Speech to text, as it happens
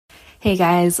Hey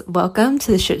guys, welcome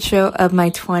to the shit show of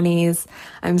my 20s.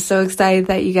 I'm so excited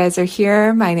that you guys are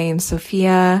here. My name's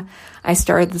Sophia. I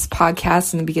started this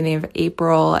podcast in the beginning of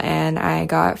April and I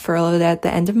got furloughed at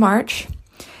the end of March.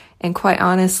 And quite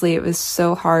honestly, it was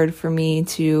so hard for me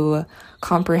to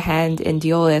comprehend and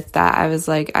deal with that. I was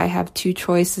like, I have two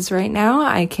choices right now.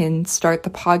 I can start the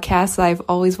podcast that I've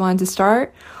always wanted to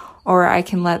start, or I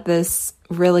can let this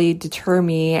really deter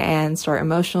me and start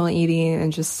emotional eating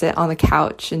and just sit on the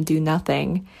couch and do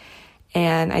nothing.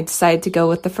 And I decided to go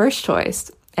with the first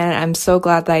choice. And I'm so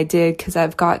glad that I did, because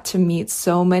I've got to meet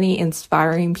so many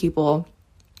inspiring people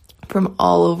from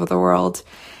all over the world.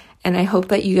 And I hope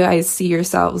that you guys see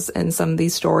yourselves in some of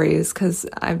these stories, because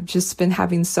I've just been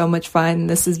having so much fun.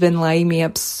 This has been lighting me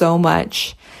up so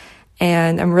much.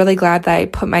 And I'm really glad that I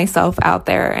put myself out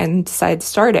there and decided to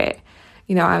start it.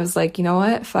 You know, I was like, you know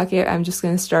what? Fuck it. I'm just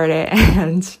going to start it.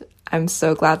 And I'm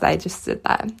so glad that I just did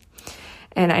that.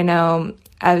 And I know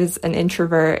as an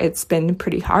introvert, it's been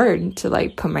pretty hard to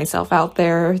like put myself out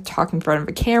there, talk in front of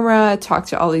a camera, talk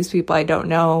to all these people I don't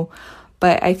know.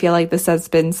 But I feel like this has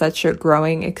been such a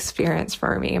growing experience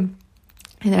for me.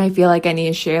 And I feel like I need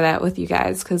to share that with you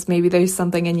guys, because maybe there's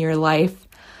something in your life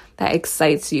that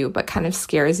excites you but kind of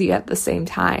scares you at the same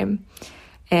time.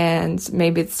 And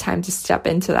maybe it's time to step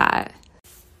into that.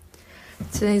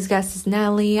 Today's guest is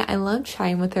Natalie. I love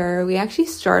chatting with her. We actually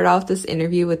started off this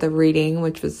interview with a reading,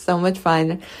 which was so much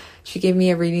fun. She gave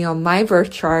me a reading on my birth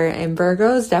chart, and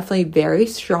Virgo is definitely very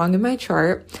strong in my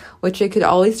chart, which I could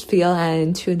always feel at an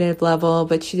intuitive level,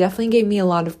 but she definitely gave me a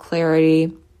lot of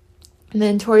clarity. And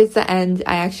then towards the end,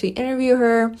 I actually interview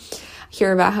her,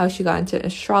 hear about how she got into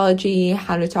astrology,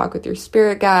 how to talk with your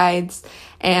spirit guides,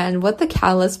 and what the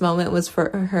catalyst moment was for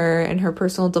her and her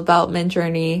personal development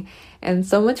journey, and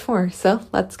so much more. So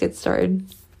let's get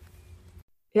started.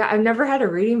 Yeah, I've never had a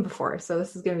reading before, so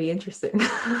this is going to be interesting.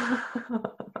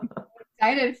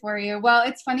 Excited for you. Well,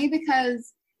 it's funny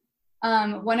because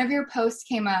one of your posts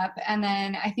came up, and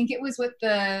then I think it was with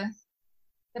the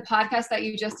podcast that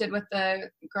you just did with the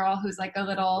girl who's like a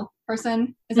little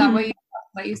person. Is that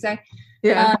what you say?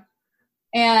 Yeah.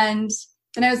 And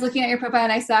I was looking at your profile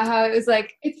and I saw how it was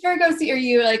like, it's Virgo season. Are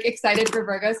you like excited for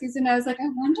Virgo season? I was like, I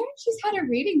wonder if she's had a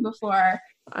reading before.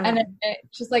 And then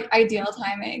it's just like ideal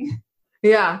timing.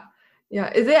 Yeah.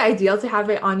 Yeah. Is it ideal to have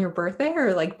it on your birthday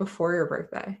or like before your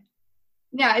birthday?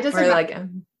 Yeah, it doesn't matter. Like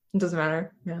it doesn't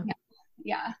matter.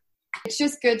 Yeah. It's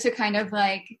just good to kind of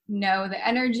like know the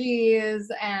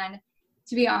energies, and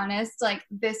to be honest, like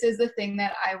this is the thing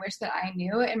that I wish that I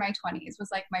knew in my 20s was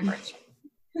like my birth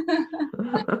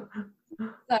chart.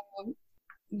 So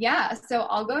yeah, so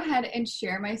I'll go ahead and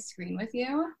share my screen with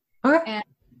you. Okay.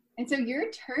 And so you're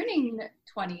turning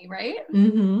 20, right?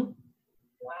 Mm-hmm.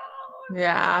 Wow.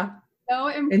 Yeah. So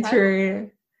impressive.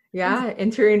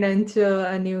 Entering into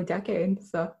a new decade.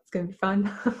 So it's going to be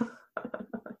fun.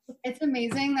 It's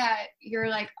amazing that you're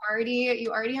like you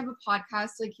already have a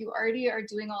podcast. Like you already are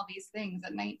doing all these things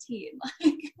at 19.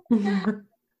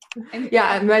 Like,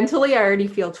 yeah, mentally I already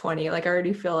feel 20. Like I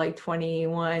already feel like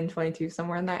 21, 22,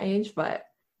 somewhere in that age. But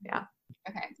yeah.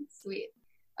 Okay, sweet.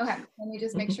 Okay, let me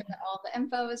just make sure that all the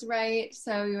info is right.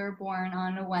 So you were born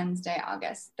on a Wednesday,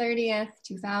 August 30th,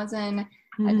 2000 at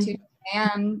 2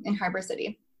 a.m. in Harbor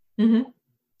City. Mm-hmm.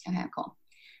 Okay, cool.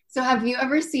 So have you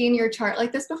ever seen your chart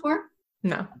like this before?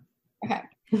 No. Okay.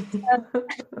 It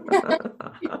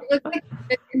looks like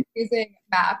a confusing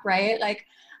map, right? Like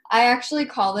I actually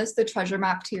call this the treasure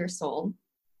map to your soul,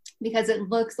 because it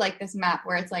looks like this map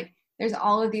where it's like there's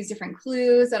all of these different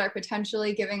clues that are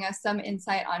potentially giving us some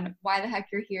insight on why the heck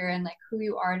you're here and like who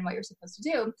you are and what you're supposed to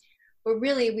do. But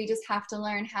really, we just have to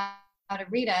learn how to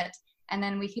read it, and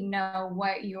then we can know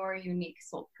what your unique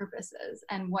soul purpose is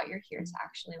and what you're here to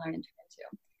actually learn and turn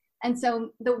into. And so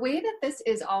the way that this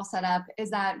is all set up is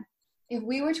that if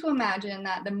we were to imagine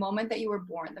that the moment that you were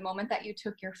born, the moment that you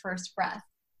took your first breath,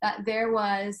 that there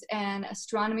was an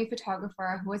astronomy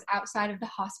photographer who was outside of the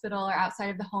hospital or outside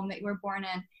of the home that you were born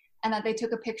in, and that they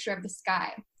took a picture of the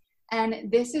sky.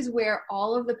 And this is where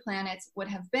all of the planets would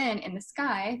have been in the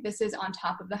sky. This is on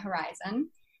top of the horizon.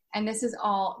 And this is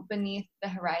all beneath the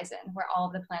horizon where all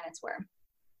of the planets were.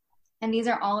 And these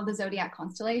are all of the zodiac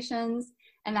constellations.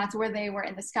 And that's where they were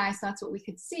in the sky. So that's what we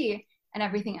could see. And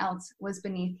everything else was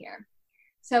beneath here.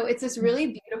 So it's this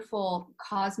really beautiful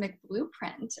cosmic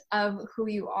blueprint of who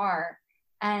you are.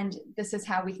 And this is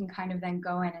how we can kind of then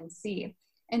go in and see.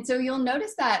 And so you'll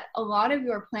notice that a lot of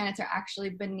your planets are actually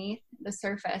beneath the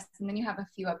surface. And then you have a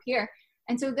few up here.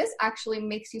 And so this actually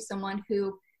makes you someone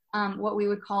who, what we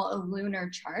would call a lunar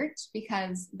chart,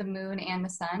 because the moon and the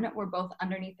sun were both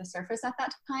underneath the surface at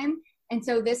that time. And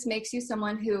so this makes you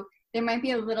someone who there might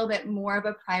be a little bit more of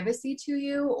a privacy to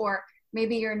you, or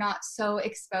maybe you're not so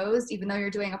exposed, even though you're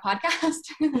doing a podcast.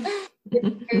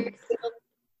 There's still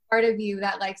part of you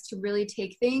that likes to really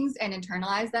take things and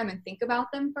internalize them and think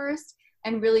about them first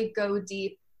and really go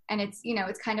deep. And it's, you know,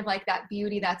 it's kind of like that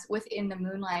beauty that's within the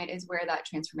moonlight is where that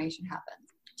transformation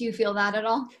happens. Do you feel that at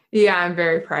all? Yeah, I'm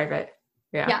very private.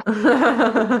 Yeah.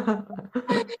 There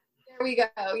we go.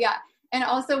 Yeah. And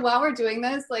also while we're doing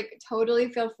this, like totally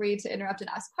feel free to interrupt and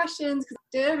ask questions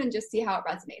and just see how it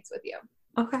resonates with you.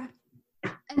 Okay.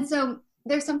 And so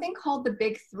there's something called the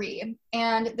big three.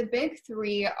 And the big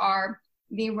three are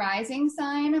the rising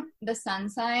sign, the sun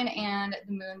sign, and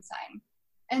the moon sign.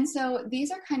 And so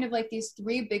these are kind of like these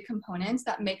three big components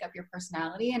that make up your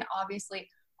personality. And obviously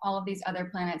all of these other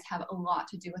planets have a lot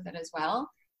to do with it as well.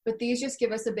 But these just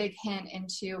give us a big hint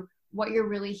into what you're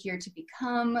really here to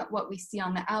become, what we see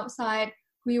on the outside,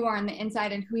 who you are on the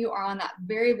inside, and who you are on that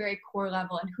very, very core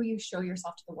level, and who you show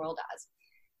yourself to the world as.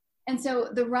 And so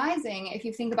the rising, if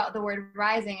you think about the word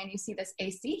rising and you see this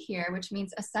AC here, which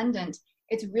means ascendant,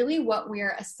 it's really what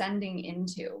we're ascending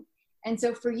into. And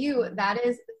so for you, that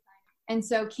is, and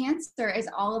so Cancer is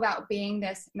all about being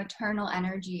this maternal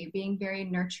energy, being very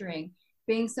nurturing,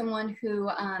 being someone who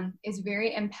is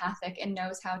very empathic and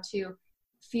knows how to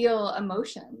feel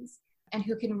emotions and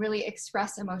who can really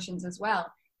express emotions as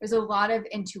well. There's a lot of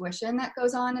intuition that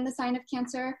goes on in the sign of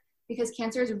Cancer, because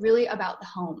Cancer is really about the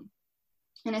home.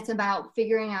 And it's about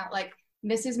figuring out, like,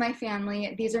 this is my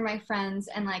family, these are my friends,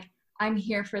 and like, I'm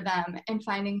here for them, and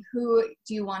finding who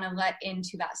do you want to let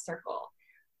into that circle.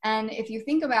 And if you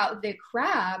think about the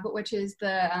crab, which is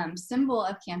the symbol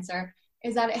of Cancer,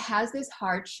 is that it has this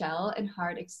hard shell and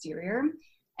hard exterior.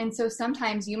 And so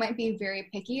sometimes you might be very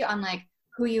picky on like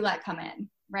who you let come in,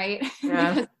 right?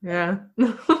 Yeah. Yeah.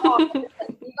 You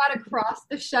got to cross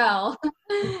the shell.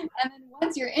 And then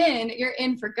once you're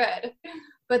in for good.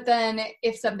 But then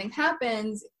if something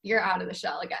happens, you're out of the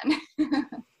shell again.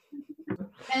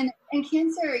 And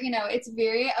Cancer, you know, it's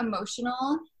very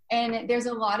emotional, and there's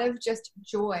a lot of just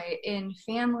joy in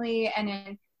family and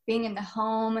in being in the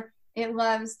home. It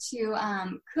loves to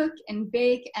cook and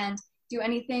bake and do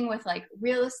anything with like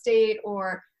real estate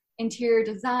or interior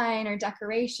design or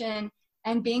decoration.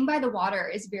 And being by the water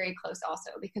is very close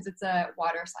also, because it's a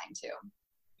water sign too.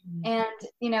 Mm-hmm. And,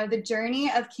 you know, the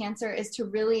journey of Cancer is to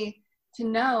really to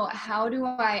know, how do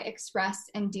I express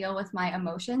and deal with my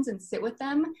emotions and sit with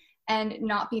them and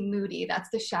not be moody. That's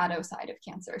the shadow side of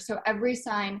Cancer. So every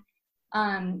sign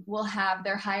will have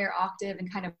their higher octave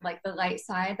and kind of like the light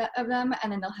side of them,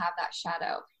 and then they'll have that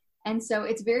shadow. And so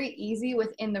it's very easy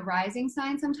within the rising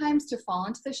sign sometimes to fall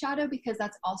into the shadow, because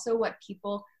that's also what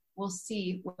people will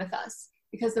see with us.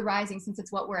 Because the rising, since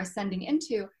it's what we're ascending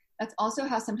into, that's also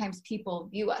how sometimes people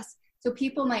view us. So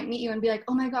people might meet you and be like,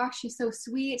 oh my gosh, she's so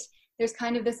sweet. There's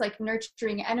kind of this like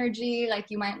nurturing energy, like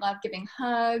you might love giving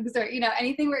hugs, or, you know,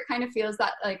 anything where it kind of feels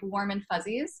that like warm and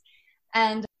fuzzies.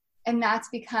 And that's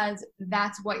because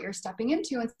that's what you're stepping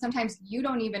into. And sometimes you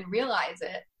don't even realize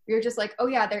it. You're just like, oh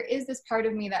yeah, there is this part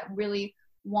of me that really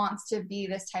wants to be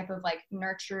this type of like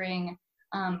nurturing,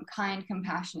 kind,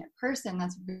 compassionate person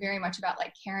that's very much about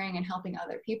like caring and helping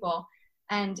other people.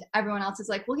 And everyone else is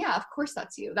like, well, yeah, of course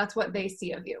that's you. That's what they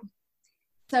see of you.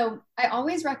 So I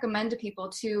always recommend to people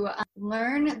to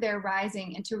learn their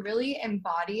rising and to really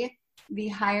embody the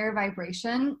higher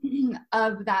vibration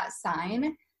of that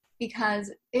sign. Because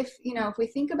if we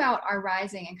think about our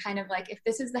rising and kind of like, if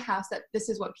this is the house that this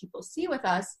is what people see with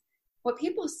us, what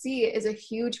people see is a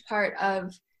huge part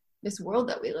of this world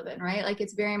that we live in, right? Like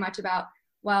it's very much about,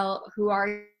 well, who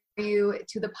are you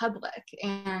to the public,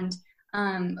 and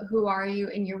who are you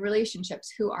in your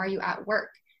relationships? Who are you at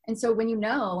work? And so when you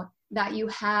know that you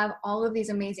have all of these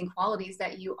amazing qualities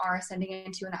that you are ascending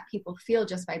into and that people feel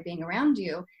just by being around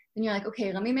you, then you're like,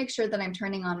 okay, let me make sure that I'm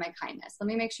turning on my kindness. Let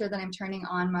me make sure that I'm turning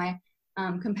on my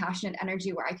compassionate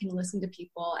energy, where I can listen to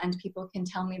people and people can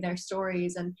tell me their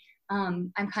stories. And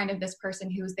I'm kind of this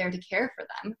person who's there to care for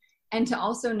them. And to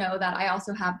also know that I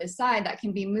also have this side that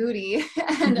can be moody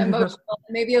and emotional,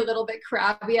 maybe a little bit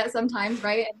crabby at sometimes,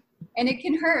 right? And it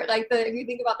can hurt. Like if you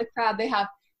think about the crab, they have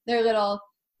their little,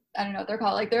 I don't know what they're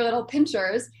called, like their little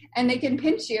pinchers, and they can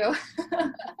pinch you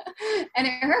and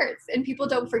it hurts, and people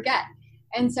don't forget.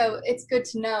 And so it's good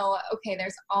to know, okay,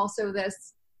 there's also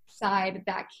this side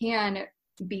that can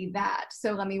be that.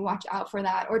 So let me watch out for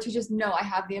that, or to just know I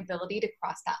have the ability to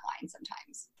cross that line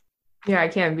sometimes. Yeah, I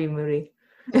can't be moody.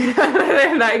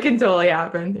 That can totally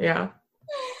happen. Yeah.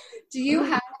 Do you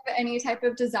have any type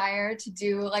of desire to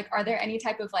do, like, are there any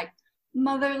type of like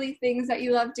motherly things that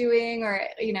you love doing, or,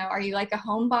 are you like a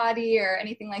homebody or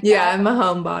anything like that? Yeah, I'm a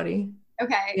homebody.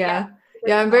 Okay. Yeah.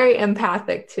 Yeah, I'm very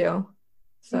empathic too.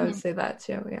 So I would say that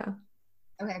too. Yeah.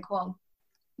 Okay, cool.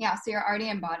 Yeah, so you're already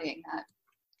embodying that.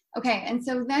 Okay, and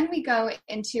so then we go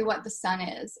into what the sun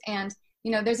is. And,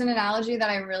 there's an analogy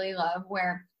that I really love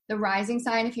where the rising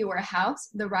sign, if you were a house,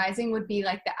 the rising would be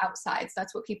like the outside. So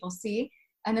that's what people see.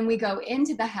 And then we go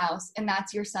into the house and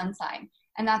that's your sun sign.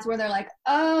 And that's where they're like,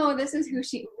 oh, this is who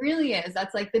she really is.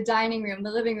 That's like the dining room, the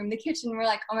living room, the kitchen. We're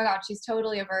like, oh my God, she's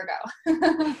totally a Virgo.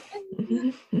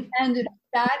 And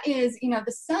that is,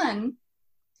 the sun,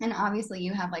 and obviously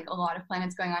you have like a lot of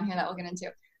planets going on here that we'll get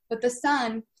into, but the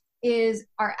sun is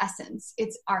our essence.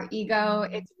 It's our ego.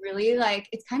 It's really like,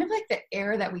 it's kind of like the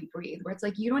air that we breathe, where it's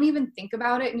like, you don't even think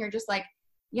about it. And you're just like,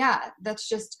 yeah, that's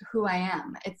just who I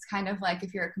am. It's kind of like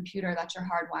if you're a computer, that's your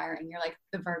hardwiring. You're like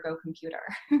the Virgo computer.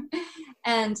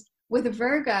 And with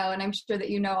Virgo, and I'm sure that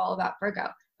you know all about Virgo,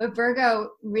 but Virgo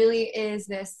really is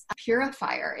this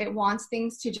purifier. It wants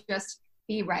things to just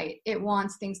be right. It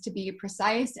wants things to be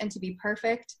precise and to be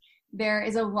perfect. There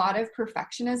is a lot of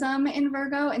perfectionism in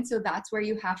Virgo. And so that's where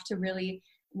you have to really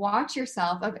watch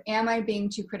yourself of, am I being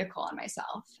too critical on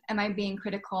myself? Am I being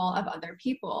critical of other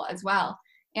people as well?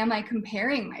 Am I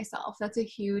comparing myself? That's a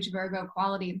huge Virgo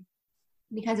quality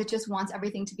because it just wants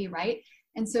everything to be right.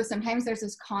 And so sometimes there's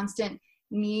this constant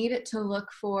need to look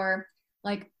for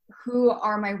like, who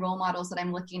are my role models that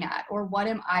I'm looking at? Or what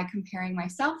am I comparing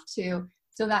myself to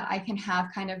so that I can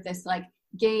have kind of this like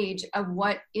gauge of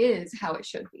what is how it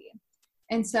should be.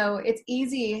 And so it's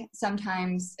easy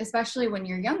sometimes, especially when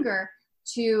you're younger,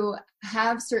 to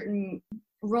have certain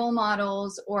role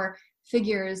models or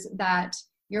figures that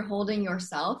you're holding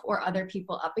yourself or other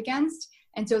people up against.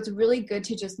 And so it's really good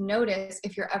to just notice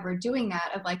if you're ever doing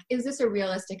that of like, is this a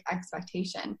realistic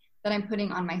expectation that I'm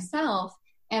putting on myself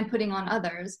and putting on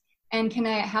others? And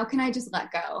how can I just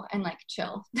let go and like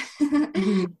chill?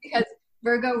 Because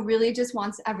Virgo really just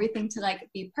wants everything to like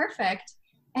be perfect.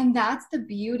 And that's the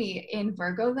beauty in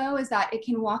Virgo though, is that it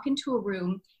can walk into a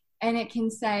room and it can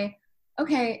say,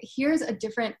 okay, here's a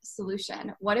different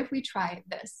solution. What if we try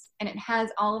this? And it has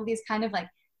all of these kind of like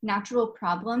natural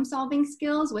problem solving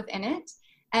skills within it.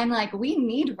 And like, we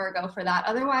need Virgo for that.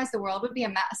 Otherwise the world would be a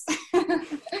mess.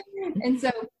 And so,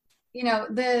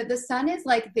 the sun is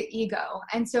like the ego.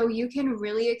 And so you can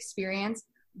really experience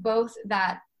both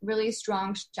that really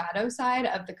strong shadow side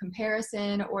of the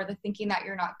comparison or the thinking that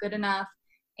you're not good enough.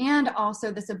 And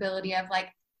also this ability of like,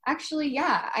 actually,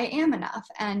 yeah, I am enough.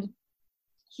 And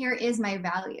here is my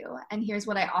value. And here's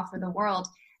what I offer the world.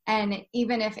 And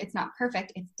even if it's not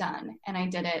perfect, it's done. And I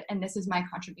did it. And this is my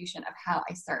contribution of how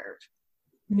I serve.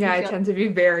 Yeah, I tend to be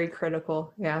very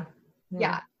critical. Yeah.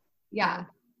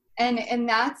 And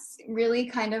that's really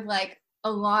kind of like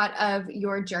a lot of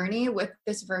your journey with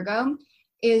this Virgo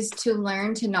is to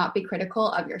learn to not be critical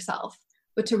of yourself,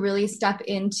 but to really step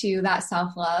into that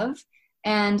self-love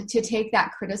and to take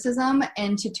that criticism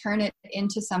and to turn it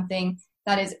into something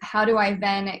that is, how do I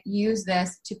then use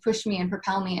this to push me and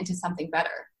propel me into something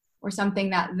better, or something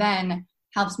that then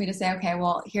helps me to say, okay,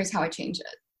 well, here's how I change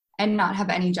it, and not have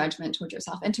any judgment towards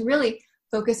yourself, and to really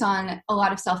focus on a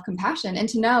lot of self-compassion and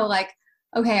to know like,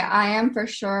 okay, I am for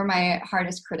sure my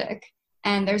hardest critic,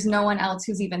 and there's no one else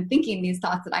who's even thinking these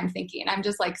thoughts that I'm thinking. I'm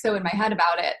just like so in my head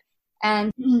about it.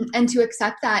 And to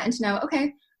accept that and to know,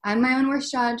 okay, I'm my own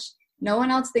worst judge. No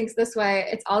one else thinks this way.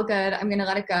 It's all good. I'm going to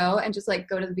let it go and just like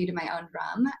go to the beat of my own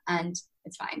drum, and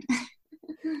it's fine.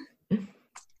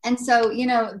 And so,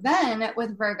 then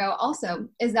with Virgo also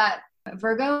is that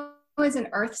Virgo is an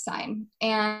earth sign.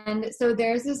 And so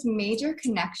there's this major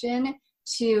connection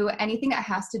to anything that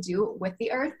has to do with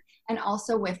the earth and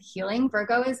also with healing.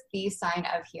 Virgo is the sign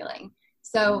of healing.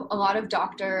 So a lot of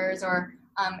doctors or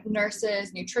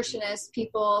nurses, nutritionists,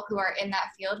 people who are in that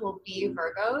field will be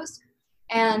Virgos.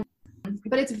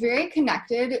 But it's very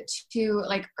connected to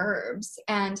like herbs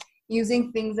and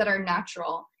using things that are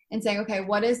natural and saying, okay,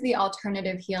 what is the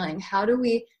alternative healing? How do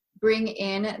we bring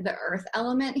in the earth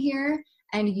element here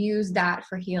and use that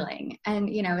for healing? And,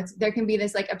 there can be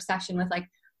this like obsession with like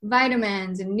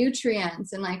vitamins and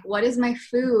nutrients and like, what is my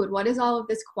food? What is all of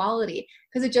this quality?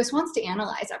 Because it just wants to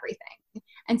analyze everything.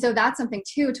 And so that's something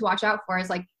too to watch out for,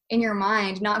 is like in your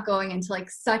mind, not going into like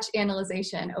such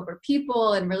analyzation over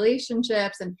people and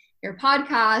relationships and your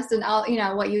podcast and all,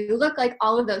 what you look like,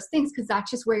 all of those things, because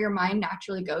that's just where your mind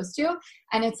naturally goes to.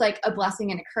 And it's like a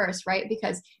blessing and a curse, right?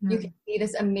 Because you can be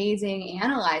this amazing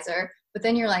analyzer, but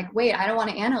then you're like, wait, I don't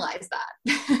want to analyze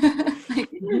that. Like,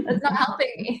 that's not helping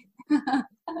me.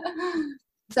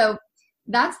 So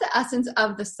that's the essence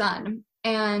of the sun.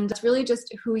 And it's really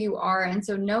just who you are. And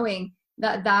so knowing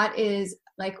that that is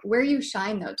like where you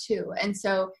shine though too. And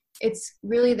so it's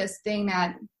really this thing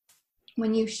that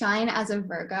when you shine as a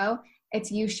Virgo,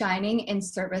 it's you shining in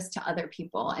service to other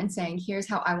people and saying, here's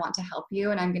how I want to help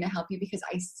you. And I'm going to help you because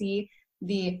I see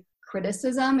the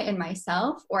criticism in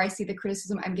myself, or I see the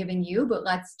criticism I'm giving you, but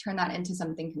let's turn that into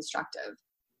something constructive.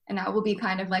 And that will be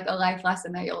kind of like a life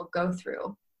lesson that you'll go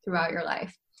throughout your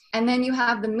life. And then you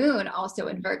have the moon also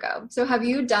in Virgo. So have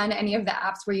you done any of the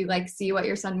apps where you like see what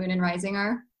your sun, moon, and rising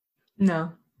are?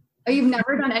 No. Oh, you've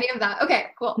never done any of that? Okay,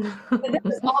 cool. So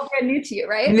this is all brand new to you,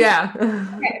 right? Yeah.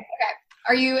 Okay.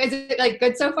 Is it like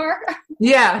good so far?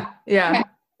 Yeah. Okay,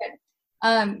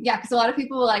 good. Yeah, because a lot of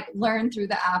people like learn through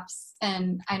the apps,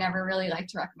 and I never really like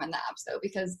to recommend the apps though,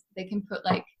 because they can put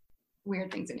like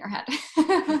weird things in your head.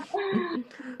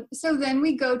 So then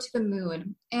we go to the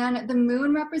moon, and the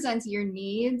moon represents your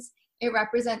needs. It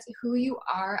represents who you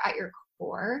are at your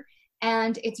core.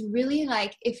 And it's really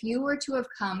like if you were to have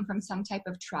come from some type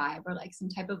of tribe or like some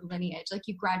type of lineage, like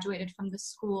you graduated from the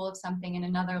school of something in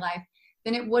another life,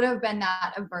 then it would have been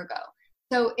that of Virgo.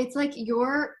 So it's like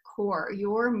your core,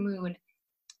 your moon,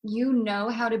 you know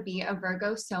how to be a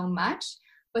Virgo so much.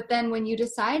 But then when you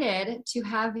decided to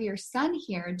have your sun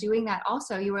here doing that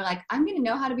also, you were like, I'm going to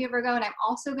know how to be a Virgo, and I'm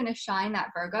also going to shine that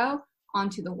Virgo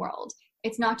onto the world.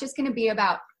 It's not just going to be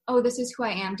about, oh, this is who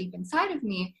I am deep inside of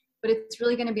me, but it's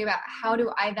really going to be about how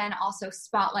do I then also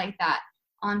spotlight that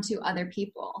onto other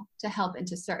people to help and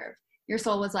to serve. Your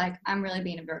soul was like, I'm really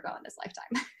being a Virgo in this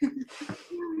lifetime.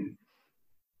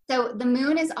 So the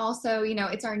moon is also,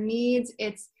 it's our needs.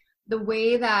 It's the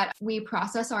way that we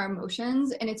process our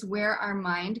emotions, and it's where our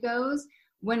mind goes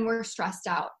when we're stressed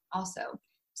out also.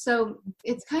 So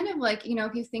it's kind of like,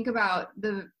 if you think about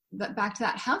back to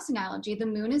that house analogy, the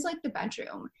moon is like the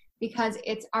bedroom, because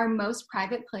it's our most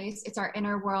private place. It's our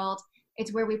inner world.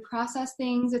 It's where we process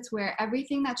things. It's where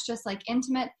everything that's just like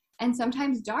intimate and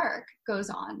sometimes dark goes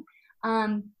on.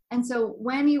 And so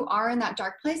when you are in that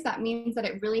dark place, that means that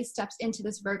it really steps into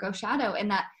this Virgo shadow, and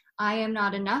that I am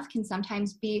not enough can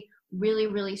sometimes be really,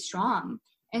 really strong.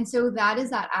 And so that is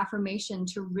that affirmation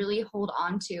to really hold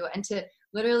on to and to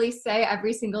literally say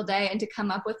every single day, and to come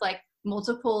up with like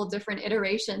multiple different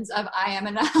iterations of I am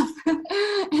enough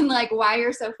and like why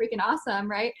you're so freaking awesome,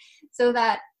 right? So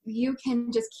that you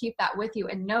can just keep that with you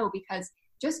and know, because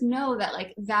just know that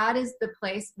like that is the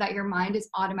place that your mind is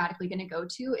automatically going to go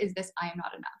to, is this I am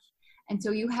not enough. And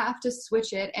so you have to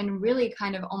switch it and really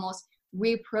kind of almost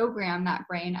reprogram that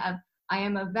brain of I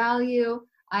am of value,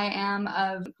 I am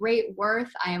of great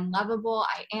worth, I am lovable,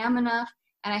 I am enough,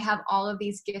 and I have all of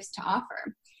these gifts to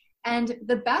offer. And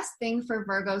the best thing for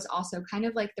Virgos also, kind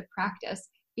of like the practice,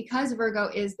 because Virgo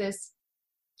is this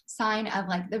sign of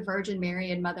like the Virgin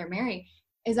Mary and Mother Mary,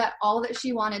 is that all that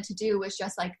she wanted to do was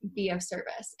just like be of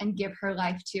service and give her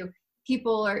life to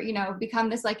people, or, become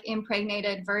this like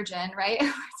impregnated virgin, right?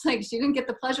 It's like she didn't get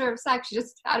the pleasure of sex, she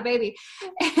just had a baby.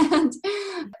 And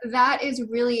that is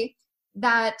really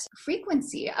that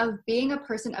frequency of being a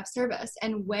person of service.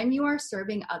 And when you are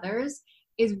serving others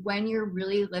is when you're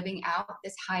really living out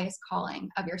this highest calling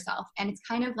of yourself. And it's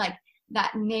kind of like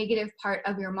that negative part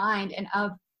of your mind and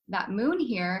of that moon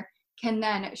here can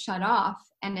then shut off.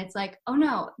 And it's like, oh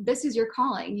no, this is your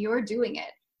calling. You're doing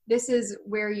it. This is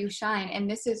where you shine. And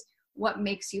this is what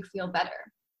makes you feel better.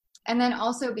 And then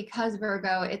also because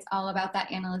Virgo, it's all about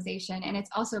that analyzation, and it's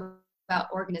also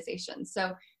about organization.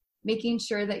 So making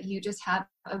sure that you just have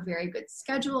a very good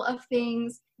schedule of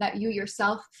things, that you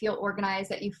yourself feel organized,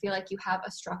 that you feel like you have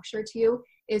a structure to you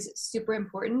is super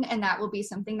important. And that will be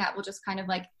something that will just kind of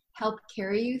like help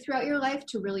carry you throughout your life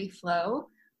to really flow.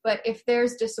 But if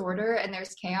there's disorder and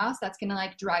there's chaos, that's going to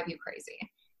like drive you crazy.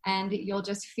 And you'll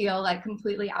just feel like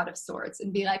completely out of sorts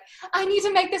and be like, I need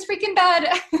to make this freaking bed.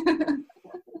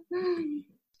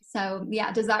 So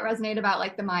yeah, does that resonate about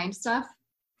like the mind stuff?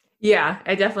 Yeah,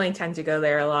 I definitely tend to go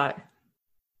there a lot.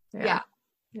 Yeah.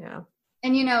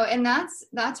 And and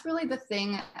that's really the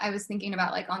thing I was thinking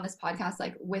about, like on this podcast,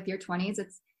 like with your 20s,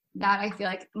 it's that I feel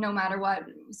like no matter what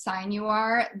sign you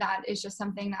are, that is just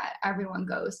something that everyone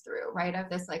goes through, right? Of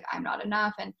this, like, I'm not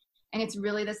enough. And it's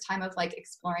really this time of like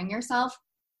exploring yourself.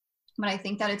 But I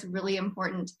think that it's really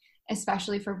important,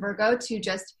 especially for Virgo, to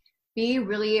just be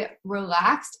really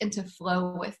relaxed and to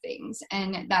flow with things.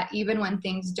 And that even when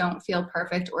things don't feel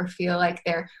perfect or feel like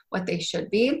they're what they should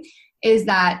be, is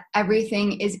that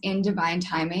everything is in divine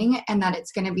timing, and that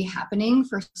it's going to be happening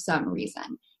for some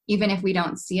reason, even if we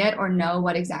don't see it or know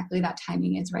what exactly that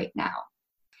timing is right now.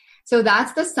 So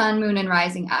that's the sun, moon, and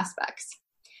rising aspects.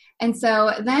 And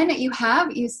so then you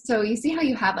see how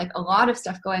you have like a lot of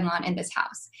stuff going on in this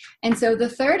house. And so the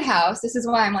third house, this is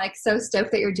why I'm like so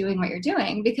stoked that you're doing what you're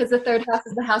doing, because the third house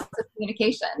is the house of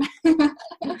communication.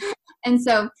 And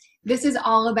so this is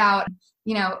all about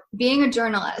you know, being a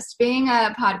journalist, being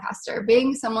a podcaster,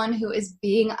 being someone who is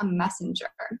being a messenger.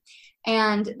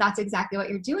 And that's exactly what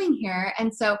you're doing here.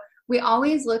 And so we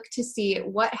always look to see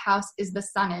what house is the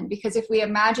sun in, because if we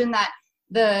imagine that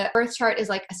the birth chart is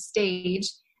like a stage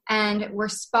and we're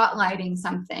spotlighting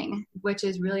something, which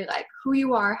is really like who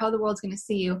you are, how the world's going to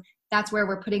see you, that's where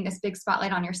we're putting this big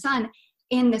spotlight on your sun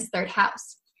in this third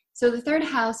house. So the third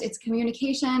house, it's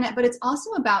communication, but it's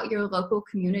also about your local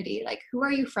community. Like, who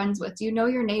are you friends with? Do you know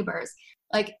your neighbors?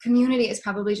 Like, community is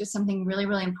probably just something really,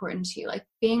 really important to you. Like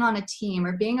being on a team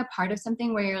or being a part of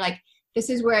something where you're like, this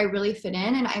is where I really fit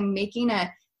in and I'm making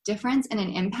a difference and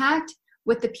an impact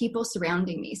with the people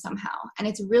surrounding me somehow. And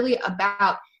it's really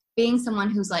about being someone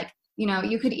who's like, you know,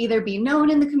 you could either be known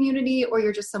in the community or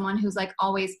you're just someone who's like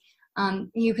always,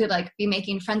 you could like be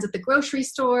making friends at the grocery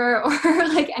store or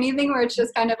like anything where it's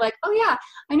just kind of like, oh yeah,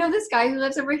 I know this guy who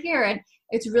lives over here. And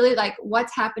it's really like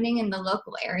what's happening in the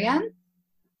local area.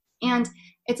 And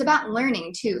it's about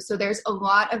learning too. So there's a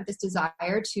lot of this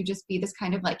desire to just be this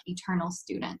kind of like eternal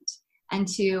student and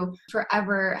to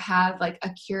forever have like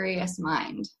a curious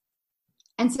mind.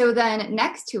 And so then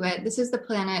next to it, this is the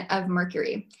planet of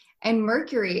Mercury. And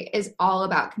Mercury is all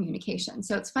about communication.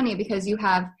 So it's funny because you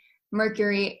have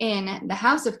Mercury in the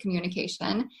house of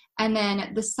communication, and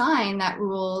then the sign that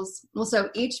rules, well, so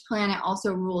each planet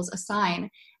also rules a sign,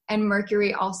 and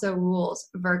Mercury also rules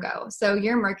Virgo. So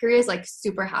your Mercury is like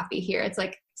super happy here. It's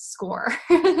like score.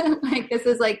 Like this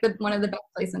is like one of the best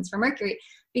placements for Mercury,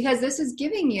 because this is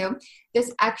giving you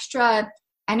this extra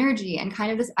energy and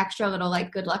kind of this extra little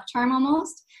like good luck charm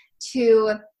almost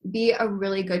to be a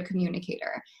really good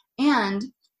communicator. And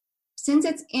since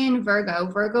it's in Virgo,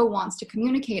 Virgo wants to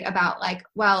communicate about like,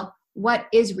 well, what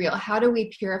is real? How do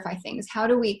we purify things? How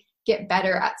do we get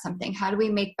better at something? How do we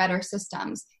make better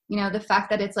systems? You know, the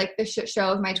fact that it's like the shit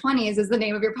show of my 20s is the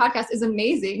name of your podcast is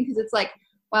amazing, because it's like,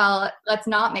 well, let's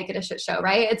not make it a shit show,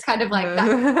 right? It's kind of like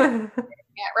that,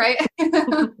 right?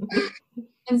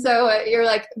 And so you're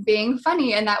like being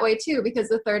funny in that way too, because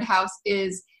the third house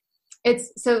is,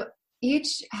 it's, so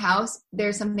each house,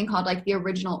 there's something called like the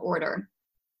original order.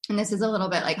 And this is a little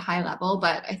bit like high level,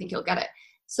 but I think you'll get it.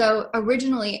 So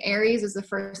originally Aries is the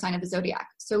first sign of the zodiac.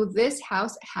 So this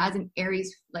house has an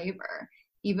Aries flavor,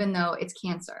 even though it's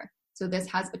Cancer. So this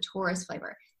has a Taurus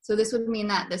flavor. So this would mean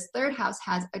that this third house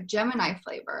has a Gemini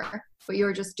flavor, but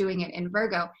you're just doing it in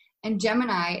Virgo. And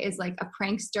Gemini is like a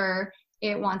prankster.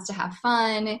 It wants to have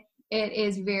fun. It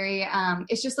is very,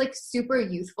 it's just like super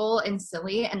youthful and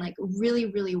silly and like really,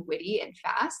 really witty and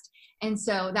fast. And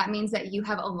so that means that you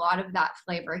have a lot of that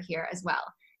flavor here as well.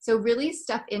 So really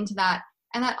step into that.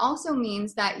 And that also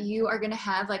means that you are going to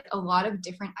have like a lot of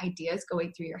different ideas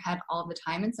going through your head all the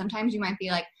time. And sometimes you might be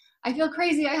like, I feel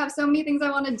crazy. I have so many things I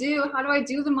want to do. How do I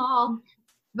do them all?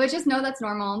 But just know that's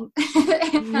normal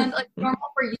and like normal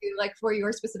for you, like for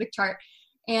your specific chart.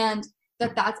 And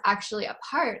that's actually a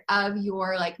part of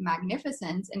your like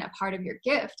magnificence, and a part of your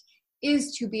gift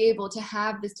is to be able to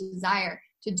have this desire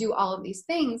to do all of these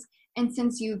things. And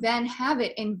since you then have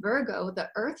it in Virgo, the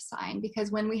earth sign, because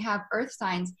when we have earth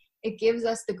signs, it gives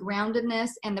us the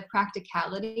groundedness and the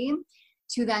practicality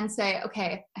to then say,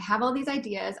 okay, I have all these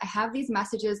ideas. I have these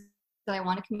messages that I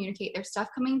want to communicate. There's stuff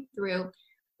coming through,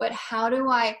 but how do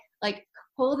I like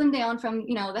pull them down from,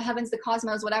 you know, the heavens, the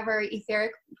cosmos, whatever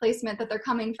etheric placement that they're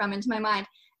coming from into my mind,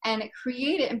 and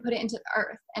create it and put it into the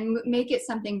earth and make it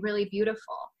something really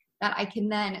beautiful that I can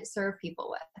then serve people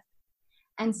with.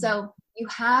 And so you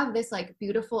have this like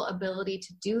beautiful ability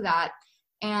to do that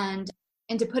and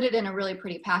to put it in a really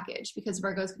pretty package, because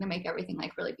Virgo is going to make everything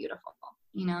like really beautiful,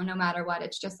 you know, no matter what.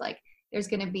 It's just like, there's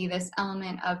going to be this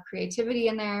element of creativity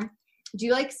in there. Do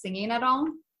you like singing at all?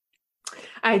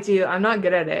 I do. I'm not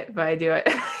good at it, but I do it.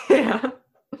 Yeah.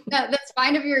 No, that's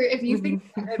fine if you think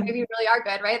maybe you really are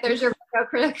good, right? There's your Virgo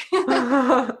critic.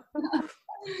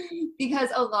 Because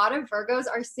a lot of Virgos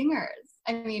are singers.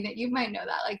 I mean, you might know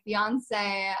that, like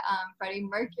Beyonce, Freddie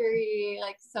Mercury,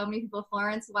 like so many people,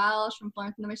 Florence Welch from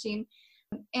Florence and the Machine.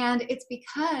 And it's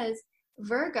because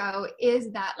Virgo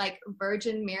is that like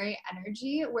Virgin Mary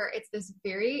energy, where it's this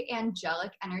very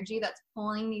angelic energy that's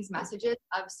pulling these messages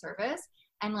of service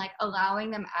and like allowing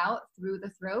them out through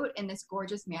the throat in this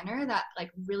gorgeous manner that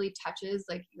like really touches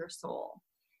like your soul.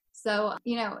 So,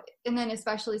 you know, and then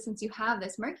especially since you have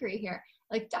this Mercury here,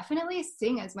 like definitely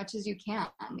sing as much as you can,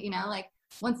 you know, like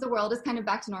once the world is kind of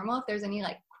back to normal, if there's any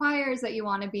like choirs that you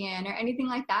want to be in or anything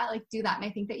like that, like do that. And I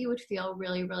think that you would feel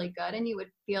really, really good, and you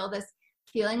would feel this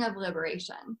feeling of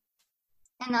liberation.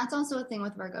 And that's also a thing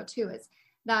with Virgo too, is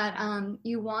that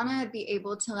you want to be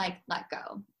able to like let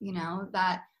go, you know,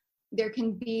 that there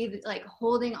can be like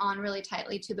holding on really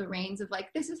tightly to the reins of like,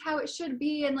 this is how it should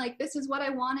be. And like, this is what I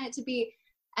want it to be.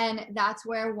 And that's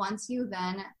where once you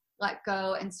then let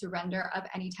go and surrender of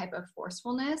any type of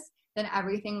forcefulness, then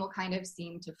everything will kind of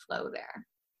seem to flow there.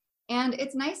 And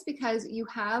it's nice because you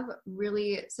have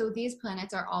really, so these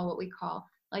planets are all what we call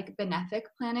like benefic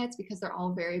planets because they're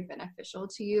all very beneficial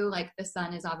to you. Like the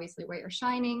sun is obviously where you're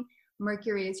shining.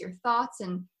 Mercury is your thoughts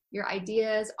and your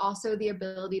ideas, also the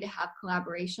ability to have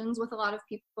collaborations with a lot of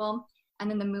people. And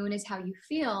then the moon is how you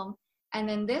feel. And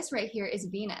then this right here is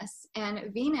Venus.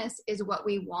 And Venus is what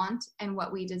we want and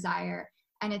what we desire.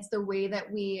 And it's the way that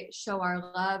we show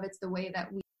our love. It's the way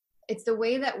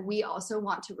that we also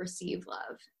want to receive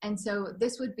love. And so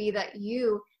this would be that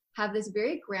you have this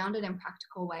very grounded and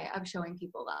practical way of showing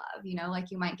people love. You know,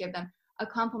 like you might give them a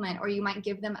compliment, or you might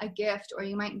give them a gift, or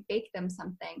you might bake them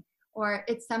something. Or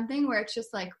it's something where it's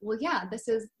just like, well, yeah, this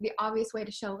is the obvious way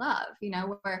to show love, you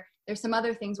know, where there's some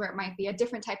other things where it might be a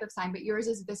different type of sign, but yours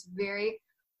is this very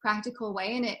practical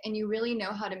way and you really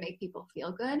know how to make people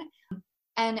feel good.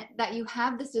 And that you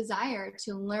have this desire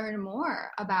to learn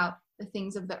more about the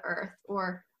things of the earth.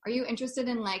 Or are you interested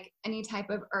in like any type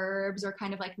of herbs or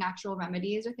kind of like natural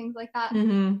remedies or things like that?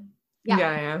 Mm-hmm. Yeah,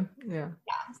 I am. Yeah.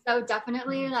 So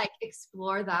definitely like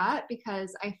explore that,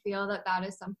 because I feel that that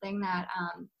is something that,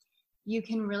 you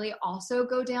can really also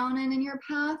go down in your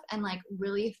path and like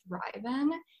really thrive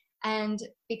in. And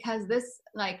because this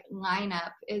like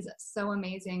lineup is so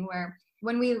amazing, where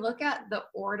when we look at the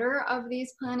order of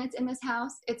these planets in this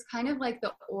house, it's kind of like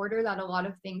the order that a lot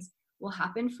of things will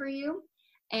happen for you.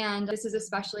 And this is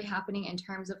especially happening in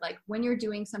terms of like when you're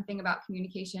doing something about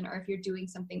communication, or if you're doing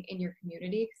something in your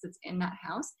community, because it's in that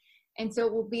house. And so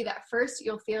it will be that first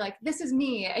you'll feel like this is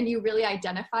me, and you really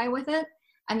identify with it.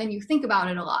 And then you think about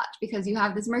it a lot because you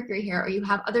have this Mercury here, or you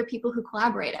have other people who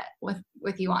collaborate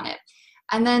with you on it.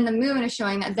 And then the moon is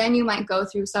showing that then you might go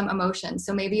through some emotions.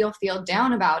 So maybe you'll feel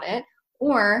down about it,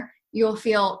 or you'll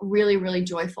feel really, really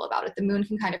joyful about it. The moon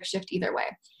can kind of shift either way.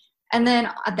 And then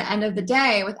at the end of the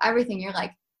day with everything, you're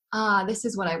like, this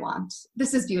is what I want.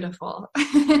 This is beautiful.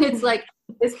 And it's like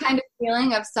this kind of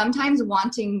feeling of sometimes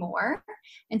wanting more.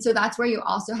 And so that's where you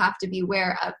also have to be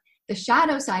aware of the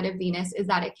shadow side of Venus, is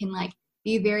that it can like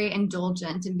be very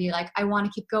indulgent and be like, I want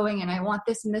to keep going and I want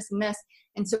this and this and this.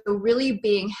 And so really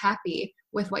being happy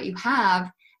with what you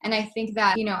have. And I think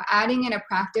that, you know, adding in a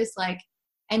practice like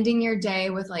ending your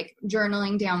day with like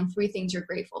journaling down 3 things you're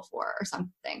grateful for or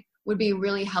something would be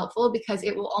really helpful, because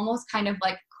it will almost kind of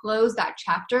like close that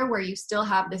chapter where you still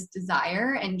have this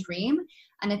desire and dream.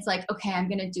 And it's like, okay, I'm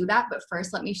going to do that. But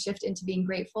first, let me shift into being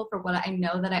grateful for what I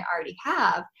know that I already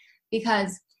have.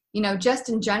 Because, you know, just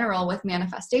in general with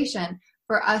manifestation,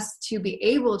 for us to be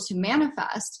able to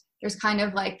manifest, there's kind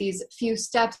of like these few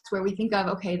steps where we think of,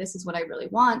 okay, this is what I really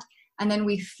want. And then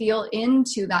we feel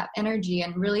into that energy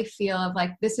and really feel of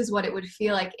like, this is what it would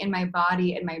feel like in my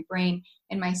body, in my brain,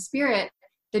 in my spirit,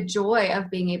 the joy of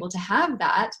being able to have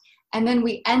that. And then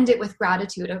we end it with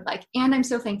gratitude of like, and I'm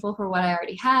so thankful for what I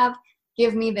already have.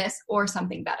 Give me this or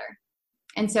something better.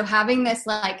 And so having this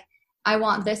like, I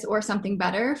want this or something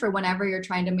better for whenever you're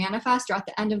trying to manifest, or at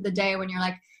the end of the day when you're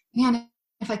like, man,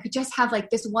 if I could just have like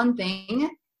this one thing,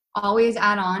 always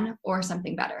add on or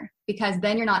something better, because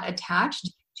then you're not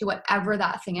attached to whatever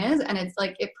that thing is. And it's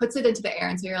like, it puts it into the air.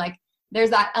 And so you're like,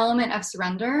 there's that element of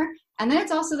surrender. And then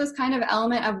it's also this kind of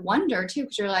element of wonder too,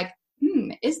 because you're like,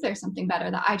 is there something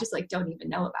better that I just like don't even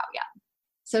know about yet?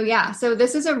 So yeah, so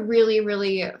this is a really,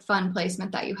 really fun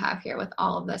placement that you have here with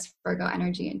all of this Virgo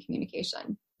energy and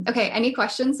communication. Okay. Any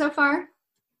questions so far?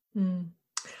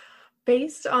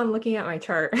 Based on looking at my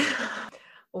chart,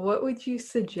 what would you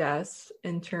suggest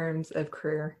in terms of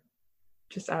career?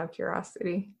 Just out of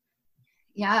curiosity.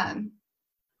 Yeah.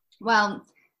 Well,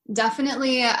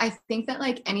 definitely. I think that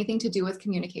like anything to do with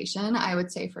communication, I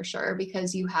would say for sure,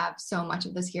 because you have so much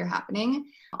of this here happening.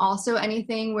 Also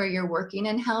anything where you're working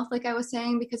in health, like I was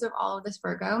saying, because of all of this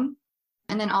Virgo.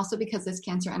 And then also because this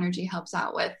Cancer energy helps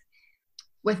out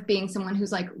with being someone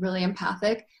who's like really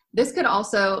empathic. This could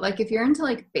also, like, if you're into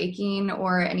like baking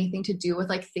or anything to do with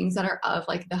like things that are of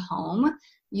like the home,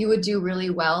 you would do really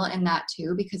well in that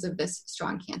too, because of this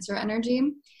strong Cancer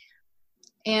energy.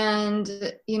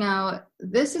 And, you know,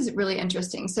 this is really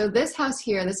interesting. So this house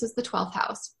here, this is the 12th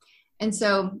house. And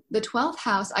so the 12th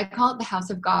house, I call it the house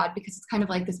of God, because it's kind of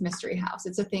like this mystery house.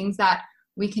 It's the things that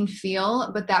we can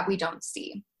feel, but that we don't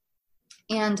see.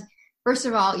 And first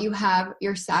of all, you have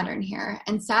your Saturn here,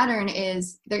 and Saturn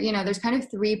is there, you know, there's kind of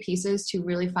 3 pieces to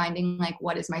really finding like,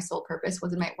 what is my soul purpose?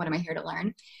 What am I here to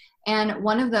learn? And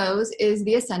one of those is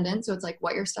the ascendant. So it's like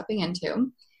what you're stepping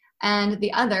into. And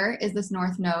the other is this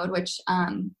North Node, which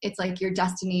it's like your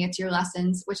destiny, it's your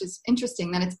lessons, which is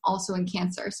interesting that it's also in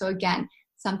Cancer. So again,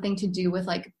 something to do with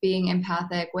like being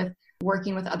empathic, with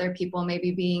working with other people,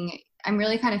 maybe I'm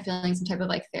really kind of feeling some type of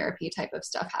like therapy type of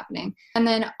stuff happening. And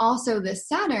then also this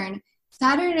Saturn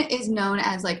is known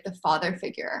as like the father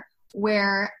figure,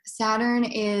 where Saturn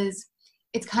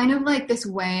it's kind of like this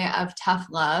way of tough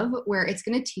love where it's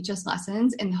going to teach us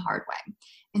lessons in the hard way.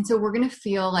 And so we're going to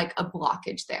feel like a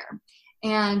blockage there.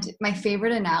 And my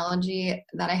favorite analogy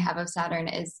that I have of Saturn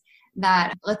is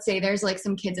that, let's say there's like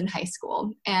some kids in high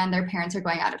school and their parents are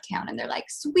going out of town and they're like,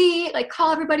 sweet, like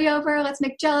call everybody over, let's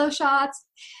make Jello shots.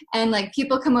 And like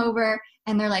people come over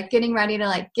and they're like getting ready to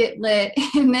like get lit.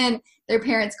 And then their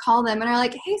parents call them and are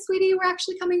like, hey sweetie, we're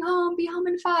actually coming home, be home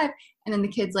in 5. And then the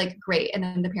kid's like, great. And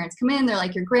then the parents come in, they're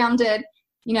like, you're grounded,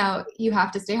 you know, you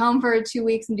have to stay home for 2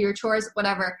 weeks and do your chores,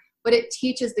 whatever. But it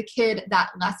teaches the kid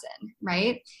that lesson,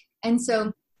 right? And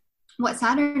so what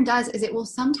Saturn does is it will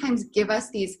sometimes give us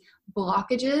these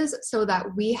blockages so that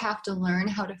we have to learn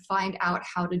how to find out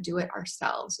how to do it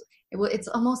ourselves. It's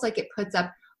almost like it puts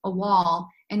up a wall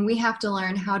and we have to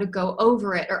learn how to go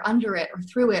over it or under it or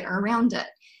through it or around it.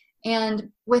 And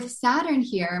with Saturn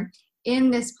here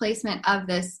in this placement of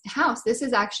this house, this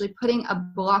is actually putting a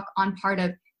block on part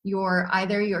of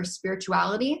either your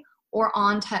spirituality or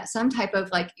on some type of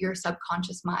like your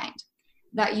subconscious mind,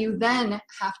 that you then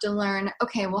have to learn,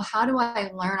 okay, well, how do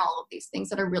I learn all of these things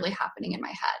that are really happening in my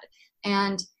head?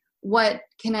 And what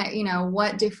can I,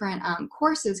 what different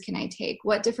courses can I take?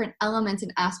 What different elements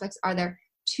and aspects are there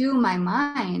to my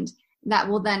mind that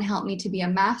will then help me to be a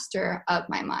master of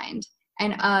my mind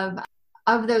and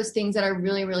of those things that are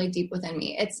really, really deep within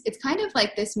me. It's kind of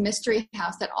like this mystery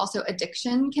house that also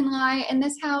addiction can lie in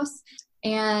this house.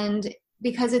 And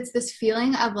because it's this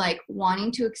feeling of like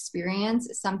wanting to experience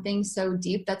something so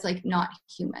deep that's like not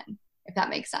human, if that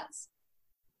makes sense.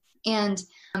 And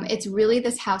it's really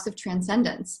this house of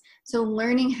transcendence. So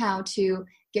learning how to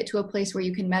get to a place where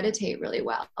you can meditate really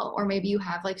well, or maybe you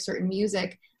have like certain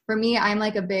music. For me, I'm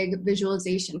like a big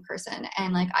visualization person,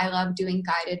 and like I love doing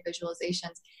guided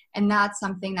visualizations. And that's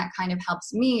something that kind of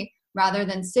helps me rather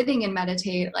than sitting and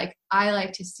meditate. Like I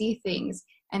like to see things,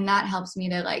 and that helps me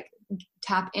to like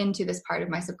tap into this part of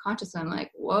my subconscious. And I'm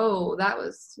like, whoa, that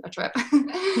was a trip.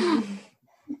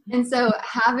 And so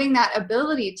having that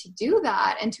ability to do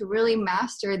that and to really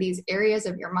master these areas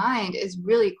of your mind is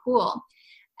really cool.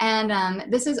 And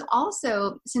this is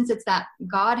also, since it's that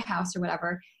God house or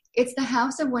whatever, it's the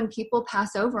house of when people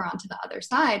pass over onto the other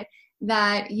side,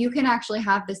 that you can actually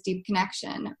have this deep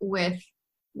connection with,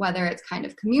 whether it's kind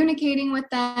of communicating with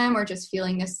them or just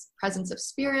feeling this presence of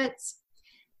spirits.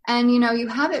 And, you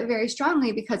have it very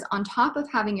strongly because on top of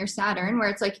having your Saturn, where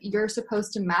it's like you're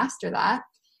supposed to master that,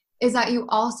 is that you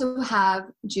also have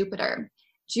Jupiter.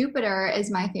 Jupiter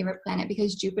is my favorite planet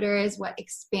because Jupiter is what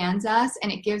expands us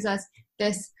and it gives us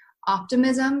this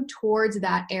optimism towards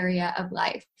that area of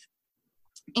life.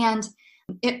 And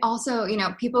it also,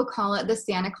 people call it the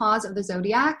Santa Claus of the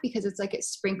zodiac because it's like it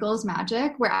sprinkles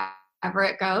magic wherever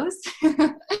it goes.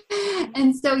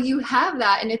 And so you have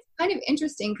that, and it's kind of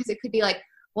interesting because it could be like,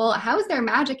 well, how is there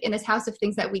magic in this house of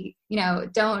things that we,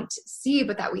 don't see,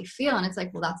 but that we feel? And it's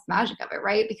like, well, that's the magic of it,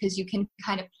 right? Because you can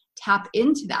kind of tap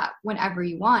into that whenever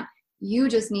you want. You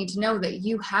just need to know that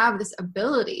you have this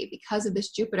ability because of this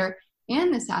Jupiter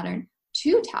and the Saturn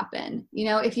to tap in.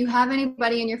 If you have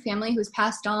anybody in your family who's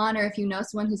passed on, or if you know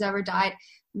someone who's ever died,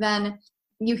 then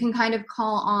you can kind of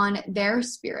call on their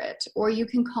spirit, or you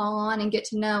can call on and get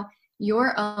to know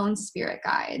your own spirit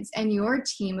guides and your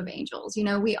team of angels.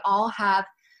 We all have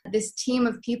this team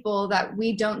of people that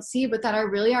we don't see, but that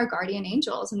are really our guardian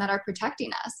angels and that are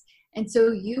protecting us. And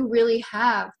so you really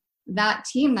have that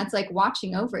team that's like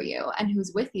watching over you and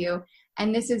who's with you.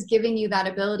 And this is giving you that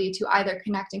ability to either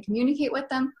connect and communicate with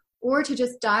them, or to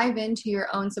just dive into your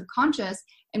own subconscious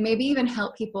and maybe even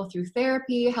help people through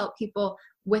therapy, help people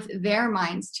with their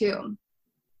minds too.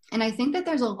 And I think that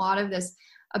there's a lot of this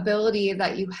ability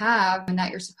that you have and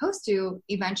that you're supposed to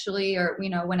eventually, or,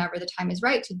 whenever the time is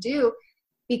right to do,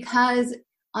 because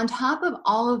on top of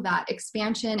all of that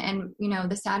expansion and,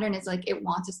 the Saturn is like, it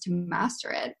wants us to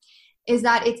master it, is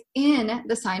that it's in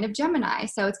the sign of Gemini.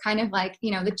 So it's kind of like,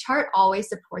 the chart always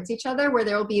supports each other, where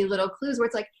there will be little clues where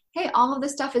it's like, hey, all of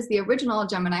this stuff is the original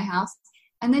Gemini house.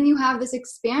 And then you have this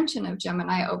expansion of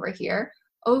Gemini over here,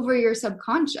 over your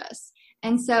subconscious.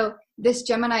 And so this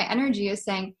Gemini energy is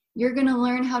saying, you're going to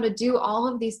learn how to do all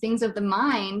of these things of the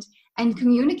mind and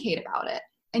communicate about it.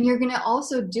 And you're going to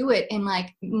also do it in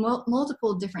like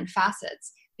multiple different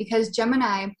facets, because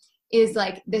Gemini is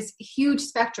like this huge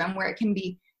spectrum where it can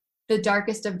be the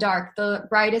darkest of dark, the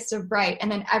brightest of bright,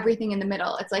 and then everything in the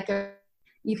middle. It's like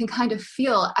you can kind of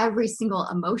feel every single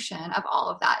emotion of all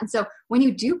of that. And so when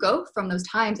you do go from those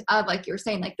times of, like you were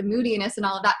saying, like the moodiness and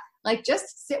all of that, like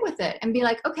just sit with it and be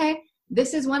like, okay,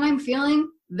 this is when I'm feeling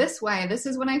this way. This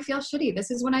is when I feel shitty. This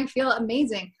is when I feel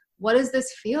amazing. What does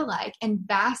this feel like? And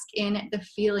bask in the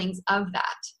feelings of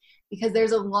that, because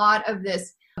there's a lot of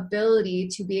this ability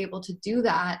to be able to do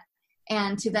that,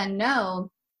 and to then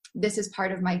know this is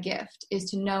part of my gift,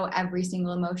 is to know every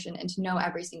single emotion and to know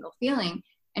every single feeling.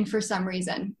 And for some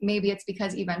reason, maybe it's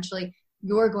because eventually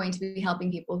you're going to be helping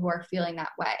people who are feeling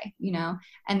that way, you know,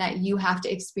 and that you have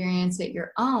to experience it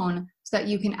your own so that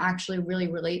you can actually really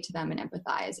relate to them and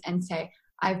empathize and say,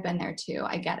 I've been there too.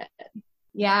 I get it.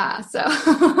 Yeah. So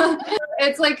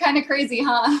it's like kind of crazy,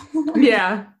 huh?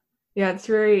 Yeah. Yeah. It's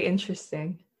very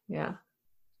interesting. Yeah.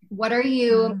 What are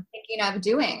you thinking of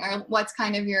doing, or what's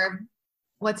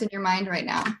in your mind right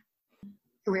now,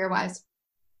 career-wise?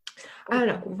 I don't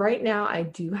know. Right now, I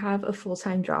do have a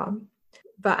full-time job,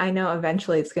 but I know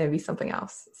eventually it's going to be something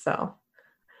else. So,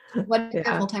 what is your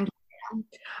full-time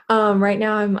job? Right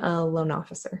now, I'm a loan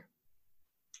officer.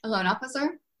 A loan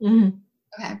officer? Mm-hmm.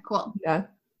 Okay, cool. Yeah.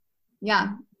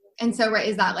 Yeah. And so, right,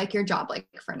 is that like your job, like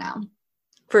for now?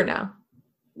 For now.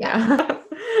 Yeah.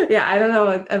 Yeah. I don't know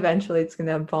what eventually it's going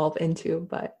to evolve into,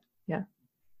 but yeah.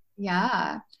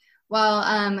 Yeah.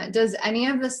 Well, does any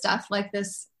of the stuff like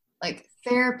this, like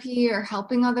therapy or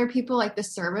helping other people, like the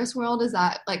service world, is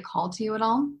that like called to you at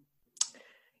all?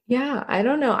 Yeah, I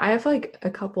don't know. I have like a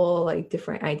couple like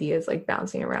different ideas like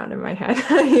bouncing around in my head,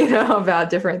 you know, about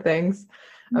different things,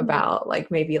 about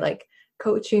like maybe like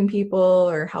coaching people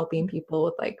or helping people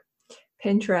with like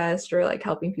Pinterest, or like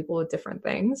helping people with different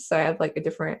things. So I have like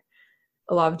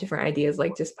a lot of different ideas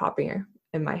like just popping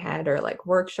in my head, or like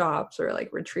workshops or like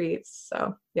retreats.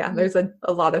 So yeah, there's a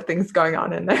lot of things going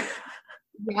on in there.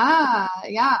 Yeah,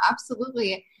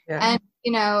 absolutely. Yeah. And,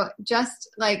 you know, just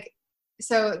like,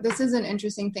 so this is an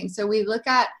interesting thing. So we look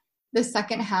at the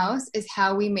second house is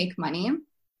how we make money.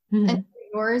 Mm-hmm. And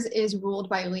yours is ruled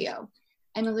by Leo.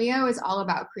 And Leo is all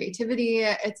about creativity.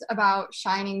 It's about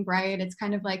shining bright. It's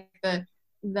kind of like the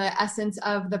essence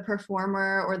of the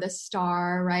performer or the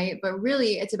star, right? But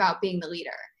really it's about being the leader,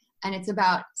 and it's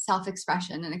about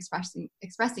self-expression and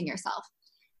expressing yourself.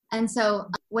 And so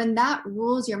when that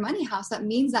rules your money house, that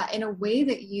means that in a way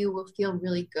that you will feel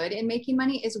really good in making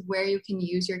money is where you can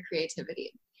use your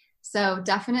creativity. So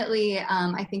definitely,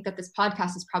 I think that this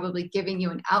podcast is probably giving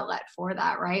you an outlet for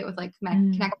that, right? With like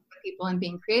connecting with people and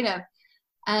being creative.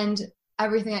 And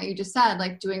everything that you just said,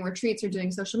 like doing retreats or doing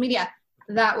social media,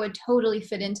 that would totally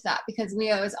fit into that, because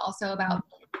Leo is also about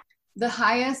the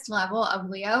highest level of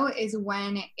Leo is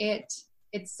when it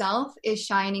itself is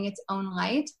shining its own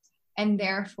light, and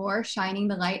therefore shining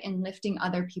the light and lifting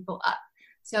other people up.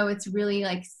 So it's really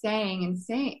like saying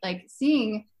like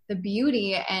seeing the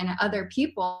beauty in other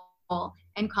people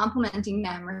and complimenting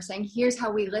them, or saying, here's how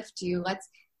we lift you. Let's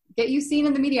get you seen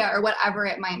in the media, or whatever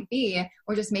it might be,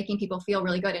 or just making people feel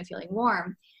really good and feeling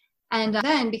warm. And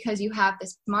then because you have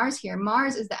this Mars here,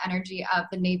 Mars is the energy of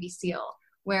the Navy SEAL,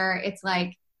 where it's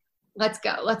like, let's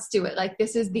go, let's do it. Like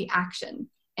this is the action.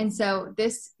 And so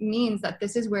this means that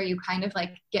this is where you kind of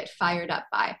like get fired up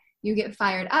by. You get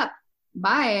fired up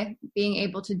by being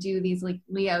able to do these like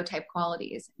Leo type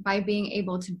qualities, by being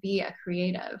able to be a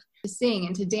creative, to sing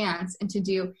and to dance and to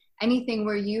do anything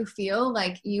where you feel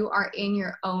like you are in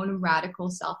your own radical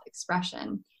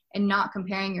self-expression and not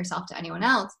comparing yourself to anyone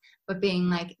else, but being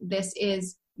like, this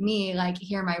is me, like,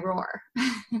 hear my roar.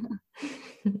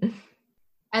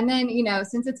 And then, you know,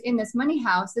 since it's in this money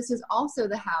house, this is also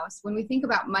the house. When we think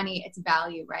about money, it's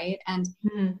value, right? And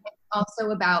it's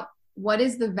also about what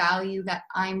is the value that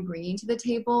I'm bringing to the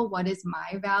table? What is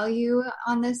my value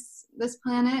on this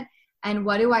planet? And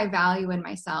what do I value in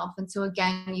myself? And so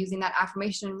again, using that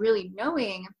affirmation, really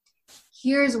knowing,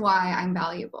 here's why I'm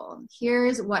valuable.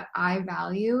 Here's what I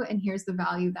value, and here's the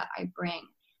value that I bring.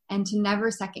 And to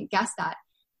never second guess that.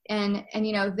 And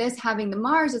you know, this having the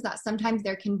Mars is that sometimes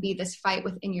there can be this fight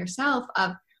within yourself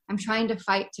of, I'm trying to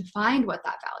fight to find what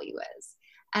that value is.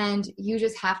 And you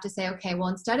just have to say, okay, well,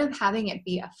 instead of having it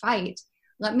be a fight,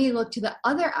 let me look to the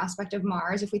other aspect of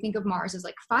Mars. If we think of Mars as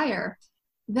like fire,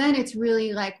 then it's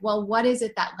really like, well, what is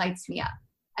it that lights me up?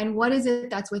 And what is it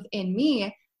that's within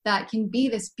me that can be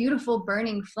this beautiful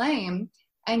burning flame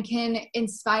and can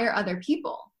inspire other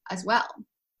people as well?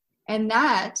 And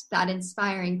that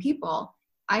inspiring people,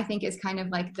 I think, is kind of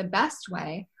like the best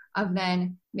way of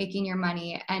then making your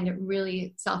money and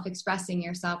really self-expressing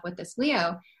yourself with this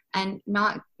Leo. and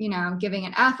not, giving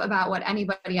an F about what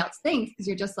anybody else thinks, because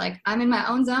you're just like, I'm in my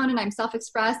own zone and I'm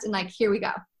self-expressed, and like, here we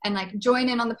go. And like, join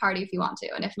in on the party if you want to.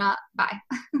 And if not, bye.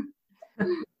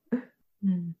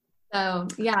 So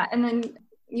yeah. And then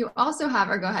you also have,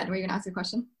 or go ahead, were you gonna ask a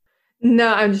question?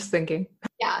 No, I'm just thinking.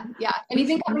 Yeah.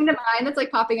 Anything coming to mind that's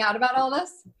like popping out about all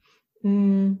this?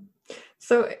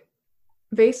 So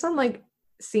based on like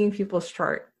seeing people's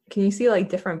chart, can you see like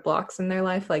different blocks in their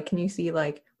life? Like, can you see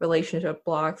like relationship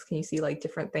blocks? Can you see like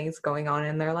different things going on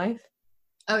in their life?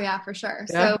 Oh yeah, for sure.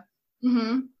 Yeah.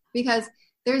 So, because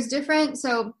there's different,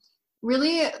 so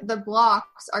really the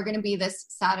blocks are going to be this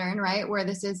Saturn, right? Where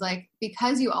this is like,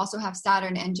 because you also have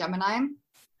Saturn and Gemini,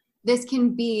 this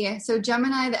can be, so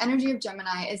Gemini, the energy of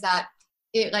Gemini is that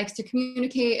it likes to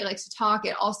communicate, it likes to talk.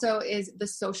 It also is the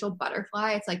social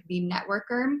butterfly. It's like the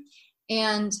networker.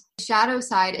 And shadow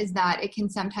side is that it can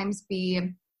sometimes be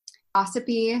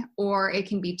gossipy, or it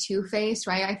can be two-faced,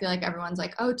 right? I feel like everyone's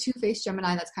like, oh, two-faced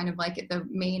Gemini, that's kind of like the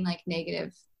main like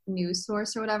negative news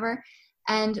source or whatever.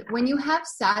 And when you have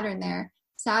Saturn there,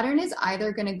 Saturn is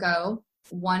either going to go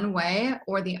one way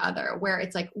or the other, where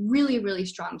it's like really, really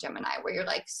strong Gemini, where you're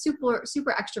like super,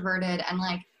 super extroverted and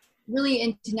like really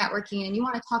into networking and you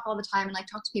want to talk all the time and like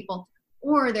talk to people.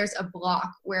 Or there's a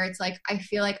block where it's like, I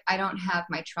feel like I don't have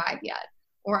my tribe yet,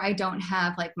 or I don't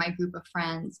have like my group of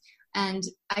friends, and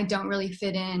I don't really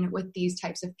fit in with these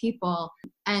types of people.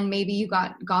 And maybe you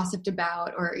got gossiped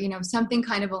about, or, something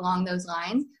kind of along those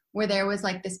lines, where there was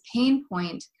like this pain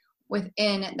point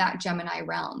within that Gemini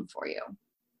realm for you.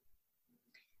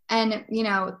 And,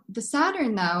 the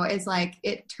Saturn though is like,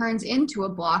 it turns into a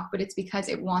block, but it's because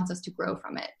it wants us to grow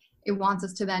from it. It wants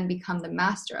us to then become the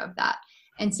master of that.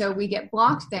 And so we get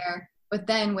blocked there, but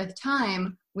then with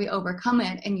time we overcome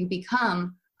it, and you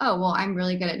become, oh, well, I'm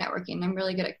really good at networking. I'm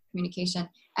really good at communication.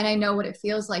 And I know what it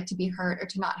feels like to be hurt or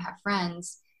to not have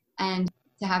friends and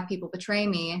to have people betray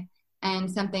me.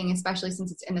 And something, especially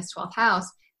since it's in this 12th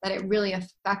house, that it really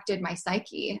affected my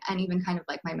psyche and even kind of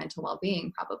like my mental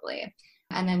well-being probably.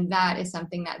 And then that is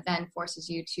something that then forces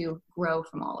you to grow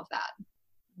from all of that.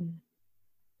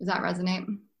 Does that resonate?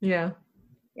 Yeah.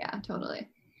 Yeah, totally.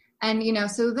 And,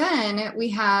 so then we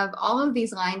have all of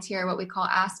these lines here, what we call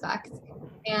aspects.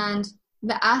 And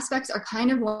the aspects are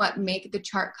kind of what make the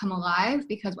chart come alive,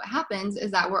 because what happens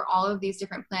is that where all of these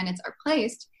different planets are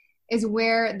placed is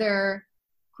where they're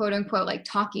quote unquote like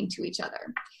talking to each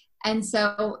other. And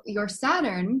so your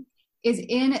Saturn is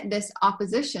in this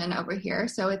opposition over here.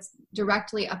 So it's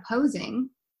directly opposing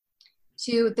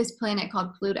to this planet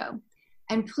called Pluto.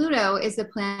 And Pluto is the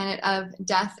planet of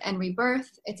death and rebirth.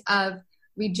 It's of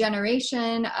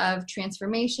regeneration, of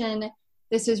transformation.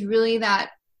 This is really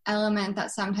that element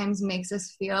that sometimes makes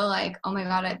us feel like, oh my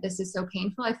God, this is so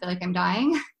painful. I feel like I'm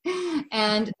dying.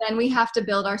 And then we have to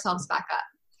build ourselves back up.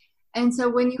 And so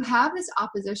when you have this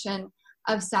opposition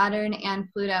of Saturn and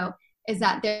Pluto, is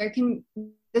that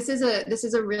this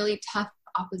is a really tough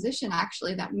opposition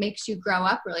actually, that makes you grow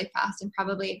up really fast and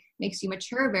probably makes you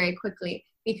mature very quickly,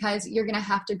 because you're going to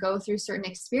have to go through certain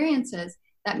experiences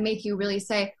that make you really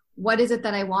say, what is it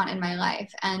that I want in my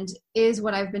life? And is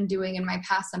what I've been doing in my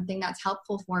past something that's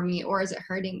helpful for me, or is it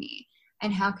hurting me?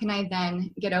 And how can I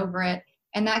then get over it?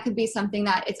 And that could be something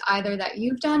that it's either that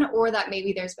you've done, or that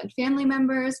maybe there's been family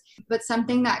members, but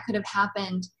something that could have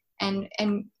happened and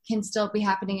can still be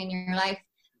happening in your life,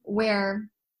 where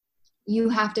you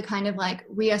have to kind of like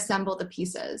reassemble the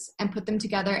pieces and put them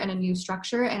together in a new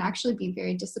structure, and actually be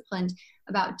very disciplined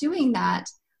about doing that,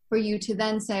 for you to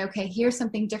then say, okay, here's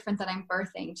something different that I'm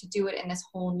birthing, to do it in this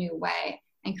whole new way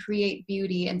and create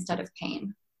beauty instead of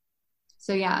pain.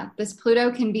 So yeah, this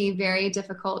Pluto can be very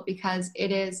difficult, because it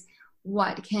is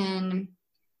what can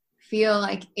feel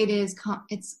like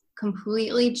it's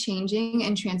completely changing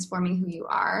and transforming who you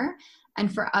are.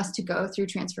 And for us to go through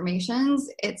transformations,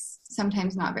 it's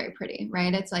sometimes not very pretty,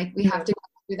 right? It's like we have to go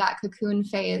through that cocoon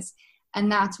phase,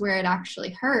 and that's where it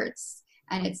actually hurts,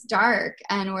 and it's dark,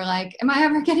 and we're like, am I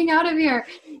ever getting out of here?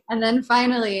 And then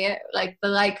finally, like, the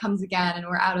light comes again, and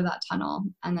we're out of that tunnel,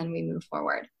 and then we move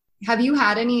forward. Have you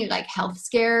had any like health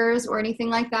scares or anything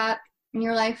like that in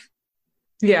your life?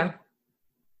 Yeah.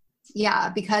 Yeah,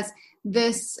 because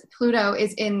this Pluto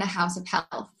is in the house of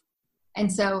health.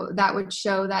 And so that would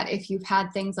show that if you've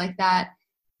had things like that,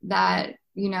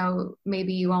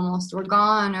 maybe you almost were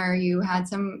gone, or you had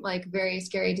some like very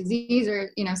scary disease, or,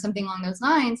 something along those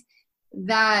lines,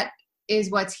 that is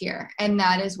what's here. And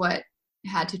that is what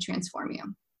had to transform you.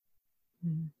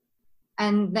 Mm-hmm.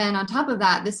 And then on top of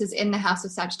that, this is in the house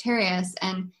of Sagittarius.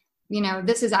 And,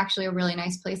 this is actually a really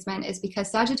nice placement, is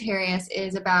because Sagittarius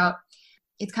is about,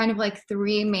 it's kind of like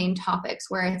three main topics,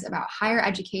 where it's about higher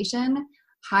education,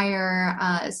 higher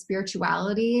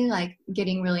spirituality, like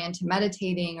getting really into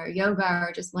meditating or yoga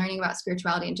or just learning about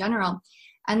spirituality in general,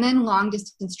 and then long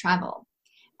distance travel.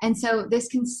 And so this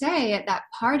can say that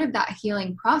part of that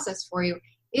healing process for you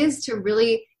is to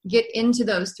really get into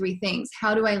those three things.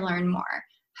 How do I learn more?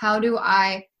 How do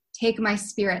I take my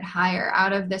spirit higher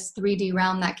out of this 3D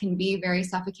realm that can be very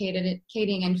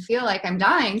suffocating and feel like I'm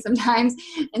dying sometimes,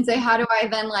 and say, how do I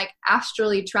then like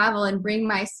astrally travel and bring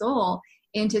my soul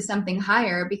into something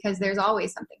higher, because there's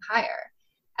always something higher.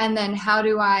 And then how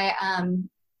do I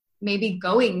maybe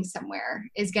going somewhere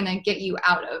is going to get you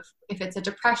out of, if it's a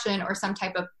depression or some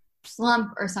type of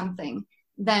slump or something,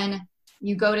 then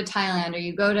you go to Thailand or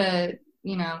you go to,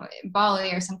 you know,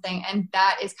 Bali or something. And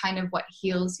that is kind of what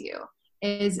heals you,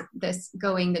 is this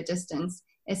going the distance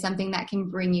is something that can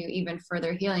bring you even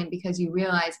further healing, because you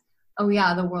realize, oh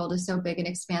yeah, the world is so big and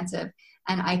expansive,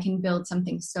 and I can build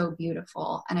something so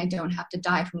beautiful, and I don't have to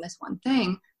die from this one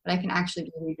thing, but I can actually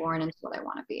be reborn into what I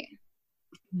want to be.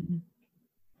 Mm-hmm.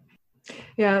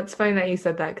 Yeah, it's funny that you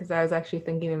said that, because I was actually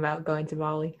thinking about going to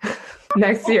Bali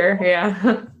next year.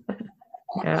 Yeah.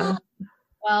 Yeah.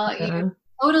 Well, Yeah. you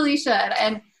totally should.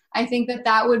 And I think that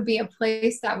that would be a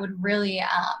place that would really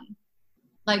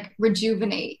like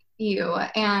rejuvenate you.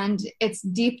 And it's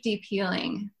deep, deep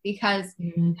healing, because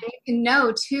you can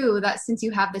know too that since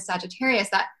you have the Sagittarius,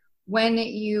 that when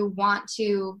you want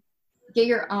to get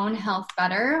your own health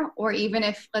better, or even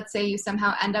if, let's say, you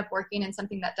somehow end up working in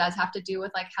something that does have to do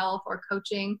with like health or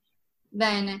coaching,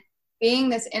 then being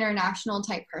this international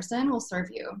type person will serve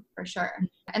you for sure.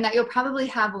 And that you'll probably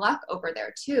have luck over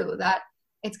there too, that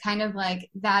it's kind of like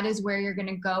that is where you're going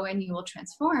to go and you will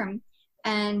transform.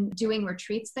 And doing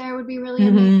retreats there would be really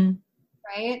amazing,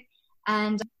 right?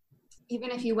 And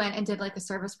even if you went and did like a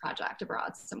service project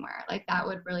abroad somewhere, like that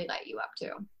would really light you up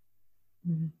too.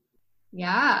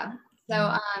 Yeah.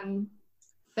 So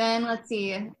then let's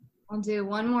see, I'll do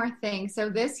one more thing. So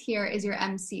this here is your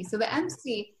MC. So the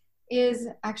MC is,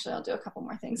 actually I'll do a couple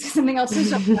more things, something else to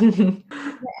show you.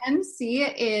 The MC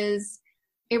is,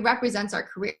 it represents our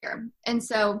career. And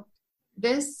so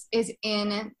this is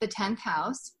in the 10th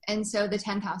house. And so the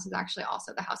 10th house is actually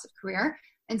also the house of career.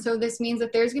 And so this means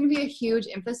that there's going to be a huge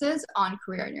emphasis on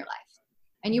career in your life.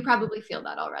 And you probably feel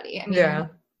that already. I mean, yeah.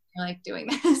 you're like doing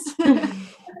this.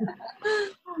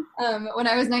 When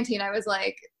I was 19, I was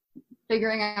like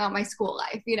figuring out my school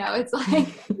life, you know, it's like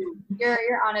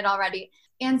you're on it already.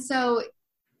 And so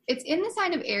it's in the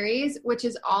sign of Aries, which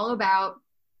is all about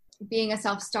being a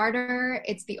self-starter.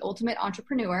 It's the ultimate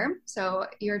entrepreneur. So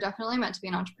you're definitely meant to be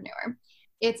an entrepreneur.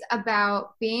 It's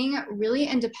about being really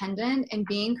independent and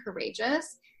being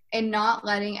courageous and not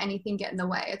letting anything get in the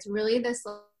way. It's really this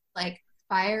like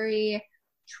fiery,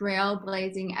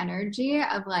 trailblazing energy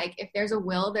of like, if there's a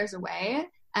will, there's a way,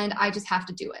 and I just have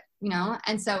to do it, you know?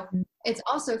 And so it's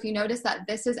also, if you notice that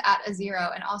this is at a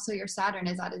 0 and also your Saturn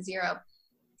is at a 0.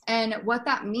 And what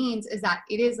that means is that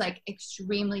it is like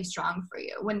extremely strong for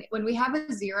you. When we have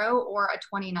a 0 or a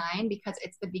 29, because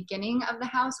it's the beginning of the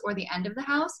house or the end of the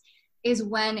house, is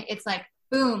when it's like,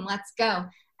 boom, let's go.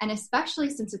 And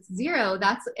especially since it's 0,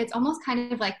 it's almost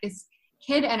kind of like this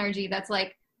kid energy that's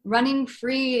like running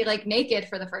free, like naked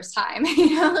for the first time,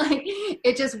 you know, like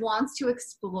it just wants to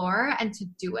explore and to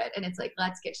do it. And it's like,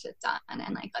 let's get shit done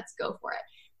and like, let's go for it.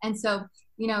 And so,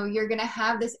 you know, you're going to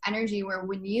have this energy where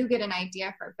when you get an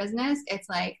idea for a business, it's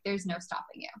like, there's no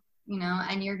stopping you, you know,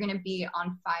 and you're going to be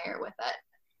on fire with it.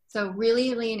 So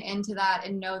really lean into that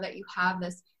and know that you have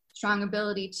this strong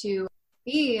ability to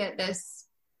be this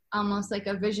almost like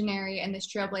a visionary and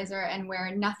this trailblazer, and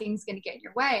where nothing's going to get in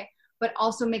your way, but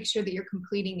also make sure that you're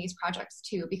completing these projects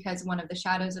too, because one of the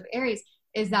shadows of Aries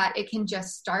is that it can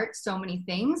just start so many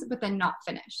things, but then not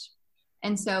finish.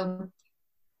 And so,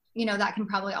 you know, that can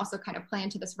probably also kind of play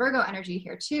into this Virgo energy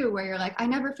here too, where you're like, I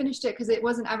never finished it because it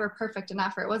wasn't ever perfect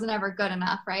enough, or it wasn't ever good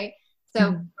enough, right?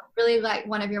 So really like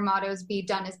one of your mottos be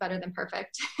done is better than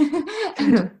perfect.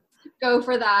 And go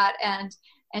for that and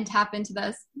tap into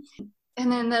this.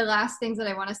 And then the last things that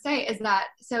I want to say is that,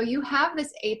 so you have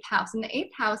this 8th house, and the 8th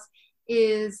house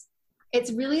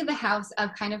it's really the house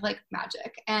of kind of like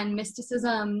magic and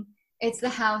mysticism. It is the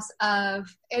house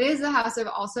of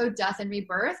also death and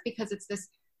rebirth, because it's this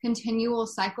continual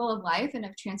cycle of life and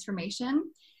of transformation.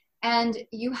 And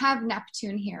you have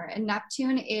Neptune here, and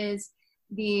Neptune is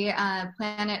the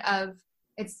planet of,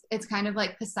 it's kind of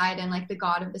like Poseidon, like the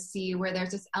god of the sea, where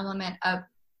there's this element of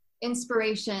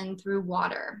inspiration through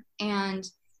water. And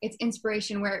it's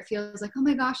inspiration where it feels like, oh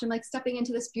my gosh, I'm like stepping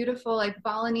into this beautiful like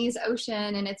Balinese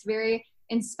ocean, and it's very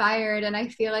inspired, and I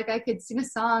feel like I could sing a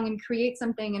song and create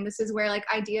something, and this is where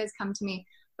like ideas come to me.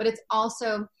 But it's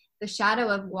also the shadow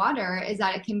of water is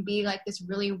that it can be like this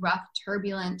really rough,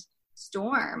 turbulent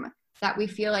storm that we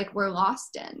feel like we're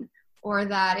lost in, or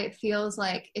that it feels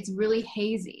like it's really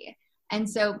hazy. And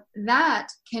so that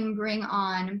can bring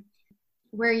on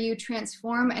where you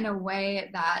transform in a way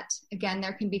that, again,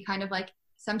 there can be kind of like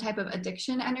some type of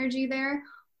addiction energy there,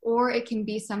 or it can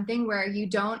be something where you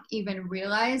don't even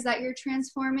realize that you're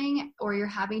transforming, or you're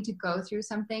having to go through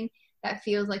something that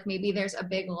feels like maybe there's a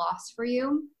big loss for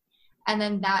you. And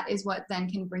then that is what then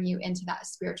can bring you into that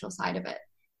spiritual side of it.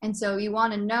 And so you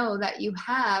want to know that you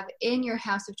have in your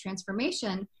house of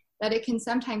transformation that it can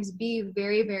sometimes be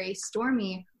very, very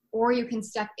stormy, or you can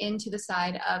step into the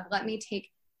side of, let me take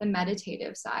the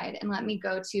meditative side and let me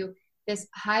go to this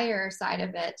higher side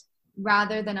of it,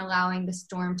 rather than allowing the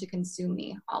storm to consume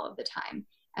me all of the time.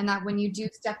 And that when you do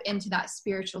step into that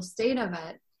spiritual state of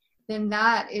it, then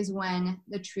that is when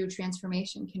the true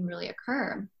transformation can really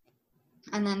occur.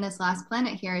 And then this last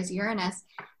planet here is Uranus,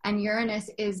 and Uranus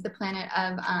is the planet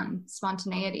of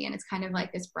spontaneity, and it's kind of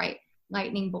like this bright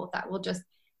lightning bolt that will just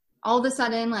all of a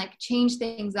sudden like change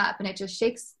things up, and it just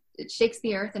shakes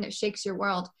the earth and it shakes your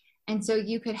world. And so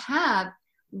you could have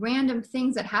random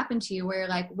things that happen to you where you're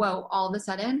like, whoa, all of a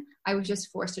sudden I was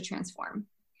just forced to transform.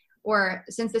 Or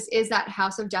since this is that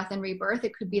house of death and rebirth,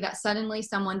 it could be that suddenly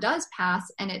someone does pass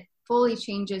and it fully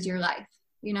changes your life,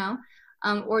 you know?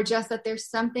 Or just that there's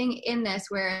something in this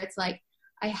where it's like,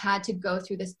 I had to go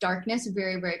through this darkness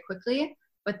very, very quickly,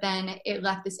 but then it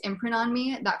left this imprint on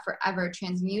me that forever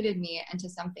transmuted me into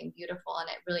something beautiful, and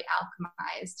it really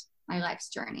alchemized my life's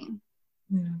journey.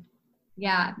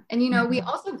 Yeah. And, you know, we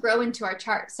also grow into our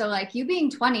chart. So like you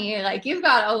being 20, like you've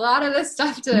got a lot of this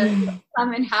stuff to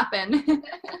come and happen.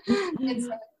 It's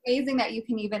amazing that you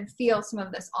can even feel some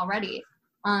of this already.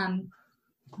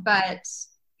 But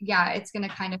yeah, it's going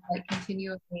to kind of like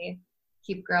continually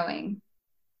keep growing.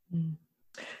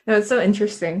 No, it's so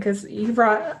interesting because you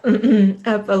brought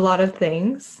up a lot of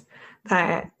things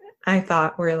that I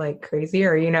thought were like crazy,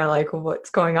 or, you know, like what's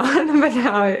going on, but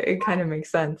now it kind of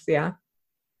makes sense. Yeah.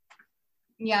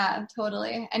 Yeah,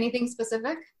 totally. Anything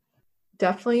specific?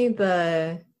 Definitely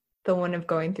the one of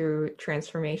going through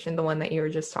transformation, the one that you were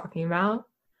just talking about.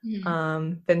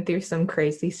 Been through some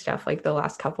crazy stuff like the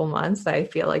last couple months. I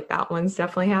feel like that one's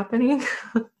definitely happening.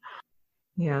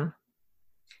 Yeah.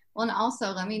 Well, and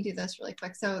also let me do this really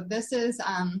quick. So this is,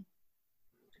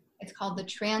 it's called the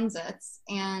transits,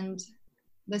 and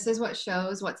this is what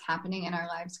shows what's happening in our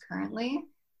lives currently.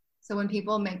 So when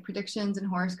people make predictions and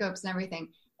horoscopes and everything,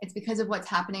 it's because of what's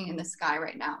happening in the sky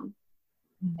right now.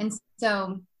 And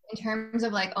so in terms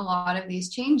of like a lot of these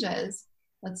changes,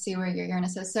 let's see where your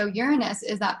Uranus is. So Uranus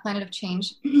is that planet of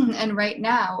change. And right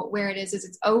now where it is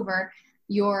it's over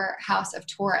your house of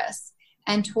Taurus.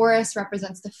 And Taurus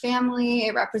represents the family.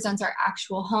 It represents our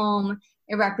actual home.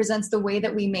 It represents the way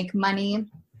that we make money.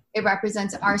 It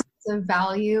represents our sense of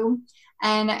value.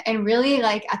 And really,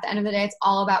 like, at the end of the day, it's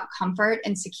all about comfort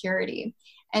and security.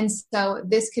 And so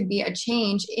this could be a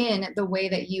change in the way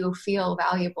that you feel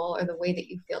valuable, or the way that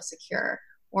you feel secure,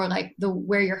 or like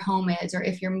where your home is, or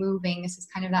if you're moving. This is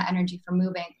kind of that energy for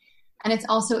moving. And it's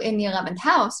also in the 11th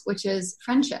house, which is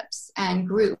friendships and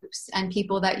groups and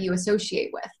people that you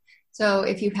associate with. So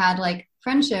if you've had like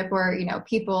friendship, or, you know,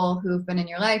 people who've been in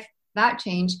your life, that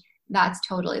change, that's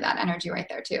totally that energy right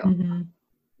there too.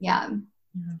 Yeah.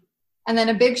 And then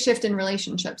a big shift in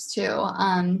relationships too,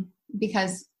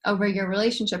 because over your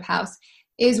relationship house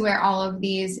is where all of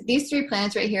these three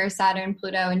planets right here, Saturn,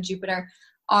 Pluto, and Jupiter,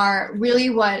 are really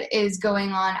what is going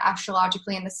on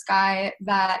astrologically in the sky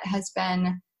that has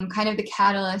been kind of the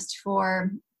catalyst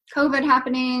for COVID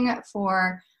happening,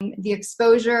 for the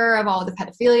exposure of all the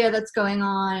pedophilia that's going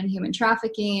on, and human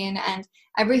trafficking, and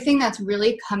everything that's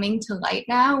really coming to light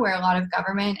now, where a lot of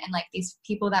government and like these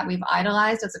people that we've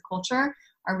idolized as a culture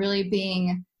are really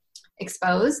being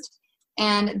exposed.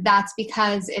 And that's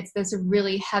because it's this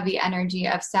really heavy energy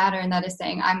of Saturn that is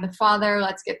saying, I'm the father,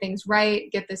 let's get things right,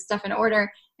 get this stuff in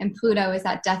order. And Pluto is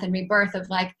that death and rebirth of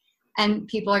like, and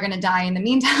people are going to die in the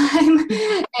meantime.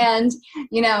 And,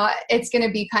 you know, it's going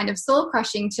to be kind of soul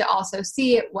crushing to also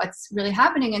see what's really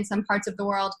happening in some parts of the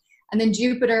world. And then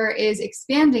Jupiter is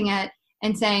expanding it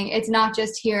and saying, it's not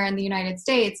just here in the United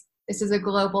States. This is a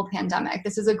global pandemic.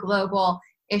 This is a global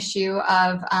issue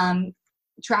of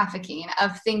trafficking,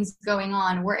 of things going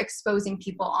on. We're exposing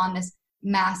people on this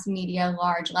mass media,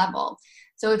 large level.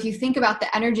 So if you think about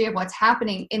the energy of what's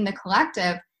happening in the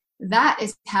collective, that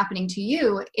is happening to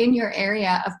you in your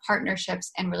area of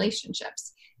partnerships and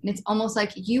relationships. And it's almost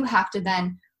like you have to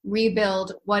then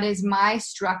rebuild what is my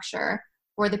structure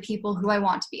for the people who I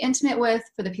want to be intimate with,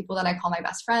 for the people that I call my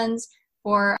best friends,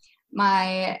 for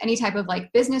any type of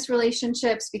like business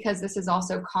relationships, because this is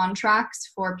also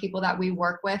contracts for people that we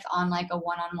work with on like a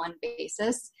one-on-one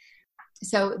basis.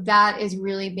 So that is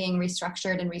really being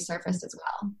restructured and resurfaced as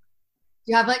well.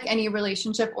 Do you have like any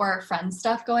relationship or friend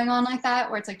stuff going on like that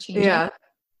where it's like changing? Yeah,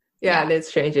 it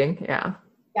is changing. Yeah.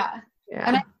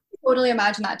 And I can totally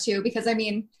imagine that too, because I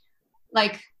mean,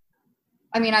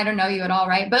 I don't know you at all,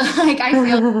 right? But like, I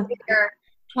feel like you're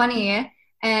 20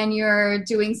 and you're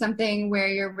doing something where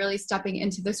you're really stepping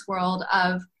into this world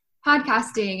of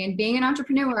podcasting and being an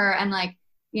entrepreneur and like,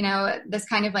 you know, this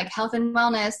kind of like health and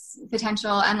wellness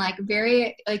potential, and like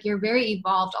you're very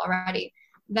evolved already,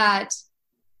 that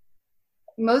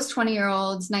most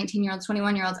 20-year-olds, 19-year-olds,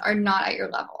 21-year-olds are not at your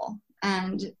level.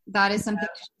 And that is something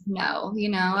to know, you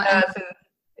know? I've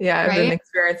been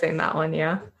experiencing that one.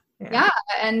 Yeah.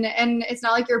 And it's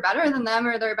not like you're better than them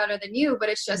or they're better than you, but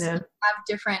it's just you have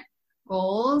different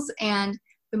goals. And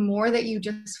the more that you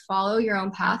just follow your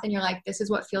own path and you're like, this is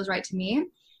what feels right to me,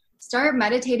 start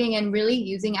meditating and really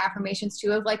using affirmations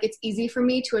too, of like, it's easy for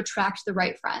me to attract the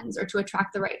right friends or to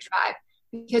attract the right tribe,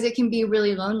 because it can be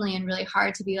really lonely and really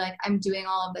hard to be like, I'm doing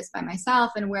all of this by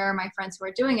myself, and where are my friends who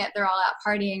are doing it? They're all out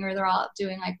partying, or they're all out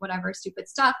doing like whatever stupid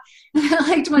stuff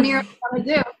like 20-year-olds want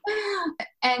to do.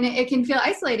 And it can feel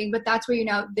isolating, but that's where, you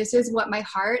know, this is what my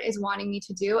heart is wanting me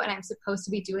to do, and I'm supposed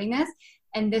to be doing this.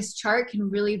 And this chart can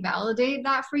really validate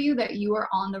that for you, that you are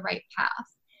on the right path,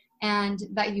 and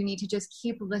that you need to just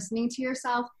keep listening to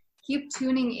yourself, keep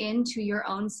tuning into your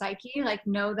own psyche, like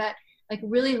know that, like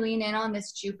really lean in on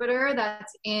this Jupiter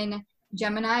that's in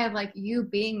Gemini, of like you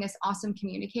being this awesome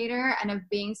communicator and of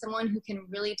being someone who can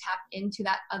really tap into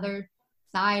that other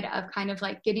side of kind of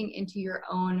like getting into your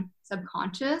own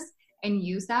subconscious and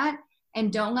use that.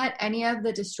 And don't let any of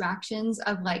the distractions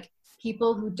of like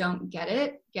people who don't get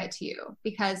it get to you,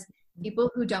 because people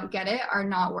who don't get it are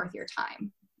not worth your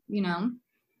time, you know?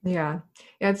 Yeah,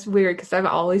 it's weird because I've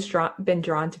always been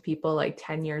drawn to people like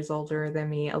 10 years older than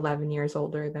me, 11 years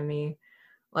older than me.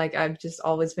 Like I've just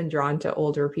always been drawn to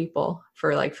older people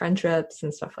for like friendships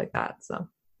and stuff like that. So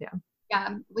yeah,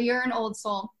 well, you're an old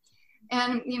soul.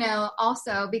 And you know,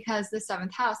 also because the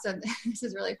 7th house, so this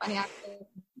is really funny actually,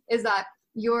 is that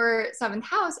your 7th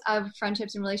house of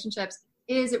friendships and relationships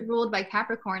is ruled by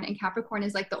Capricorn, and Capricorn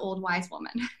is like the old wise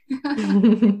woman.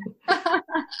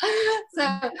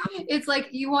 So it's like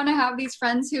you want to have these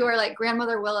friends who are like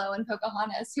Grandmother Willow and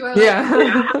Pocahontas, who are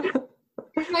like,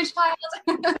 my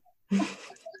child.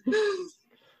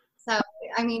 So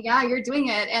I mean, you're doing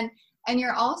it, and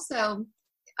you're also,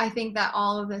 I think that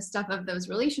all of the stuff of those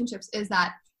relationships is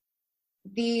that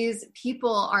these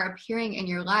people are appearing in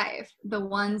your life, the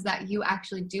ones that you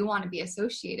actually do want to be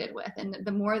associated with. And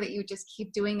the more that you just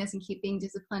keep doing this and keep being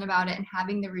disciplined about it and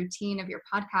having the routine of your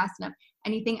podcast and of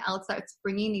anything else that's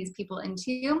bringing these people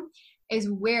into you, is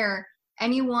where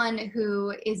anyone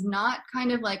who is not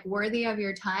kind of like worthy of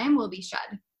your time will be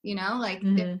shed, you know, like,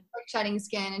 like shedding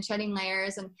skin and shedding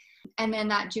layers. And then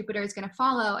that Jupiter is going to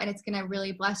follow, and it's going to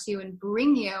really bless you and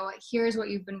bring you, here's what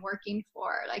you've been working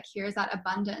for. Like, here's that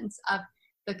abundance of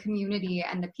the community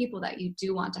and the people that you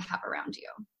do want to have around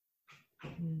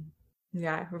you.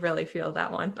 Yeah, I really feel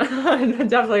that one. I'm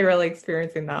definitely really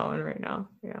experiencing that one right now.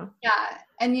 Yeah.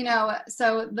 And you know,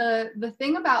 so the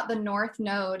thing about the North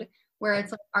Node, where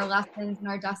it's like our lessons and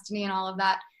our destiny and all of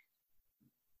that,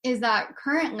 is that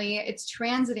currently it's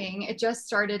transiting. It just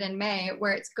started in May,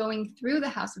 where it's going through the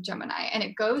house of Gemini, and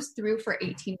it goes through for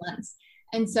 18 months.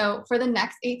 And so for the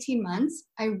next 18 months,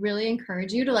 I really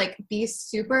encourage you to like be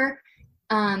super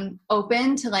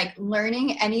open to like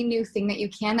learning any new thing that you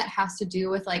can that has to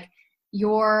do with like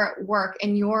your work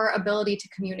and your ability to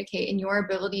communicate and your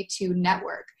ability to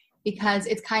network, because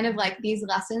it's kind of like these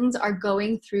lessons are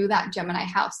going through that Gemini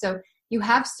house. So you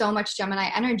have so much Gemini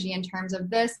energy in terms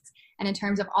of this, and in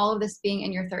terms of all of this being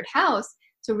in your 3rd house.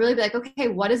 So really be like, okay,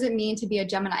 what does it mean to be a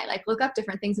Gemini? Like look up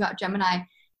different things about Gemini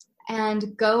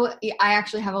and go. I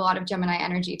actually have a lot of Gemini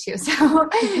energy too. So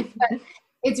but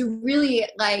it's really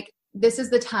like, this is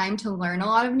the time to learn a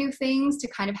lot of new things, to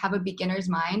kind of have a beginner's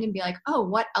mind and be like, oh,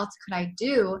 what else could I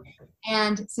do?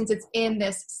 And since it's in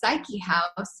this psyche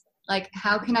house, like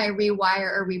how can I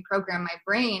rewire or reprogram my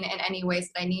brain in any ways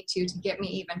that I need to get me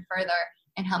even further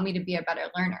and help me to be a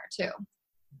better learner too.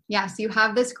 Yeah, so you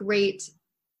have this great,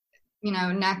 you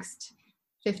know, next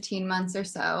 15 months or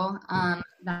so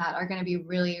that are going to be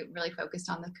really, really focused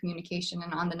on the communication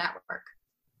and on the network.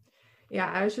 Yeah,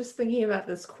 I was just thinking about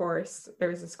this course. There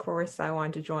was this course I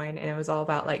wanted to join, and it was all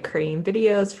about like creating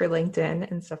videos for LinkedIn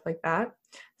and stuff like that.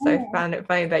 So I found it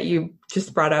funny that you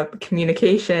just brought up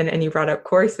communication and you brought up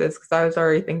courses, because I was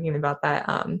already thinking about that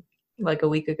like a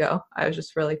week ago. I was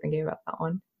just really thinking about that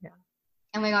one. Yeah.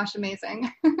 Oh my gosh,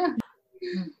 amazing.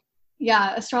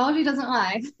 Yeah, astrology doesn't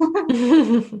lie.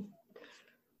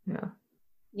 Yeah.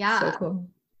 Yeah. So cool.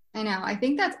 I know. I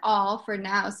think that's all for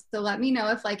now. So let me know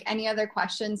if like any other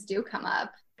questions do come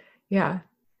up. Yeah.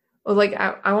 Well, like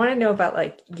I want to know about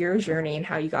like your journey and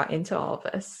how you got into all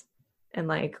of this, and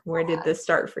like where did this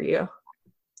start for you?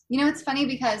 You know, it's funny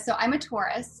because so I'm a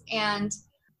Taurus, and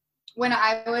when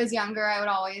I was younger, I would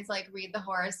always like read the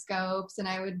horoscopes and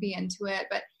I would be into it.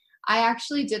 But I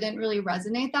actually didn't really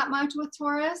resonate that much with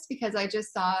Taurus because I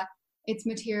just saw it's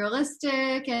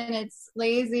materialistic and it's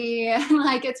lazy and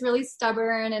like it's really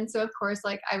stubborn. And so, of course,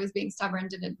 like I was being stubborn,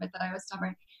 didn't admit that I was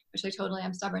stubborn, which I totally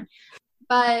am stubborn.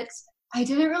 But I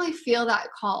didn't really feel that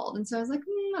called. And so I was like,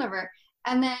 whatever.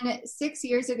 And then 6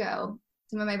 years ago,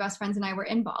 some of my best friends and I were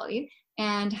in Bali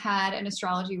and had an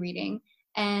astrology reading.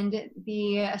 And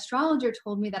the astrologer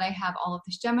told me that I have all of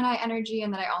this Gemini energy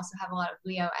and that I also have a lot of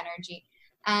Leo energy.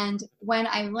 And when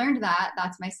I learned that,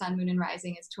 that's my sun, moon, and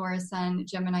rising is Taurus sun,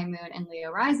 Gemini moon, and Leo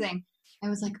rising. I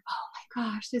was like, oh my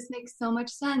gosh, this makes so much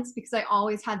sense, because I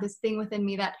always had this thing within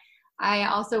me that I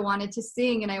also wanted to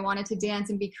sing and I wanted to dance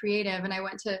and be creative. And I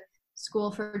went to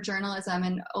school for journalism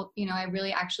and, you know, I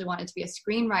really actually wanted to be a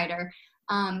screenwriter.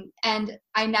 And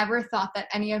I never thought that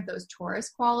any of those Taurus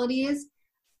qualities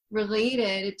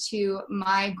related to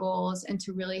my goals and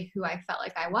to really who I felt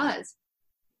like I was.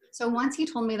 So once he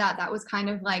told me that, that was kind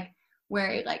of like where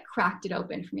it like cracked it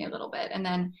open for me a little bit. And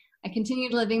then I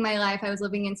continued living my life. I was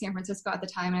living in San Francisco at the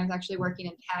time, and I was actually working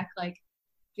in tech, like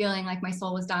feeling like my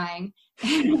soul was dying.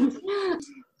 You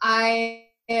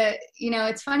know,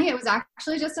 it's funny. It was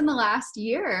actually just in the last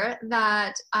year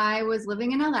that I was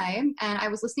living in LA and I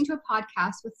was listening to a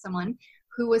podcast with someone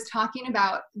who was talking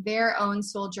about their own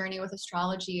soul journey with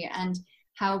astrology and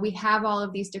how we have all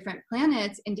of these different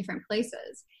planets in different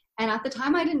places. And at the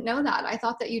time, I didn't know that. I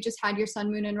thought that you just had your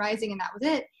sun, moon, and rising, and that was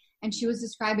it. And she was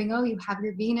describing, oh, you have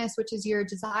your Venus, which is your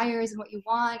desires and what you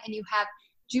want, and you have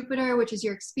Jupiter, which is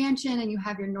your expansion, and you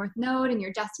have your North Node and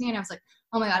your destiny. And I was like,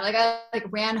 oh my God, like I like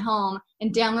ran home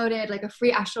and downloaded like a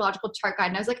free astrological chart guide.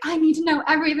 And I was like, I need to know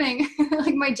everything.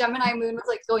 Like my Gemini moon was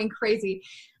like going crazy.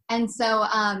 And so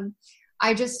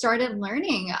I just started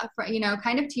learning, you know,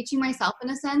 kind of teaching myself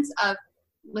in a sense of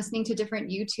listening to different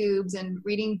YouTubes and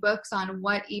reading books on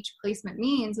what each placement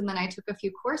means. And then I took a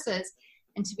few courses.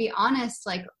 And to be honest,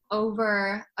 like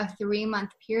over a 3-month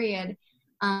period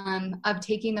of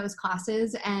taking those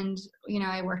classes, and, you know,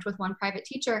 I worked with one private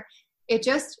teacher, it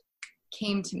just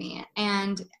came to me.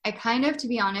 And I kind of, to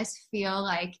be honest, feel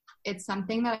like it's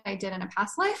something that I did in a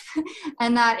past life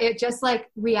and that it just like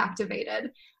reactivated.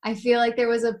 I feel like there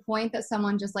was a point that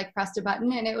someone just like pressed a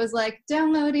button and it was like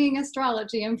downloading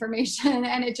astrology information,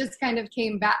 and it just kind of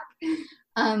came back.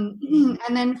 And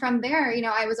then from there, you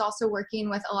know, I was also working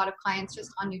with a lot of clients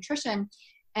just on nutrition.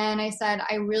 And I said,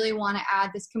 I really want to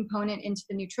add this component into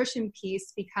the nutrition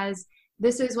piece, because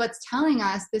this is what's telling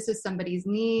us this is somebody's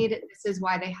need. This is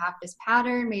why they have this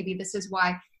pattern. Maybe this is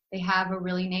why they have a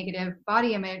really negative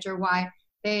body image, or why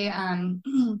they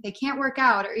they can't work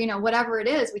out, or, you know, whatever it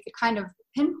is, we could kind of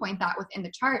pinpoint that within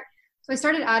the chart. So I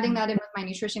started adding that in with my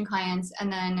nutrition clients.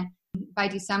 And then by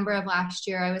December of last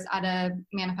year, I was at a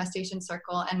manifestation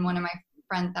circle, and one of my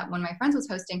friends was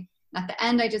hosting. And at the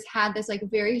end, I just had this like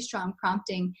very strong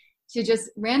prompting to just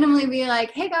randomly be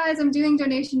like, hey guys, I'm doing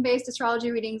donation-based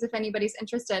astrology readings if anybody's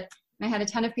interested. And I had a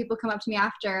ton of people come up to me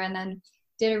after, and then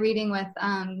did a reading with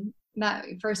that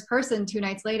first person 2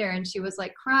 nights later. And she was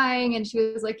like crying, and she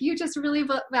was like, you just really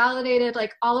validated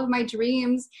like all of my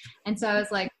dreams. And so I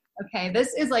was like, okay,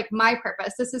 this is like my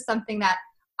purpose. This is something that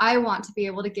I want to be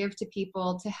able to give to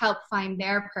people to help find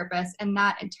their purpose. And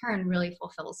that in turn really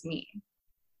fulfills me.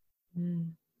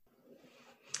 Mm.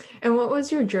 And what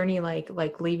was your journey like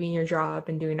leaving your job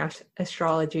and doing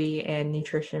astrology and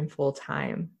nutrition full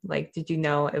time? Like, did you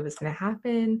know it was going to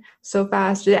happen so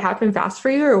fast? Did it happen fast for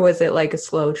you, or was it like a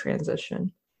slow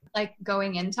transition? Like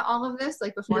going into all of this,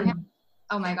 like beforehand?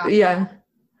 Oh my gosh. Yeah.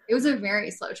 It was a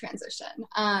very slow transition.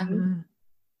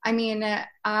 I mean,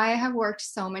 I have worked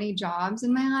so many jobs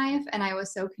in my life, and I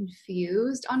was so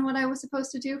confused on what I was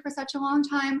supposed to do for such a long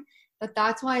time,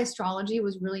 that's why astrology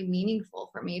was really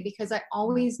meaningful for me, because I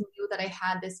always knew that I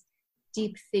had this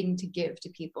deep thing to give to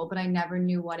people, but I never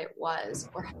knew what it was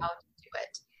or how to do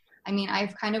it. I mean,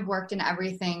 I've kind of worked in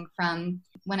everything from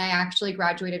when I actually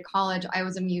graduated college. I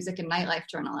was a music and nightlife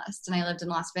journalist, and I lived in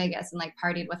Las Vegas and like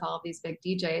partied with all of these big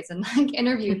DJs and like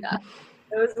interviewed them.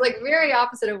 It was like very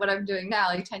opposite of what I'm doing now,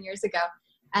 like 10 years ago.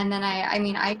 And then I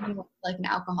worked like an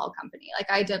alcohol company.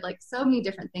 Like I did like so many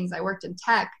different things. I worked in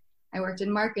tech. I worked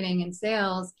in marketing and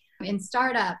sales, in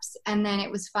startups. And then it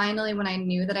was finally when I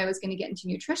knew that I was going to get into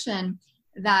nutrition,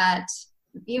 that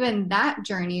even that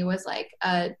journey was like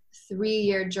a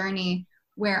 3-year journey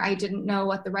where I didn't know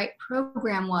what the right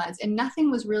program was and nothing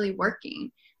was really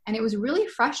working. And it was really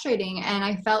frustrating. And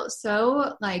I felt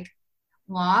so like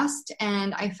lost,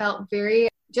 and I felt very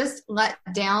just let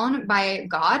down by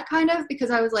God, kind of,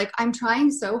 because I was like, I'm trying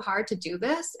so hard to do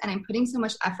this and I'm putting so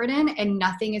much effort in and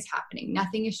nothing is happening.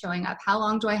 Nothing is showing up. How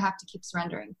long do I have to keep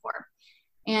surrendering for?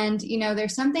 And, you know,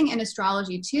 there's something in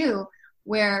astrology too,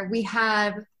 where we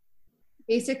have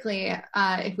basically,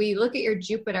 if we look at your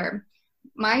Jupiter,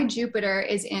 my Jupiter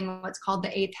is in what's called the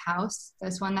 8th house,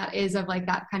 this one that is of like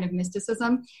that kind of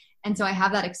mysticism. And so I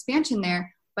have that expansion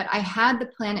there, but I had the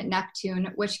planet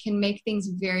Neptune, which can make things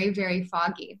very, very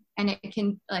foggy. And it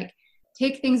can like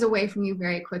take things away from you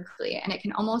very quickly. And it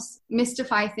can almost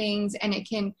mystify things, and it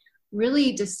can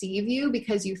really deceive you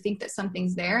because you think that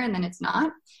something's there and then it's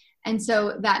not. And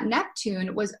so that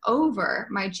Neptune was over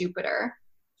my Jupiter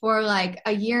for like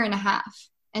a year and a half.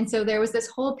 And so there was this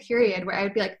whole period where I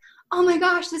would be like, oh my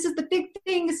gosh, this is the big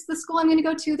thing. This is the school I'm going to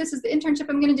go to. This is the internship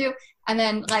I'm going to do. And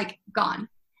then like gone.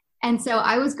 And so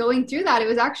I was going through that. It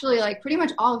was actually like pretty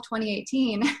much all of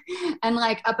 2018 and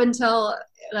like up until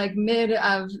like mid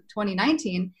of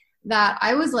 2019 that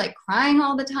I was like crying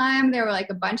all the time. There were like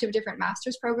a bunch of different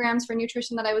master's programs for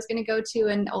nutrition that I was going to go to.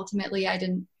 And ultimately I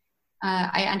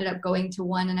ended up going to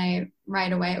one, and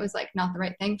right away, it was like not the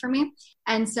right thing for me.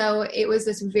 And so it was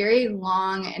this very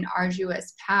long and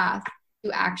arduous path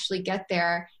to actually get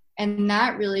there. And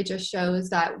that really just shows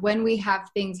that when we have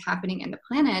things happening in the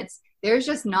planets, there's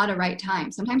just not a right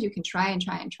time. Sometimes you can try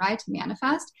to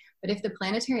manifest, but if the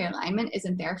planetary alignment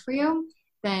isn't there for you,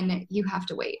 then you have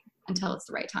to wait until it's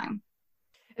the right time.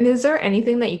 And is there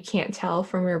anything that you can't tell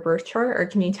from your birth chart, or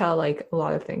can you tell like a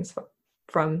lot of things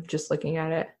from just looking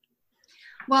at it?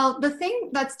 Well, the thing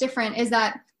that's different is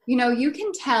that, you know, you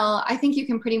can tell, I think you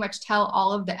can pretty much tell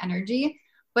all of the energy,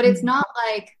 but it's not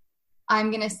like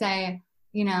I'm going to say,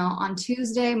 you know, on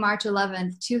Tuesday, March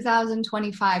 11th,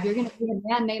 2025, you're going to see a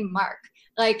man named Mark.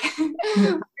 Like,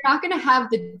 you're not going to have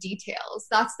the details.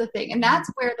 That's the thing. And that's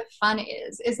where the fun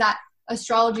is that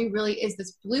astrology really is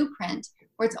this blueprint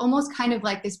where it's almost kind of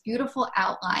like this beautiful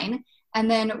outline.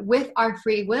 And then with our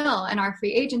free will and our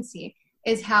free agency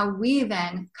is how we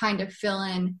then kind of fill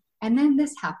in, and then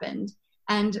this happened.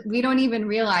 And we don't even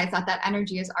realize that that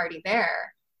energy is already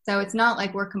there. So it's not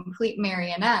like we're complete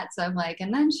marionettes of like,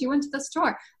 and then she went to the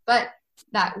store, but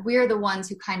that we're the ones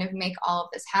who kind of make all of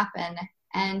this happen.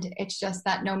 And it's just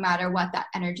that no matter what, that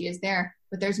energy is there,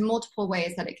 but there's multiple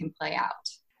ways that it can play out.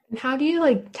 And how do you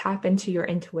like tap into your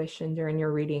intuition during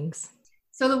your readings?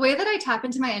 So the way that I tap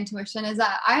into my intuition is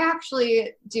that I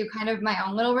actually do kind of my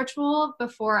own little ritual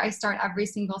before I start every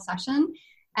single session.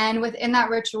 And within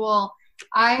that ritual,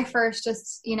 I first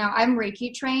just, you know, I'm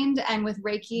Reiki trained, and with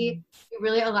Reiki, you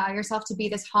really allow yourself to be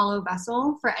this hollow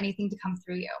vessel for anything to come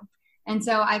through you. And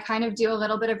so I kind of do a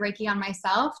little bit of Reiki on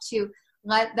myself to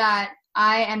let that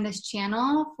I am this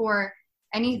channel for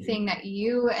anything that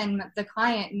you and the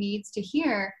client needs to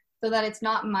hear, so that it's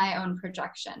not my own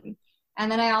projection.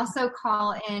 And then I also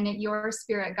call in your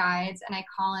spirit guides, and I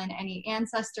call in any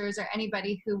ancestors or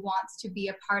anybody who wants to be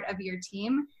a part of your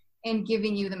team in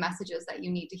giving you the messages that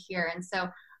you need to hear. And so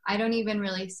I don't even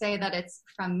really say that it's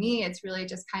from me. It's really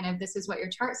just kind of, this is what your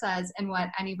chart says and what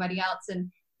anybody else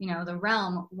in, you know, the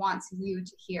realm wants you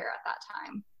to hear at that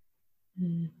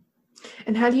time.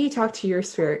 And how do you talk to your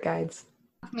spirit guides?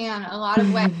 Man, a lot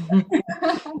of ways.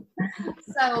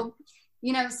 So,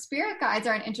 you know, spirit guides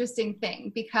are an interesting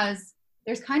thing because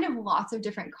there's kind of lots of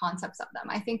different concepts of them.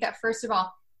 I think that first of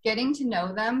all, getting to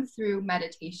know them through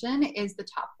meditation is the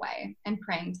top way, and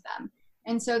praying to them.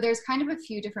 And so there's kind of a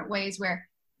few different ways where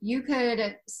you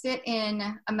could sit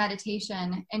in a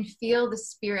meditation and feel the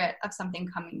spirit of something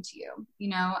coming to you. You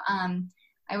know,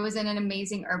 I was in an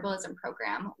amazing herbalism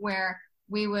program where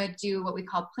we would do what we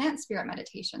call plant spirit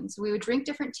meditation. So we would drink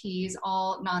different teas,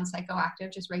 all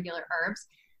non-psychoactive, just regular herbs.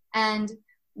 And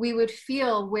we would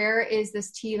feel, where is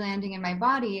this tea landing in my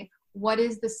body? What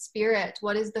is the spirit?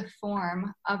 What is the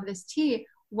form of this tea?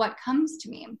 What comes to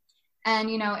me? And,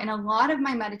 you know, in a lot of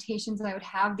my meditations, I would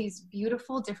have these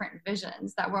beautiful different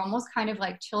visions that were almost kind of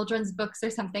like children's books or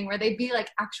something, where they'd be like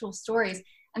actual stories.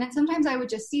 And then sometimes I would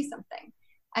just see something.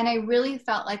 And I really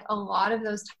felt like a lot of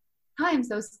those times,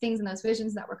 those things and those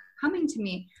visions that were coming to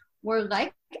me were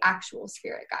like actual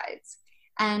spirit guides.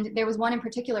 And there was one in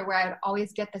particular where I would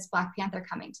always get this Black Panther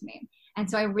coming to me. And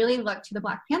so I really looked to the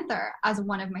Black Panther as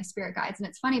one of my spirit guides. And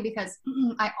it's funny because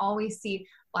I always see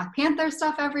Black Panther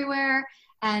stuff everywhere.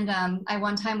 And I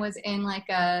one time was in like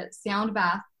a sound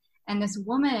bath, and this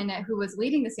woman who was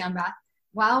leading the sound bath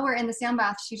while we're in the sound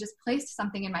bath, she just placed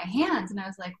something in my hands. And I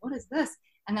was like, what is this?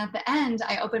 And at the end,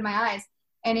 I opened my eyes,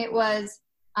 and it was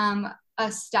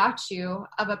a statue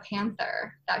of a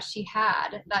panther that she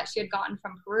had gotten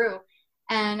from Peru.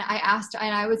 And I asked,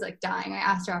 and I was like dying. I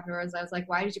asked her afterwards, I was like,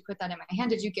 why did you put that in my hand?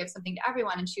 Did you give something to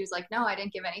everyone? And she was like, no, I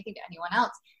didn't give anything to anyone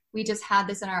else. We just had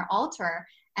this in our altar,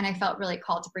 and I felt really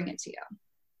called to bring it to you.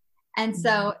 And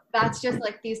so that's just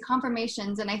like these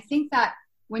confirmations. And I think that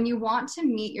when you want to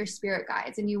meet your spirit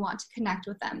guides and you want to connect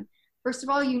with them, first of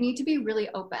all, you need to be really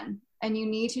open, and you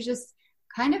need to just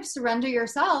kind of surrender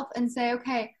yourself and say,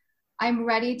 okay, I'm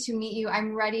ready to meet you.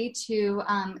 I'm ready to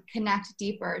connect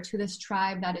deeper to this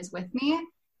tribe that is with me.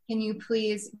 Can you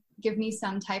please give me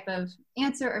some type of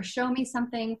answer, or show me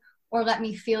something, or let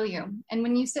me feel you? And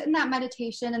when you sit in that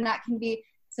meditation, and that can be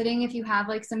sitting if you have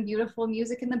like some beautiful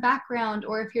music in the background,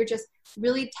 or if you're just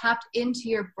really tapped into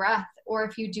your breath, or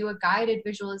if you do a guided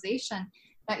visualization,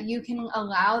 that you can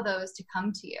allow those to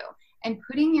come to you, and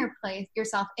putting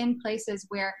yourself in places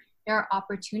where there are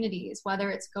opportunities,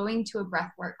 whether it's going to a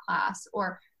breathwork class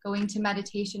or going to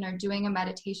meditation or doing a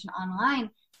meditation online,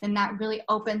 then that really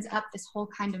opens up this whole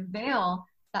kind of veil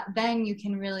that then you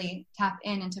can really tap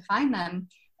in and to find them.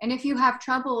 And if you have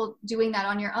trouble doing that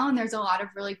on your own, there's a lot of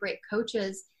really great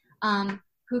coaches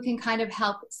who can kind of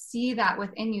help see that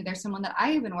within you. There's someone that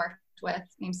I even worked with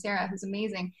named Sarah, who's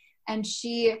amazing. And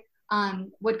she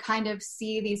would kind of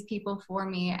see these people for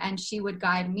me, and she would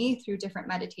guide me through different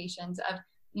meditations of,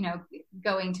 you know,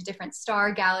 going to different star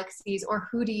galaxies, or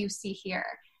who do you see here?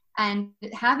 And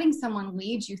having someone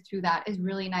lead you through that is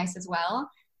really nice as well,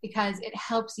 because it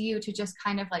helps you to just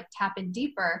kind of like tap in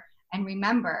deeper and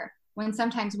remember when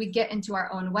sometimes we get into our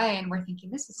own way and we're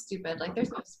thinking, this is stupid, like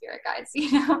there's no spirit guides,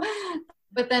 you know?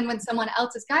 But then when someone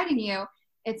else is guiding you,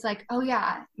 it's like, oh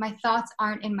yeah, my thoughts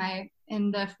aren't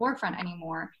in the forefront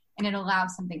anymore, and it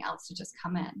allows something else to just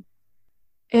come in.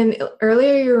 And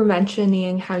earlier you were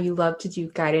mentioning how you love to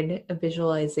do guided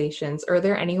visualizations. Are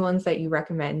there any ones that you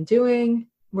recommend doing?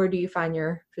 Where do you find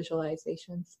your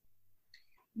visualizations?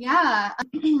 Yeah.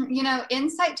 You know,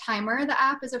 Insight Timer, the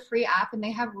app, is a free app, and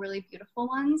they have really beautiful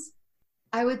ones.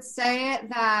 I would say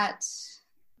that,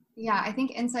 yeah, I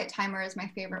think Insight Timer is my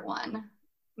favorite one.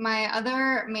 My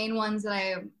other main ones that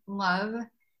I love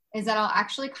is that I'll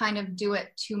actually kind of do it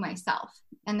to myself.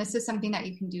 And this is something that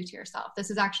you can do to yourself. This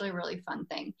is actually a really fun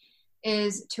thing,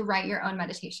 is to write your own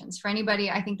meditations. For anybody,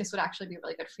 I think this would actually be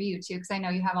really good for you too, because I know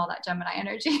you have all that Gemini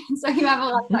energy. So you have a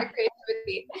lot of that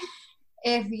creativity.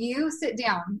 If you sit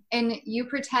down and you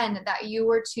pretend that you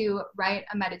were to write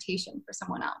a meditation for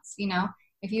someone else, you know,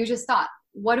 if you just thought,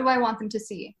 what do I want them to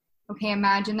see? Okay,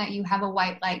 imagine that you have a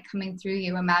white light coming through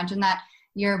you. Imagine that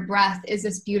your breath is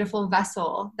this beautiful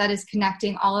vessel that is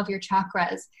connecting all of your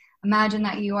chakras. Imagine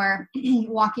that you are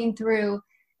walking through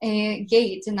a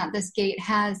gate, and that this gate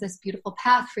has this beautiful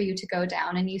path for you to go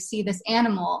down, and you see this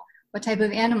animal. What type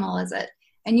of animal is it?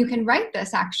 And you can write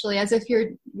this actually as if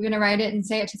you're going to write it and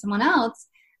say it to someone else,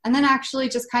 and then actually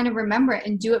just kind of remember it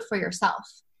and do it for yourself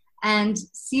and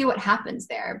see what happens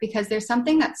there. Because there's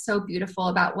something that's so beautiful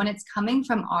about when it's coming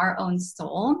from our own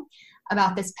soul,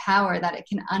 about this power that it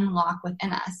can unlock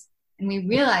within us. And we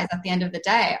realize at the end of the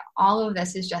day, all of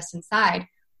this is just inside.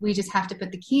 We just have to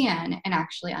put the key in and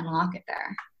actually unlock it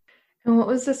there. And what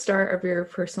was the start of your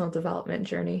personal development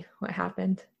journey? What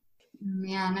happened?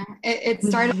 Man, it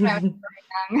started when I was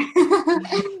very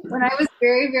young. When I was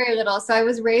very, very little. So I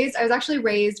was actually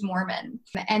raised Mormon.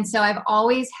 And so I've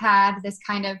always had this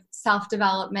kind of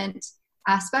self-development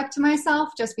aspect to myself,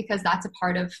 just because that's a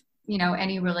part of, you know,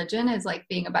 any religion, is like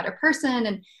being a better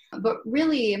person. But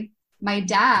really, my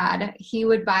dad, he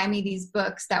would buy me these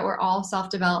books that were all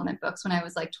self-development books when I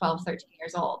was like 12, 13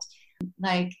 years old.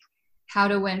 Like How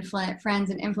to Win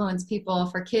Friends and Influence People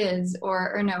for Kids,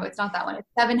 or no, it's not that one. It's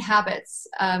 7 Habits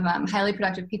of Highly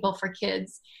Productive People for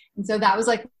Kids. And so that was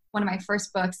like one of my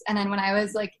first books. And then when I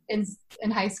was like in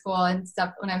high school and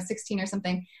stuff, when I was 16 or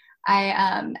something,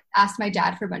 I asked my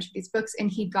dad for a bunch of these books, and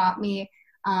he got me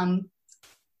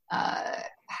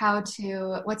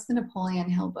what's the Napoleon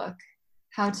Hill book?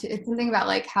 It's something about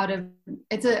like I'm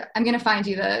going to find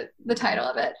you the title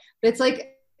of it, but it's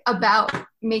like about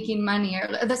making money,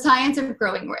 or The Science of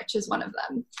Growing Rich is one of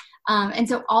them. And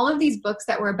so all of these books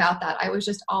that were about that, I was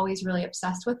just always really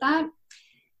obsessed with that.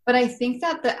 But I think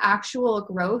that the actual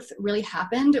growth really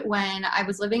happened when I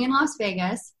was living in Las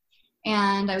Vegas,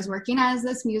 and I was working as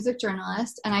this music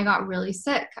journalist, and I got really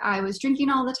sick. I was drinking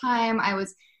all the time. I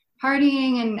was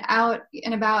partying and out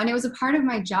and about, and it was a part of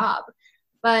my job.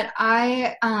 But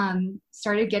I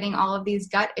started getting all of these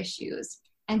gut issues.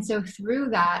 And so through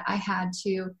that, I had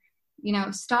to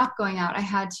stop going out. I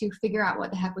had to figure out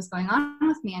what the heck was going on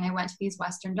with me. And I went to these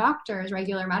Western doctors,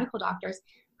 regular medical doctors,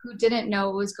 who didn't know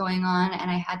what was going on. And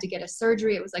I had to get a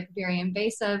surgery. It was like very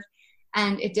invasive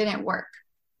and it didn't work.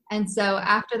 And so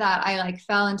after that, I like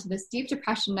fell into this deep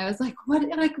depression. I was like,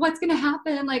 what's going to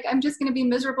happen? Like, I'm just going to be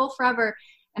miserable forever.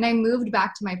 And I moved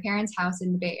back to my parents' house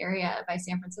in the Bay Area by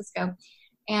San Francisco.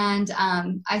 And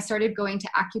I started going to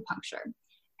acupuncture.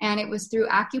 And it was through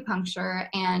acupuncture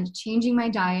and changing my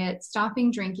diet,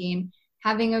 stopping drinking,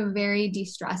 having a very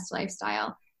de-stressed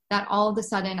lifestyle, that all of a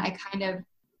sudden I kind of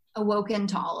awoke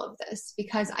into all of this,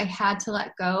 because I had to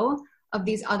let go of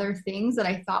these other things that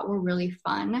I thought were really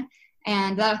fun.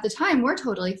 And that at the time were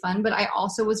totally fun, but I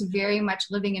also was very much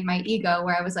living in my ego,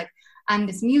 where I was like, I'm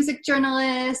this music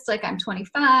journalist, like I'm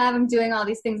 25, I'm doing all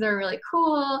these things that are really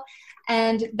cool.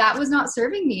 And that was not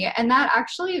serving me. And that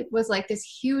actually was like this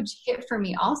huge hit for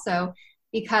me also,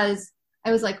 because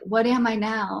I was like, what am I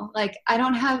now? Like, I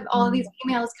don't have all of these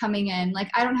emails coming in. Like,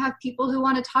 I don't have people who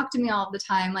want to talk to me all the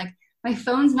time. Like, my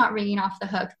phone's not ringing off the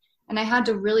hook. And I had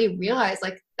to really realize,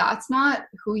 like, that's not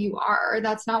who you are.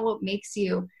 That's not what makes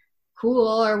you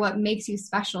cool or what makes you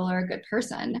special or a good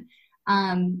person.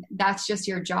 That's just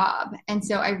your job. And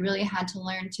so I really had to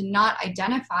learn to not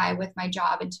identify with my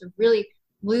job and to really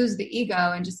lose the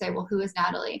ego and just say, well, who is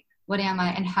Natalie? What am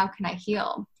I? And how can I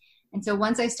heal? And so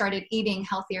once I started eating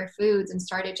healthier foods and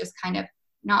started just kind of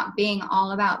not being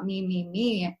all about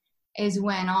me, is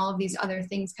when all of these other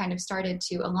things kind of started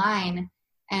to align.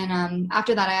 And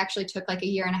after that, I actually took like a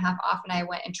year and a half off, and I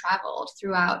went and traveled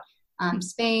throughout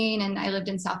Spain, and I lived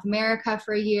in South America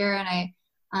for a year, and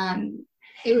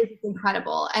it was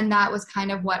incredible. And that was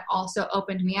kind of what also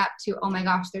opened me up to, oh my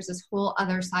gosh, there's this whole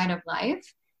other side of life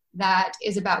that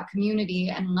is about community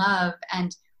and love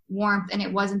and warmth. And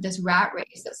it wasn't this rat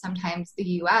race that sometimes the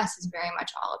US is very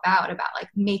much all about like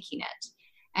making it.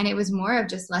 And it was more of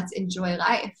just, let's enjoy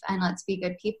life and let's be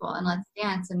good people and let's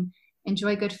dance and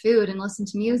enjoy good food and listen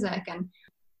to music.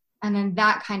 And then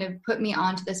that kind of put me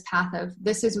onto this path of,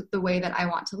 this is the way that I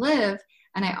want to live.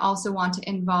 And I also want to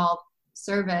involve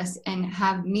service and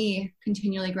have me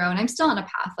continually grow. And I'm still on a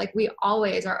path. Like, we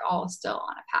always are all still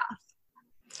on a path.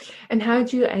 And how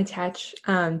did you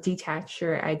detach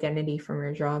your identity from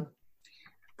your job?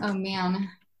 Oh man,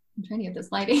 I'm trying to get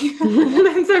this lighting.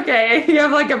 It's okay. You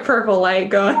have like a purple light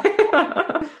going.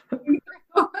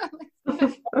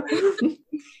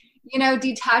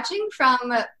 Detaching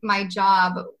from my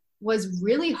job was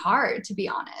really hard, to be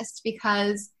honest,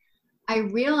 because I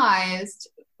realized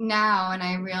now, and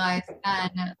I realized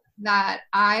then, that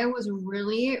I was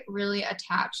really, really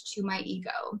attached to my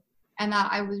ego, and that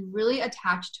I was really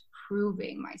attached to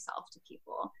proving myself to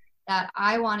people, that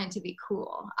I wanted to be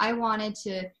cool. I wanted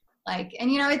to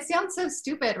it sounds so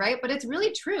stupid, right? But it's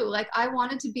really true. Like, I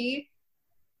wanted to be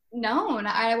known.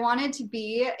 I wanted to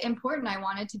be important. I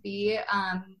wanted to be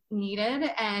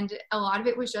needed. And a lot of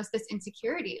it was just this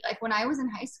insecurity. Like, when I was in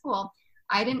high school,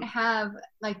 I didn't have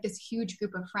like this huge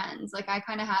group of friends. Like, I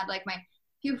kind of had like my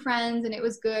few friends, and it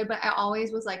was good, but I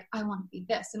always was like, I want to be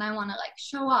this, and I want to like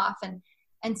show off.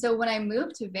 And so when I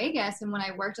moved to Vegas and when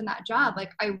I worked in that job,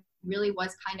 like, I really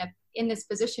was kind of in this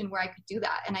position where I could do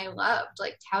that. And I loved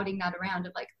like touting that around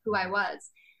of like who I was.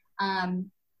 And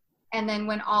then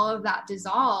when all of that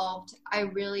dissolved, I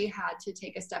really had to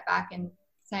take a step back and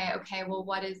say, okay, well,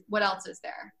 what else is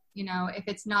there? If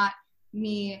it's not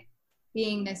me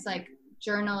being this like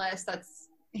journalist that's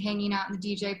hanging out in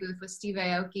the DJ booth with Steve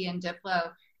Aoki and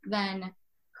Diplo, then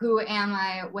who am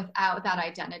I without that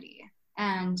identity?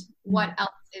 And what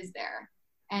else is there?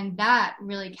 And that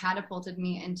really catapulted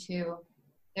me into,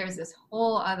 there's this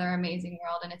whole other amazing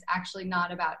world. And it's actually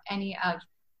not about any of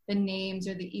the names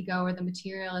or the ego or the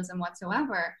materialism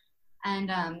whatsoever.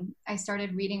 And I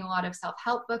started reading a lot of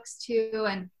self-help books too.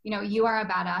 And, You Are a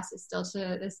Badass is still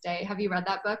to this day. Have you read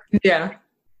that book? Yeah.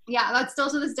 Yeah, that's still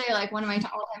to this day, like one of my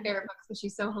all-time favorite books, because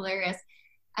she's so hilarious.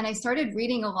 And I started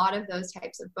reading a lot of those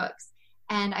types of books.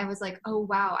 And I was like, oh,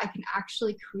 wow, I can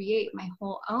actually create my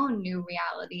whole own new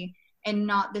reality, and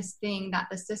not this thing that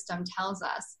the system tells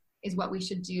us is what we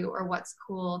should do or what's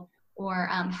cool or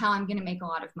how I'm going to make a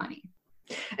lot of money.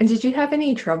 And did you have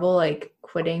any trouble like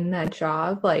quitting that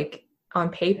job? Like, on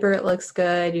paper, it looks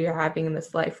good. You're having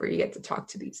this life where you get to talk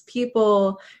to these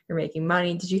people, you're making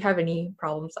money. Did you have any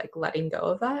problems like letting go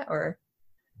of that, or?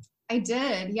 I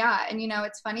did. Yeah. And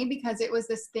it's funny because it was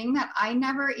this thing that I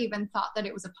never even thought that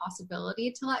it was a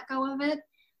possibility to let go of it.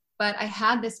 But I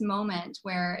had this moment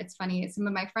where, it's funny, some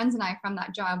of my friends and I from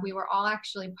that job, we were all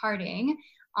actually partying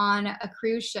on a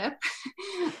cruise ship.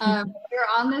 We were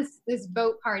on this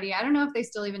boat party. I don't know if they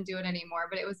still even do it anymore,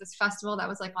 but it was this festival that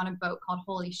was like on a boat called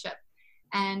Holy Ship.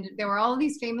 and there were all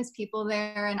these famous people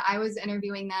there, and I was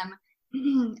interviewing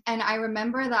them. And I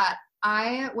remember that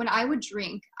when I would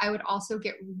drink, I would also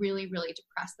get really, really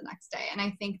depressed the next day. And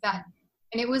I think that,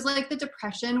 and it was like the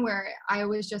depression where I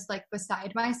was just like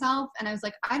beside myself. And I was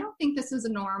like, I don't think this is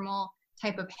a normal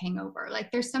type of hangover.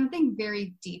 Like there's something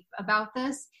very deep about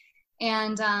this.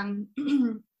 And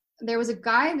there was a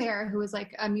guy there who was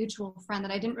like a mutual friend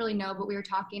that I didn't really know, but we were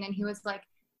talking, and he was like,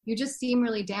 you just seem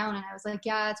really down. And I was like,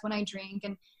 yeah, it's when I drink.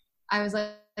 And I was like,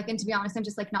 and to be honest, I'm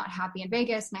just like not happy in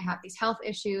Vegas, and I have these health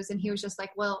issues. And he was just like,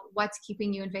 well, what's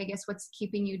keeping you in Vegas? What's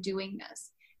keeping you doing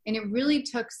this? And it really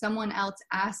took someone else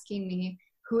asking me,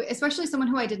 especially someone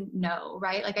who I didn't know,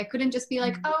 right? Like I couldn't just be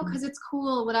like, oh, because it's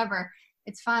cool, whatever,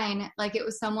 it's fine. Like it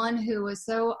was someone who was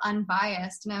so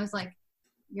unbiased. And I was like,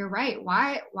 you're right.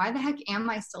 Why the heck am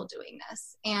I still doing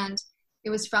this? And it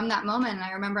was from that moment. And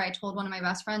I remember I told one of my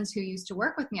best friends who used to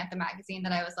work with me at the magazine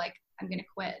that I was like, I'm going to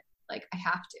quit. Like I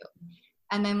have to.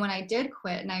 And then when I did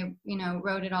quit, and I,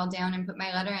 wrote it all down and put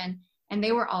my letter in, and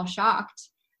they were all shocked.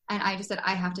 And I just said,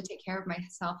 I have to take care of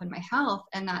myself and my health,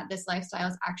 and that this lifestyle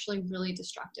is actually really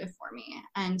destructive for me.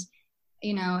 And,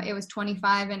 it was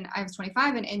 25, and I was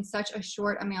 25, and in such a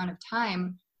short amount of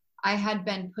time, I had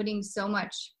been putting so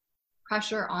much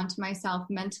pressure onto myself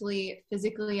mentally,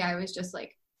 physically. I was just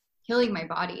like killing my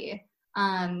body.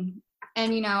 And,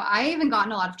 I even got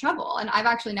in a lot of trouble, and I've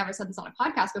actually never said this on a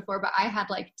podcast before, but I had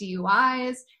like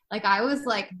DUIs. Like I was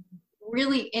like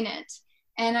really in it.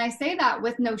 And I say that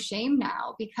with no shame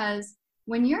now, because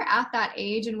when you're at that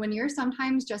age, and when you're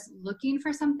sometimes just looking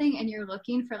for something, and you're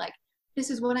looking for like, this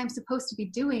is what I'm supposed to be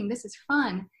doing, this is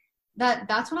fun,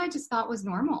 that's what I just thought was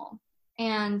normal.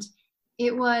 And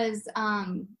it was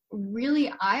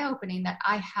really eye-opening that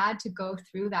I had to go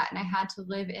through that, and I had to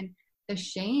live in the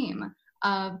shame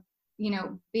of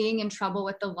being in trouble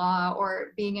with the law,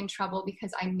 or being in trouble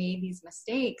because I made these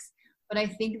mistakes. But I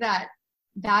think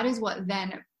that is what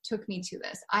then took me to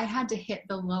this. I had to hit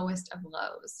the lowest of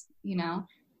lows,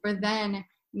 for then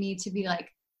me to be like,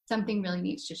 something really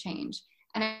needs to change.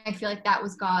 And I feel like that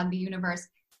was God, the universe,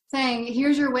 saying,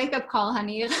 here's your wake-up call,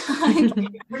 honey. Like,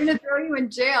 we're going to throw you in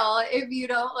jail if you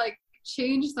don't like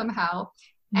change somehow.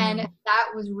 And that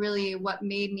was really what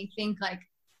made me think like,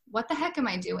 what the heck am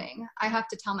I doing? I have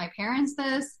to tell my parents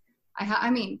this.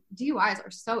 I mean, DUIs are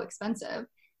so expensive.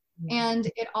 And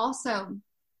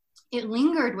it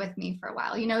lingered with me for a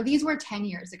while. These were 10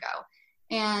 years ago.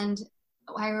 And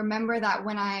I remember that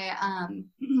when I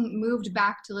moved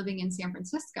back to living in San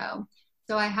Francisco,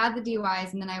 so I had the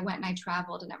DUIs, and then I went and I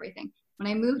traveled and everything. When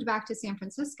I moved back to San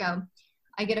Francisco,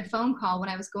 I get a phone call when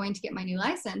I was going to get my new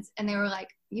license, and they were like,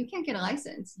 you can't get a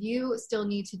license. You still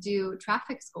need to do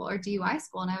traffic school or DUI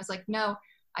school. And I was like, no,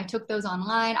 I took those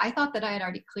online. I thought that I had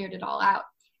already cleared it all out.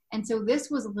 And so this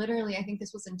was literally, I think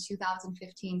this was in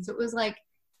 2015. So it was like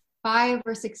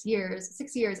 6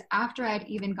 years after I'd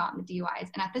even gotten the DUIs.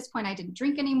 And at this point, I didn't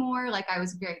drink anymore. Like I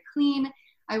was very clean.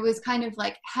 I was kind of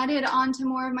like headed onto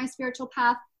more of my spiritual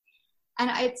path. And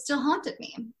it still haunted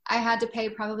me. I had to pay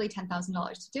probably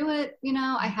 $10,000 to do it.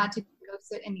 I had to go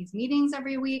sit in these meetings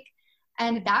every week.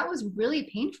 And that was really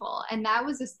painful. And that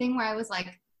was this thing where I was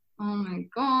like, oh my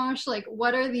gosh, like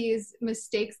what are these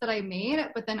mistakes that I made?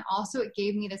 But then also it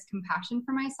gave me this compassion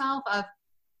for myself of,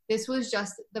 this was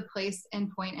just the place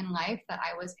and point in life that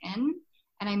I was in.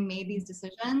 And I made these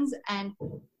decisions. And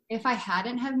if I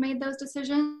hadn't have made those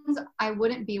decisions, I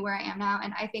wouldn't be where I am now.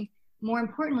 And I think more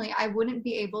importantly, I wouldn't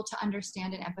be able to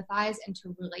understand and empathize and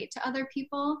to relate to other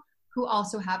people who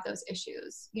also have those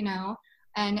issues,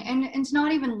 and to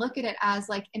not even look at it as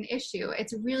like an issue.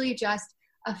 It's really just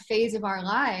a phase of our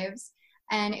lives.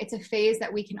 And it's a phase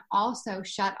that we can also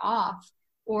shut off,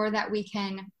 or that we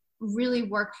can really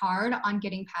work hard on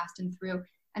getting past and through,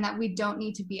 and that we don't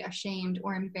need to be ashamed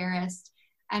or embarrassed.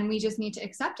 And we just need to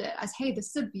accept it as, hey,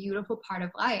 this is a beautiful part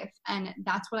of life. And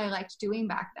that's what I liked doing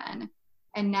back then.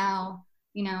 And now,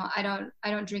 I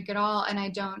don't drink at all, and I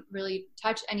don't really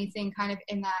touch anything kind of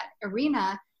in that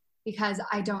arena, because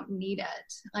I don't need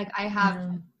it. Like I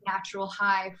have natural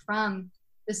high from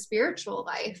the spiritual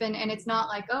life. And it's not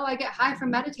like, oh, I get high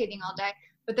from meditating all day,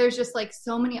 but there's just like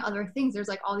so many other things. There's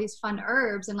like all these fun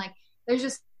herbs, and like, there's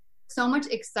just so much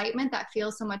excitement that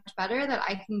feels so much better that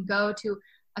I can go to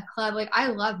a club. Like I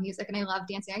love music and I love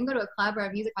dancing. I can go to a club or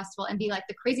a music festival and be like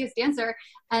the craziest dancer.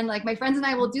 And like my friends and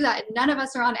I will do that. And none of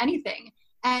us are on anything.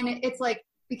 And it's like,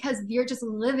 because you're just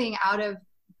living out of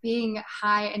being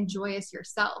high and joyous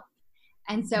yourself.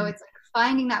 And so it's like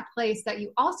finding that place that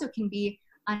you also can be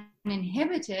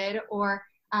uninhibited, or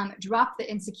drop the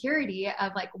insecurity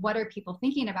of like, what are people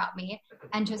thinking about me,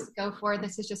 and just go for,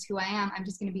 this is just who I am. I'm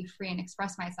just going to be free and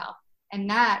express myself. And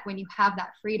that, when you have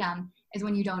that freedom, is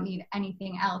when you don't need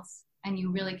anything else, and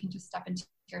you really can just step into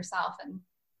yourself and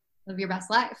live your best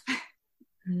life.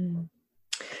 Mm.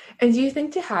 And do you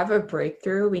think to have a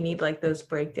breakthrough, we need like those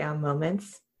breakdown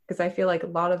moments? Because I feel like a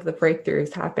lot of the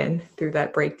breakthroughs happen through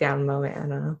that breakdown moment. I don't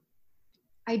know.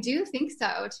 I do think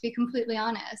so, to be completely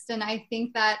honest. And I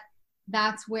think that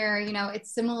that's where,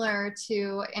 it's similar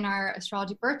to, in our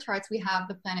astrology birth charts, we have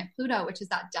the planet Pluto, which is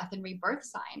that death and rebirth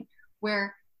sign,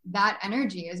 where that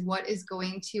energy is what is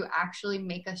going to actually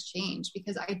make us change.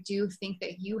 Because I do think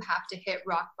that you have to hit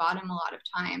rock bottom a lot of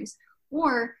times,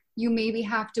 or you maybe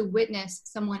have to witness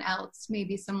someone else,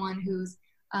 maybe someone who's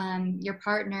your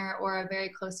partner or a very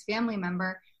close family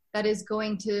member, that is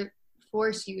going to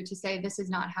force you to say, this is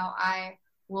not how I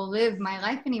will live my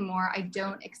life anymore. I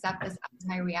don't accept this as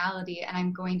my reality, and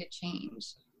I'm going to change.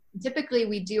 Typically,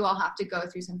 we do all have to go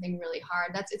through something really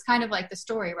hard. It's kind of like the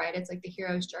story, right? It's like the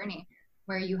hero's journey,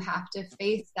 where you have to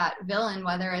face that villain,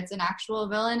 whether it's an actual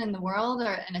villain in the world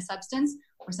or in a substance,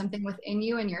 or something within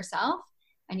you and yourself.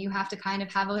 And you have to kind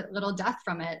of have a little death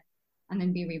from it and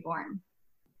then be reborn.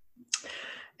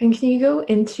 And can you go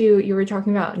into, you were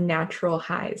talking about natural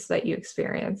highs that you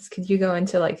experience. Could you go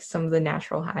into like some of the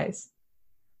natural highs?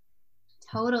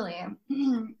 Totally.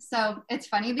 So it's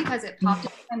funny because it popped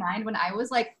into my mind when I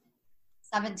was like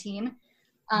 17.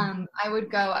 I would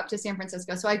go up to San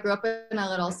Francisco. So I grew up in a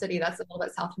little city that's a little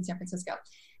bit south from San Francisco.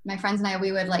 My friends and I,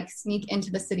 we would like sneak into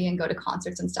the city and go to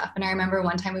concerts and stuff. And I remember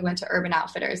one time we went to Urban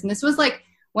Outfitters, and this was like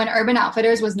when Urban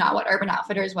Outfitters was not what Urban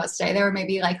Outfitters was today. There were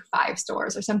maybe like 5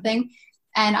 stores or something.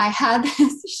 And I had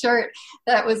this shirt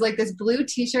that was like this blue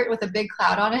t-shirt with a big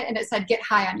cloud on it, and it said, "Get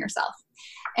high on yourself."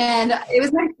 And it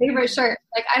was my favorite shirt.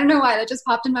 Like, I don't know why that just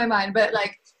popped in my mind, but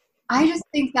like, I just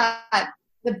think that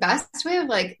the best way of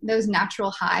like those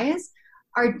natural highs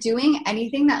are doing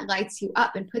anything that lights you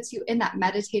up and puts you in that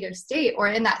meditative state, or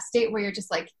in that state where you're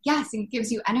just like, yes, and gives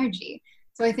you energy.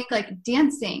 So I think like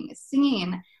dancing,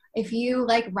 singing, if you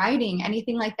like writing,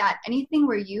 anything like that, anything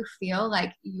where you feel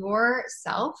like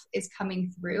yourself is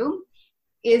coming through,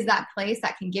 is that place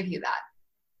that can give you that.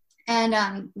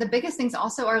 And the biggest things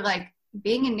also are like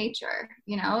being in nature,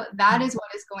 that is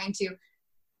what is going to,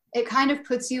 it kind of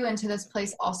puts you into this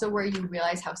place also where you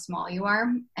realize how small you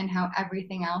are and how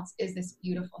everything else is this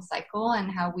beautiful cycle,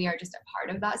 and how we are just a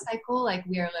part of that cycle. Like,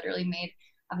 we are literally made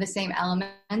of the same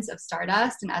elements of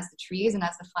stardust, and as the trees and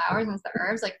as the flowers and as the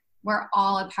herbs, like we're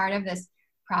all a part of this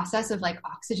process of like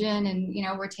oxygen,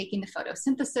 and we're taking the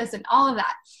photosynthesis and all of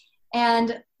that.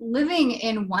 And living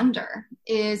in wonder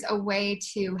is a way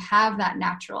to have that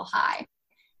natural high,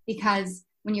 because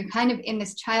when you're kind of in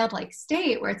this childlike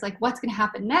state where it's like, what's going to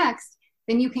happen next,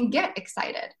 then you can get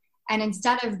excited. And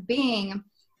instead of being,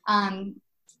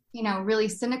 really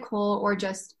cynical or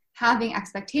just having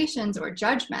expectations or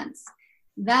judgments,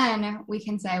 then we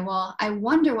can say, well, I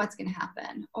wonder what's going to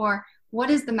happen, or what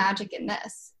is the magic in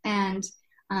this? And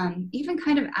even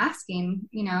kind of asking,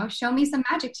 show me some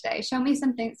magic today, show me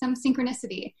something, some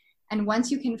synchronicity. And once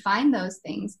you can find those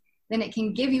things, then it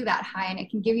can give you that high, and it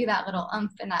can give you that little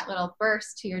oomph and that little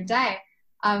burst to your day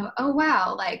of, oh,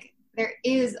 wow, like there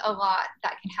is a lot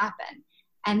that can happen.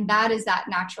 And that is that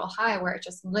natural high where it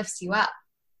just lifts you up.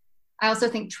 I also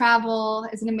think travel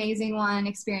is an amazing one,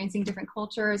 experiencing different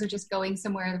cultures, or just going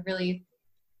somewhere really,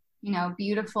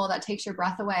 beautiful that takes your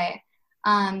breath away.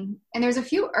 And there's a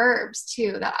few herbs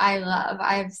too that I love.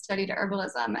 I've studied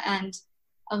herbalism, and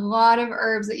a lot of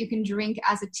herbs that you can drink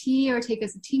as a tea or take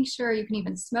as a tincture. You can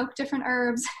even smoke different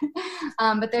herbs.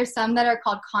 But there's some that are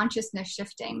called consciousness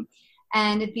shifting.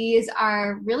 And these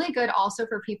are really good also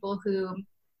for people who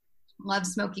love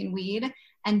smoking weed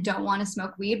and don't want to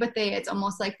smoke weed, but it's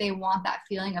almost like they want that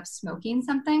feeling of smoking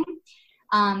something.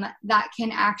 That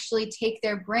can actually take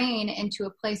their brain into a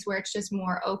place where it's just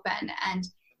more open, and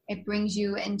it brings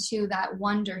you into that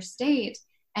wonder state,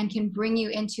 and can bring you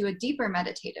into a deeper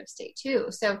meditative state too.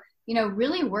 So,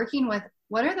 really working with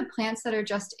what are the plants that are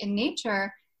just in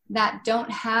nature that don't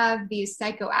have these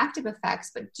psychoactive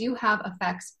effects, but do have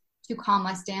effects to calm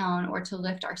us down or to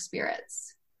lift our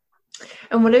spirits.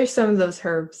 And what are some of those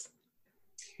herbs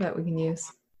that we can use?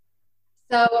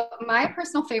 So my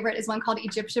personal favorite is one called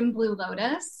Egyptian blue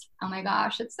lotus. Oh my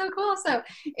gosh, it's so cool. So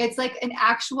it's like an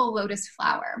actual lotus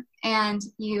flower, and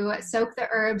you soak the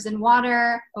herbs in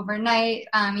water overnight.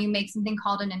 You make something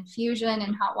called an infusion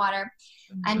in hot water,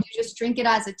 and you just drink it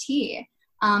as a tea.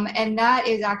 And that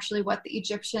is actually what the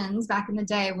Egyptians back in the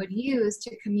day would use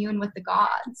to commune with the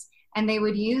gods. And they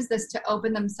would use this to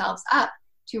open themselves up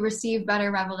to receive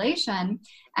better revelation.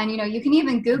 And, you can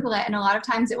even Google it, and a lot of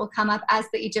times it will come up as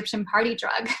the Egyptian party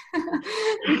drug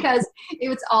because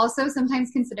it's also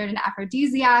sometimes considered an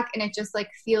aphrodisiac, and it just like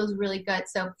feels really good.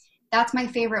 So that's my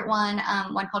favorite one.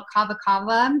 One called Kava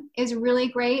Kava is really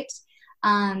great.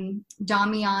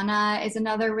 Damiana is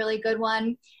another really good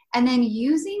one. And then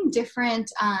using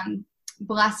different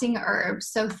blessing herbs,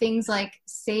 so things like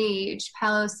sage,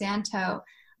 Palo Santo,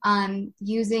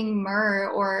 using myrrh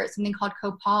or something called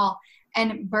copal,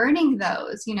 and burning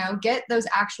those, get those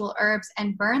actual herbs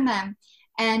and burn them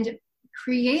and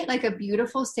create like a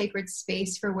beautiful sacred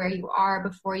space for where you are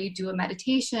before you do a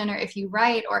meditation, or if you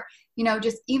write, or,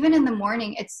 just even in the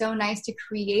morning. It's so nice to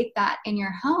create that in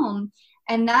your home.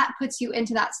 And that puts you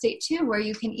into that state too, where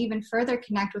you can even further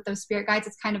connect with those spirit guides.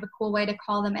 It's kind of a cool way to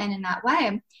call them in that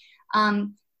way.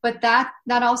 But that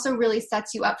also really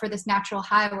sets you up for this natural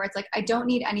high where it's like, I don't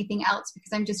need anything else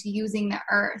because I'm just using the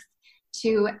earth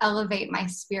to elevate my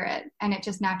spirit. And it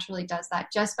just naturally does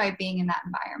that just by being in that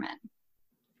environment.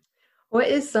 What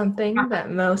is something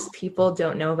that most people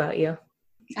don't know about you?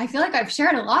 I feel like I've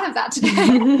shared a lot of that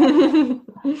today.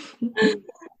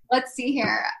 Let's see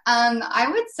here. I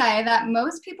would say that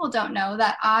most people don't know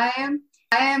that I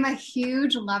am a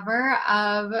huge lover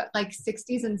of like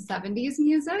 60s and 70s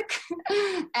music,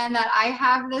 and that I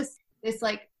have this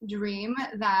like dream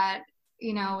that,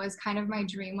 was kind of my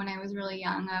dream when I was really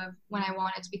young, of when I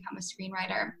wanted to become a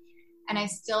screenwriter. And I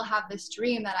still have this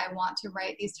dream that I want to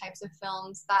write these types of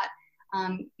films that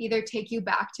either take you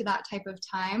back to that type of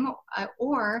time,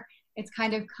 or it's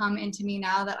kind of come into me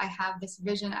now that I have this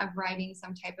vision of writing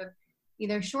some type of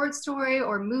either short story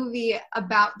or movie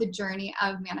about the journey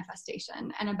of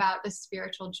manifestation and about the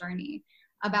spiritual journey,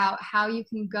 about how you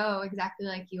can go, exactly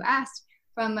like you asked,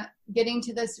 from getting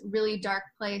to this really dark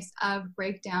place of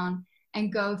breakdown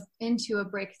and go into a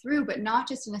breakthrough, but not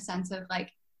just in a sense of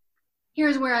like,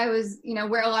 here's where I was,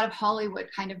 where a lot of Hollywood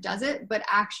kind of does it, but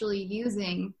actually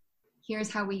using,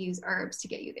 here's how we use herbs to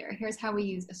get you there. Here's how we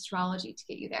use astrology to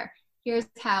get you there. Here's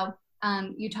how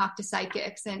you talk to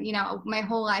psychics. And, my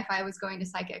whole life I was going to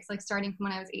psychics, like starting from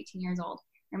when I was 18 years old.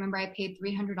 I remember I paid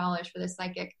 $300 for this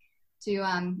psychic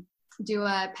to do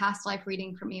a past life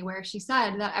reading for me, where she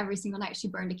said that every single night she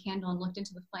burned a candle and looked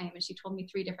into the flame, and she told me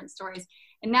 3 different stories.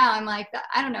 And now I'm like,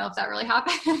 I don't know if that really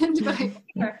happened,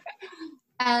 but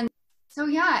and so,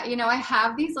 yeah, I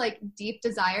have these like deep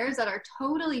desires that are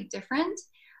totally different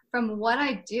from what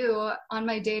I do on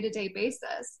my day-to-day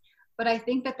basis. But I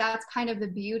think that that's kind of the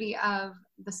beauty of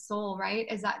the soul, right?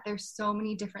 Is that there's so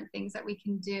many different things that we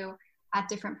can do at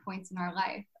different points in our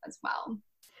life as well.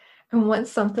 And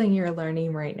what's something you're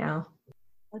learning right now?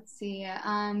 Let's see.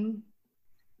 I'm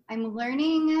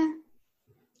learning,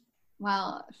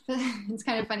 well, it's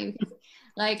kind of funny because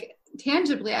like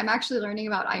tangibly, I'm actually learning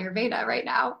about Ayurveda right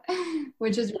now,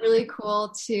 which is really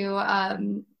cool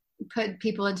to put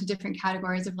people into different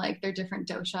categories of like their different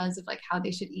doshas of like how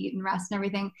they should eat and rest and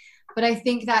everything. But I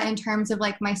think that in terms of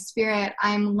like my spirit,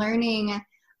 I'm learning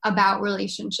about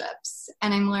relationships,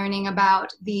 and I'm learning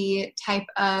about the type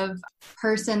of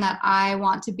person that I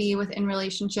want to be within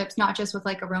relationships, not just with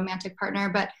like a romantic partner,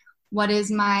 but what is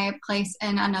my place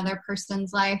in another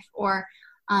person's life, or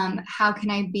how can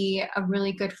I be a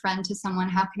really good friend to someone?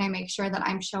 How can I make sure that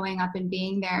I'm showing up and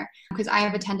being there? Because I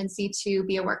have a tendency to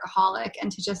be a workaholic and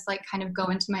to just like kind of go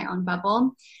into my own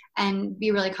bubble and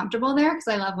be really comfortable there because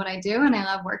I love what I do and I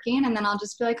love working. And then I'll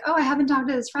just be like, oh, I haven't talked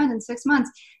to this friend in 6 months.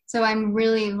 So I'm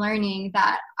really learning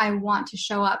that I want to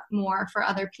show up more for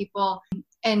other people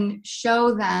and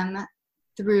show them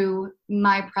through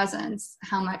my presence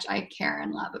how much I care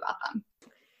and love about them.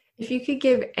 If you could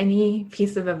give any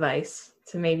piece of advice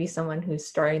to maybe someone who's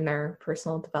starting their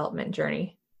personal development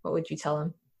journey, what would you tell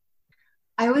them?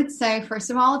 I would say, first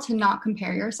of all, to not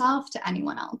compare yourself to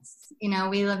anyone else.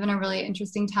 We live in a really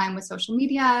interesting time with social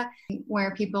media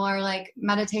where people are like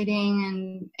meditating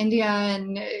in India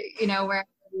and, where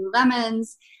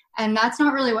lemons. And that's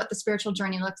not really what the spiritual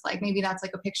journey looks like. Maybe that's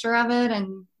like a picture of it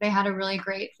and they had a really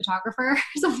great photographer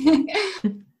or something.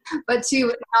 But to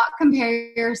not compare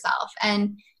yourself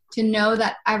and to know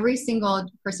that every single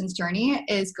person's journey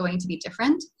is going to be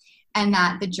different, and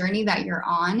that the journey that you're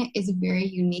on is very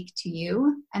unique to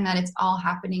you, and that it's all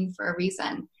happening for a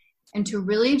reason, and to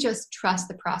really just trust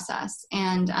the process.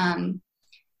 And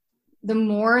the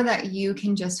more that you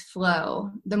can just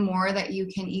flow, the more that you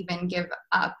can even give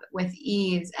up with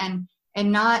ease and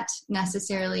not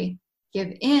necessarily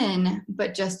give in,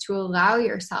 but just to allow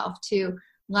yourself to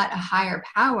let a higher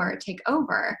power take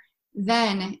over,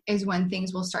 then is when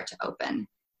things will start to open.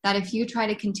 That if you try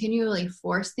to continually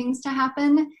force things to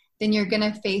happen, then you're going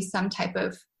to face some type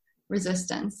of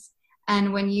resistance.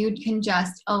 And when you can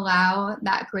just allow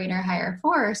that greater higher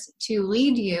force to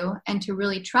lead you and to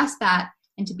really trust that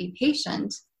and to be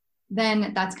patient,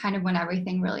 then that's kind of when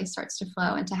everything really starts to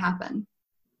flow and to happen.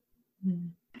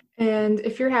 And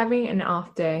if you're having an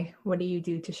off day, what do you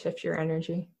do to shift your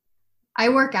energy? I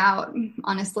work out,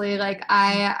 honestly. Like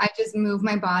I just move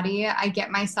my body. I get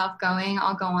myself going.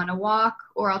 I'll go on a walk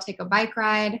or I'll take a bike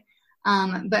ride.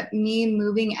 But me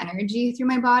moving energy through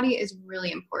my body is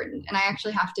really important. And I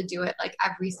actually have to do it like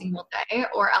every single day,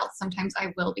 or else sometimes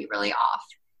I will be really off.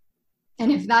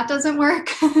 And if that doesn't work,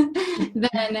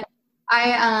 then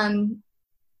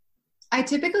I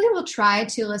typically will try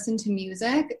to listen to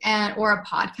music or a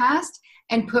podcast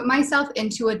and put myself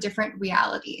into a different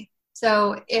reality.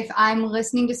 So if I'm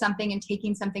listening to something and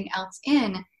taking something else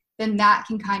in, then that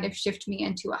can kind of shift me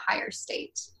into a higher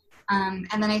state. And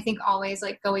then I think always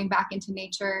like going back into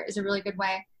nature is a really good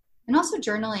way. And also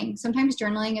journaling. Sometimes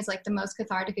journaling is like the most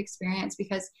cathartic experience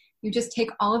because you just take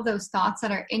all of those thoughts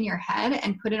that are in your head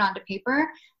and put it onto paper.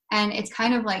 And it's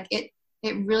kind of like it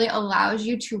really allows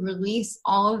you to release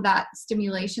all of that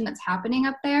stimulation that's happening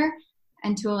up there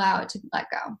and to allow it to let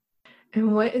go.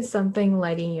 And what is something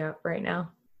lighting you up right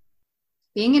now?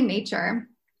 Being in nature.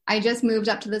 I just moved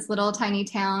up to this little tiny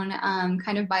town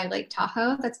kind of by Lake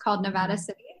Tahoe that's called Nevada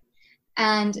City.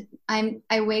 And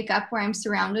I wake up where I'm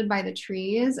surrounded by the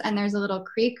trees and there's a little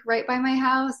creek right by my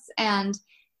house. And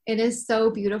it is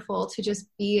so beautiful to just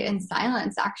be in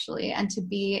silence actually, and to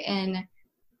be in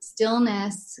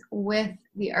stillness with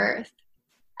the earth.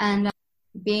 And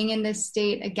being in this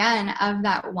state again of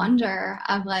that wonder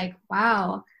of like,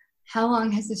 wow, how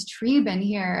long has this tree been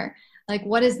here? Like,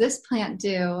 what does this plant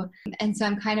do? And so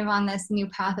I'm kind of on this new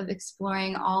path of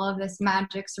exploring all of this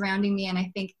magic surrounding me. And I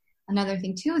think another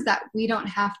thing too is that we don't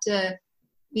have to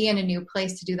be in a new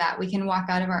place to do that. We can walk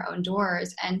out of our own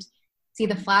doors and see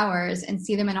the flowers and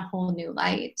see them in a whole new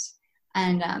light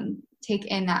and take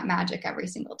in that magic every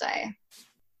single day.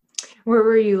 Where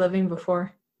were you living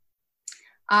before?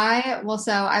 I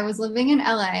was living in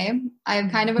LA. I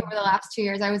kind of over the last 2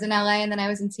 years, I was in LA and then I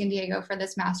was in San Diego for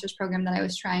this master's program that I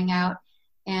was trying out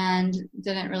and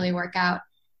didn't really work out.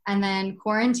 And then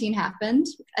quarantine happened.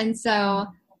 And so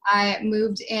I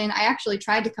moved in. I actually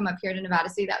tried to come up here to Nevada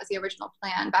City. That was the original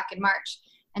plan back in March.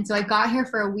 And so I got here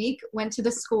for a week, went to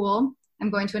the school. I'm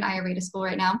going to an Ayurveda school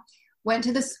right now. Went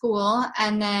to the school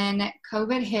and then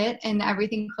COVID hit and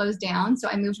everything closed down. So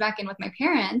I moved back in with my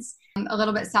parents a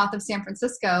little bit south of San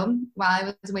Francisco while I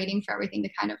was waiting for everything to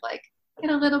kind of like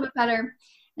get a little bit better.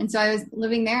 And so I was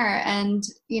living there. And,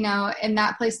 you know, in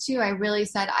that place too, I really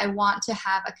said, I want to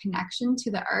have a connection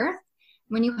to the earth.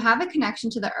 When you have a connection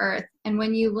to the earth and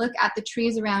when you look at the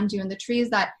trees around you and the trees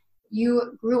that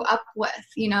you grew up with,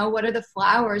 you know, what are the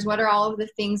flowers? What are all of the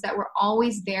things that were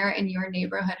always there in your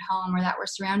neighborhood home or that were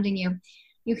surrounding you?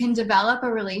 You can develop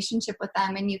a relationship with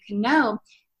them and you can know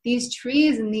these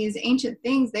trees and these ancient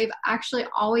things, they've actually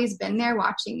always been there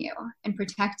watching you and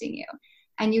protecting you.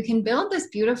 And you can build this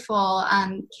beautiful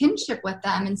kinship with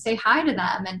them and say hi to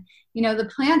them. And, you know, the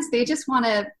plants, they just want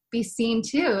to be seen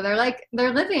too.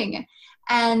 They're living.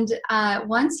 And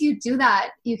once you do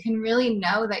that, you can really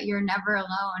know that you're never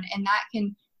alone. And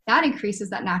that increases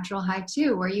that natural high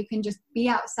too, where you can just be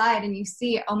outside and you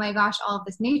see, oh my gosh, all of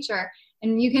this nature.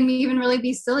 And you can even really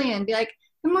be silly and be like,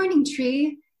 good morning,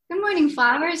 tree. Good morning,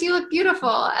 flowers. You look beautiful,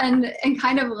 and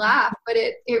kind of laugh. But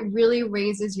it really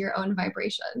raises your own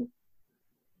vibration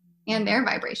and their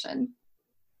vibration.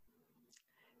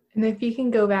 And if you can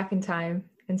go back in time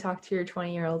and talk to your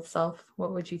 20-year-old self,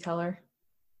 what would you tell her?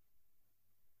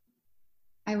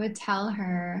 I would tell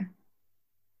her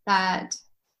that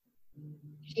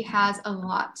she has a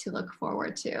lot to look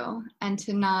forward to, and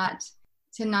to not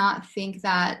think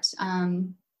that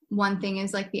one thing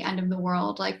is like the end of the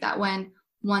world, like that when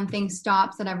one thing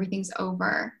stops that everything's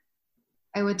over.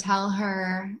 I would tell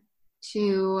her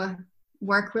to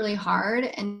work really hard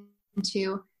and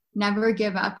to never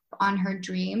give up on her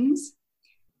dreams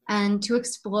and to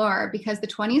explore, because the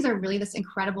 20s are really this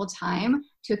incredible time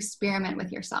to experiment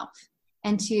with yourself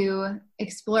and to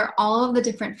explore all of the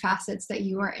different facets that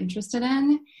you are interested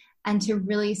in, and to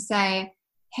really say,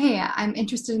 hey, I'm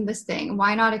interested in this thing.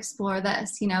 Why not explore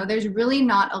this? You know, there's really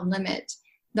not a limit.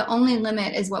 The only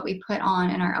limit is what we put on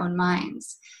in our own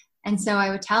minds. And so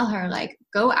I would tell her, like,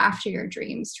 go after your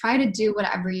dreams. Try to do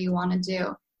whatever you want to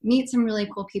do. Meet some really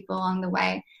cool people along the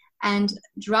way and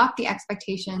drop the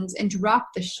expectations and drop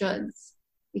the shoulds.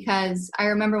 Because I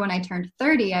remember when I turned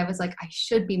 30, I was like, I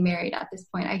should be married at this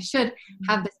point. I should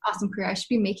have this awesome career. I should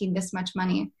be making this much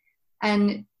money.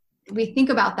 And we think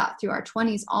about that through our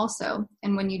 20s also.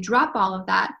 And when you drop all of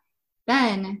that,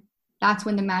 then that's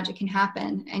when the magic can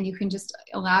happen, and you can just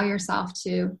allow yourself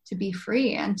to be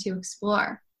free and to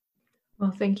explore.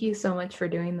 Well, thank you so much for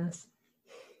doing this.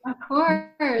 Of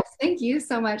course. Thank you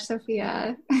so much,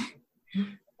 Sophia. It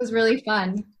was really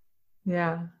fun.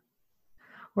 Yeah.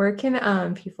 Where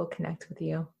can people connect with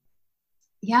you?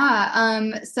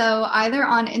 Yeah. So either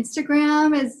on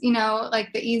Instagram is,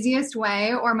 like the easiest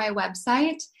way, or my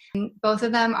website. Both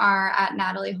of them are at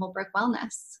Natalie Holbrook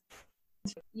Wellness.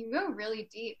 You go really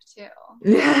deep too.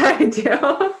 Yeah, I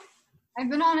do. I've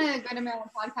been on a Good American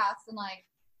podcast, and like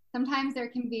sometimes there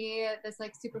can be this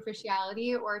like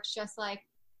superficiality, or it's just like,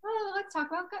 oh, let's talk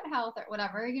about gut health or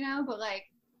whatever, but like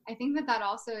I think that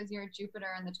also is your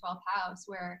Jupiter in the 12th house,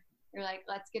 where you're like,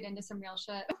 let's get into some real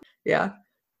shit. Yeah.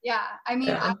 Yeah. I mean,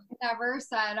 Yeah. I've never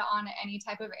said on any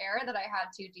type of air that I had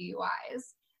 2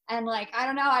 DUIs. And like, I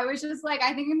don't know, I was just like,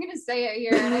 I think I'm going to say it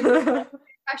here. And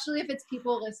especially if it's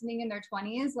people listening in their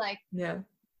 20s, like, yeah,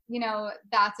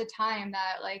 that's a time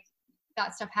that like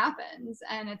that stuff happens,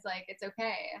 and it's like, it's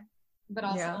okay, but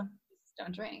also just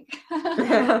don't drink.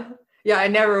 Yeah, I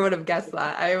never would have guessed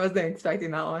that. I wasn't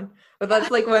expecting that one. But that's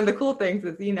like one of the cool things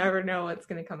is you never know what's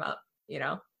going to come up,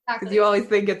 because Exactly. you always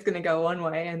think it's going to go one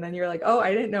way, and then you're like, oh,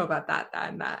 I didn't know about that,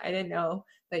 and that. I didn't know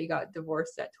that you got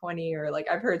divorced at 20, or like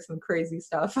I've heard some crazy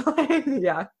stuff.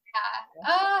 Yeah.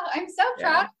 Oh, I'm so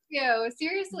proud of you.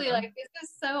 Seriously, like this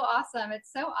is so awesome.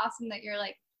 It's so awesome that you're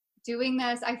like doing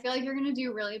this. I feel like you're going to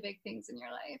do really big things in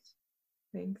your life.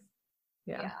 Thanks.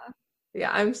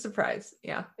 Yeah, I'm surprised.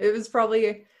 Yeah, it was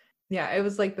probably, it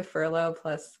was like the furlough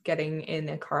plus getting in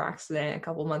a car accident a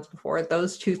couple months before.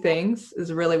 Those two things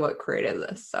is really what created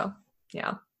this. So,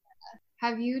 yeah.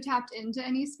 Have you tapped into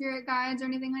any spirit guides or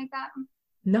anything like that?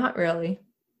 Not really.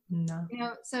 No.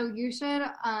 So you should,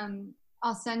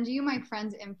 I'll send you my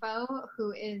friend's info,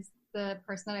 who is the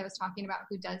person that I was talking about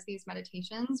who does these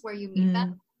meditations where you meet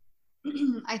them.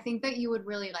 I think that you would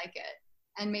really like it.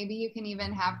 And maybe you can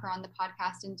even have her on the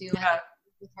podcast and do like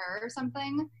with her or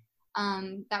something.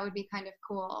 That would be kind of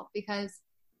cool, because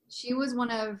she was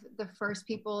one of the first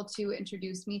people to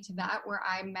introduce me to that, where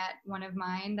I met one of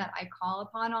mine that I call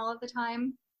upon all of the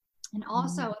time. And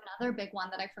also another big one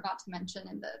that I forgot to mention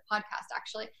in the podcast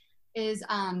actually is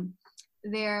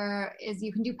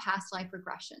you can do past life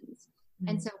regressions.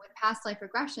 And so with past life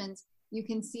regressions, you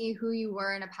can see who you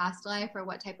were in a past life or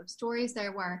what type of stories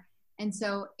there were. And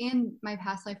so in my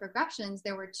past life regressions,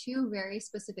 there were 2 very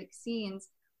specific scenes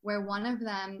where one of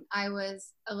them, I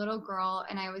was a little girl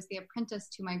and I was the apprentice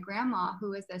to my grandma,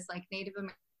 who was this like Native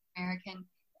American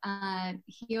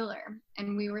healer.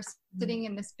 And we were sitting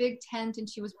in this big tent, and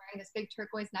she was wearing this big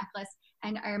turquoise necklace.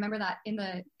 And I remember that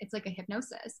it's like a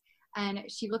hypnosis. And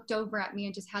she looked over at me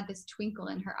and just had this twinkle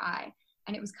in her eye.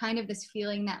 And it was kind of this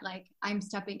feeling that like I'm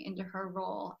stepping into her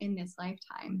role in this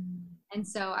lifetime. And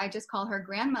so I just call her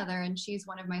grandmother, and she's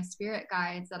one of my spirit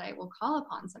guides that I will call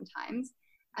upon sometimes.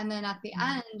 And then at the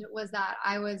end was that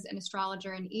I was an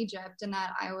astrologer in Egypt, and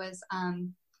that I was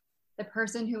the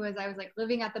person I was like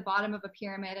living at the bottom of a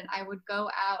pyramid, and I would go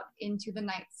out into the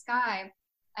night sky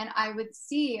and I would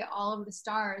see all of the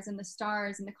stars, and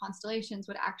the constellations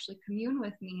would actually commune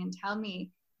with me and tell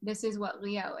me, this is what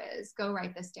Leo is, go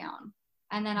write this down.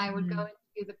 And then I would go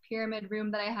into the pyramid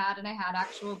room that I had, and I had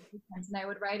actual blueprints, and I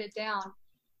would write it down.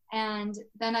 And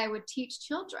then I would teach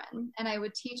children, and I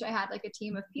had like a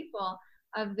team of people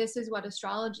of, this is what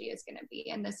astrology is going to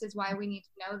be, and this is why we need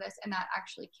to know this, and that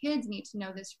actually kids need to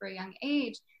know this for a young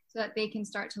age so that they can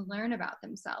start to learn about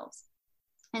themselves.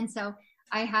 And so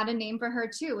I had a name for her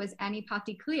too, was Annie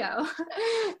Patti Cleo.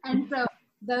 And so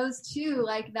those 2,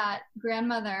 like that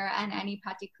grandmother and Annie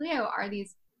Patti Cleo, are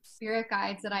these spirit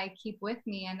guides that I keep with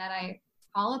me and that I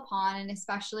call upon. And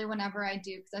especially whenever I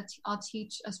do, because I'll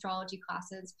teach astrology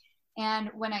classes. And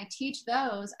when I teach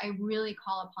those, I really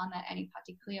call upon that Annie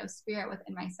Patti Cleo spirit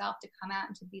within myself to come out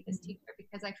and to be this teacher,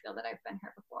 because I feel that I've been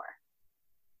here before.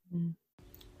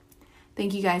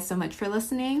 Thank you guys so much for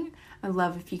listening. I'd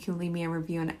love if you can leave me a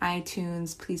review on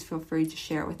iTunes. Please feel free to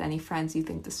share it with any friends you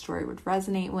think the story would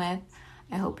resonate with.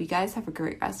 I hope you guys have a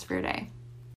great rest of your day.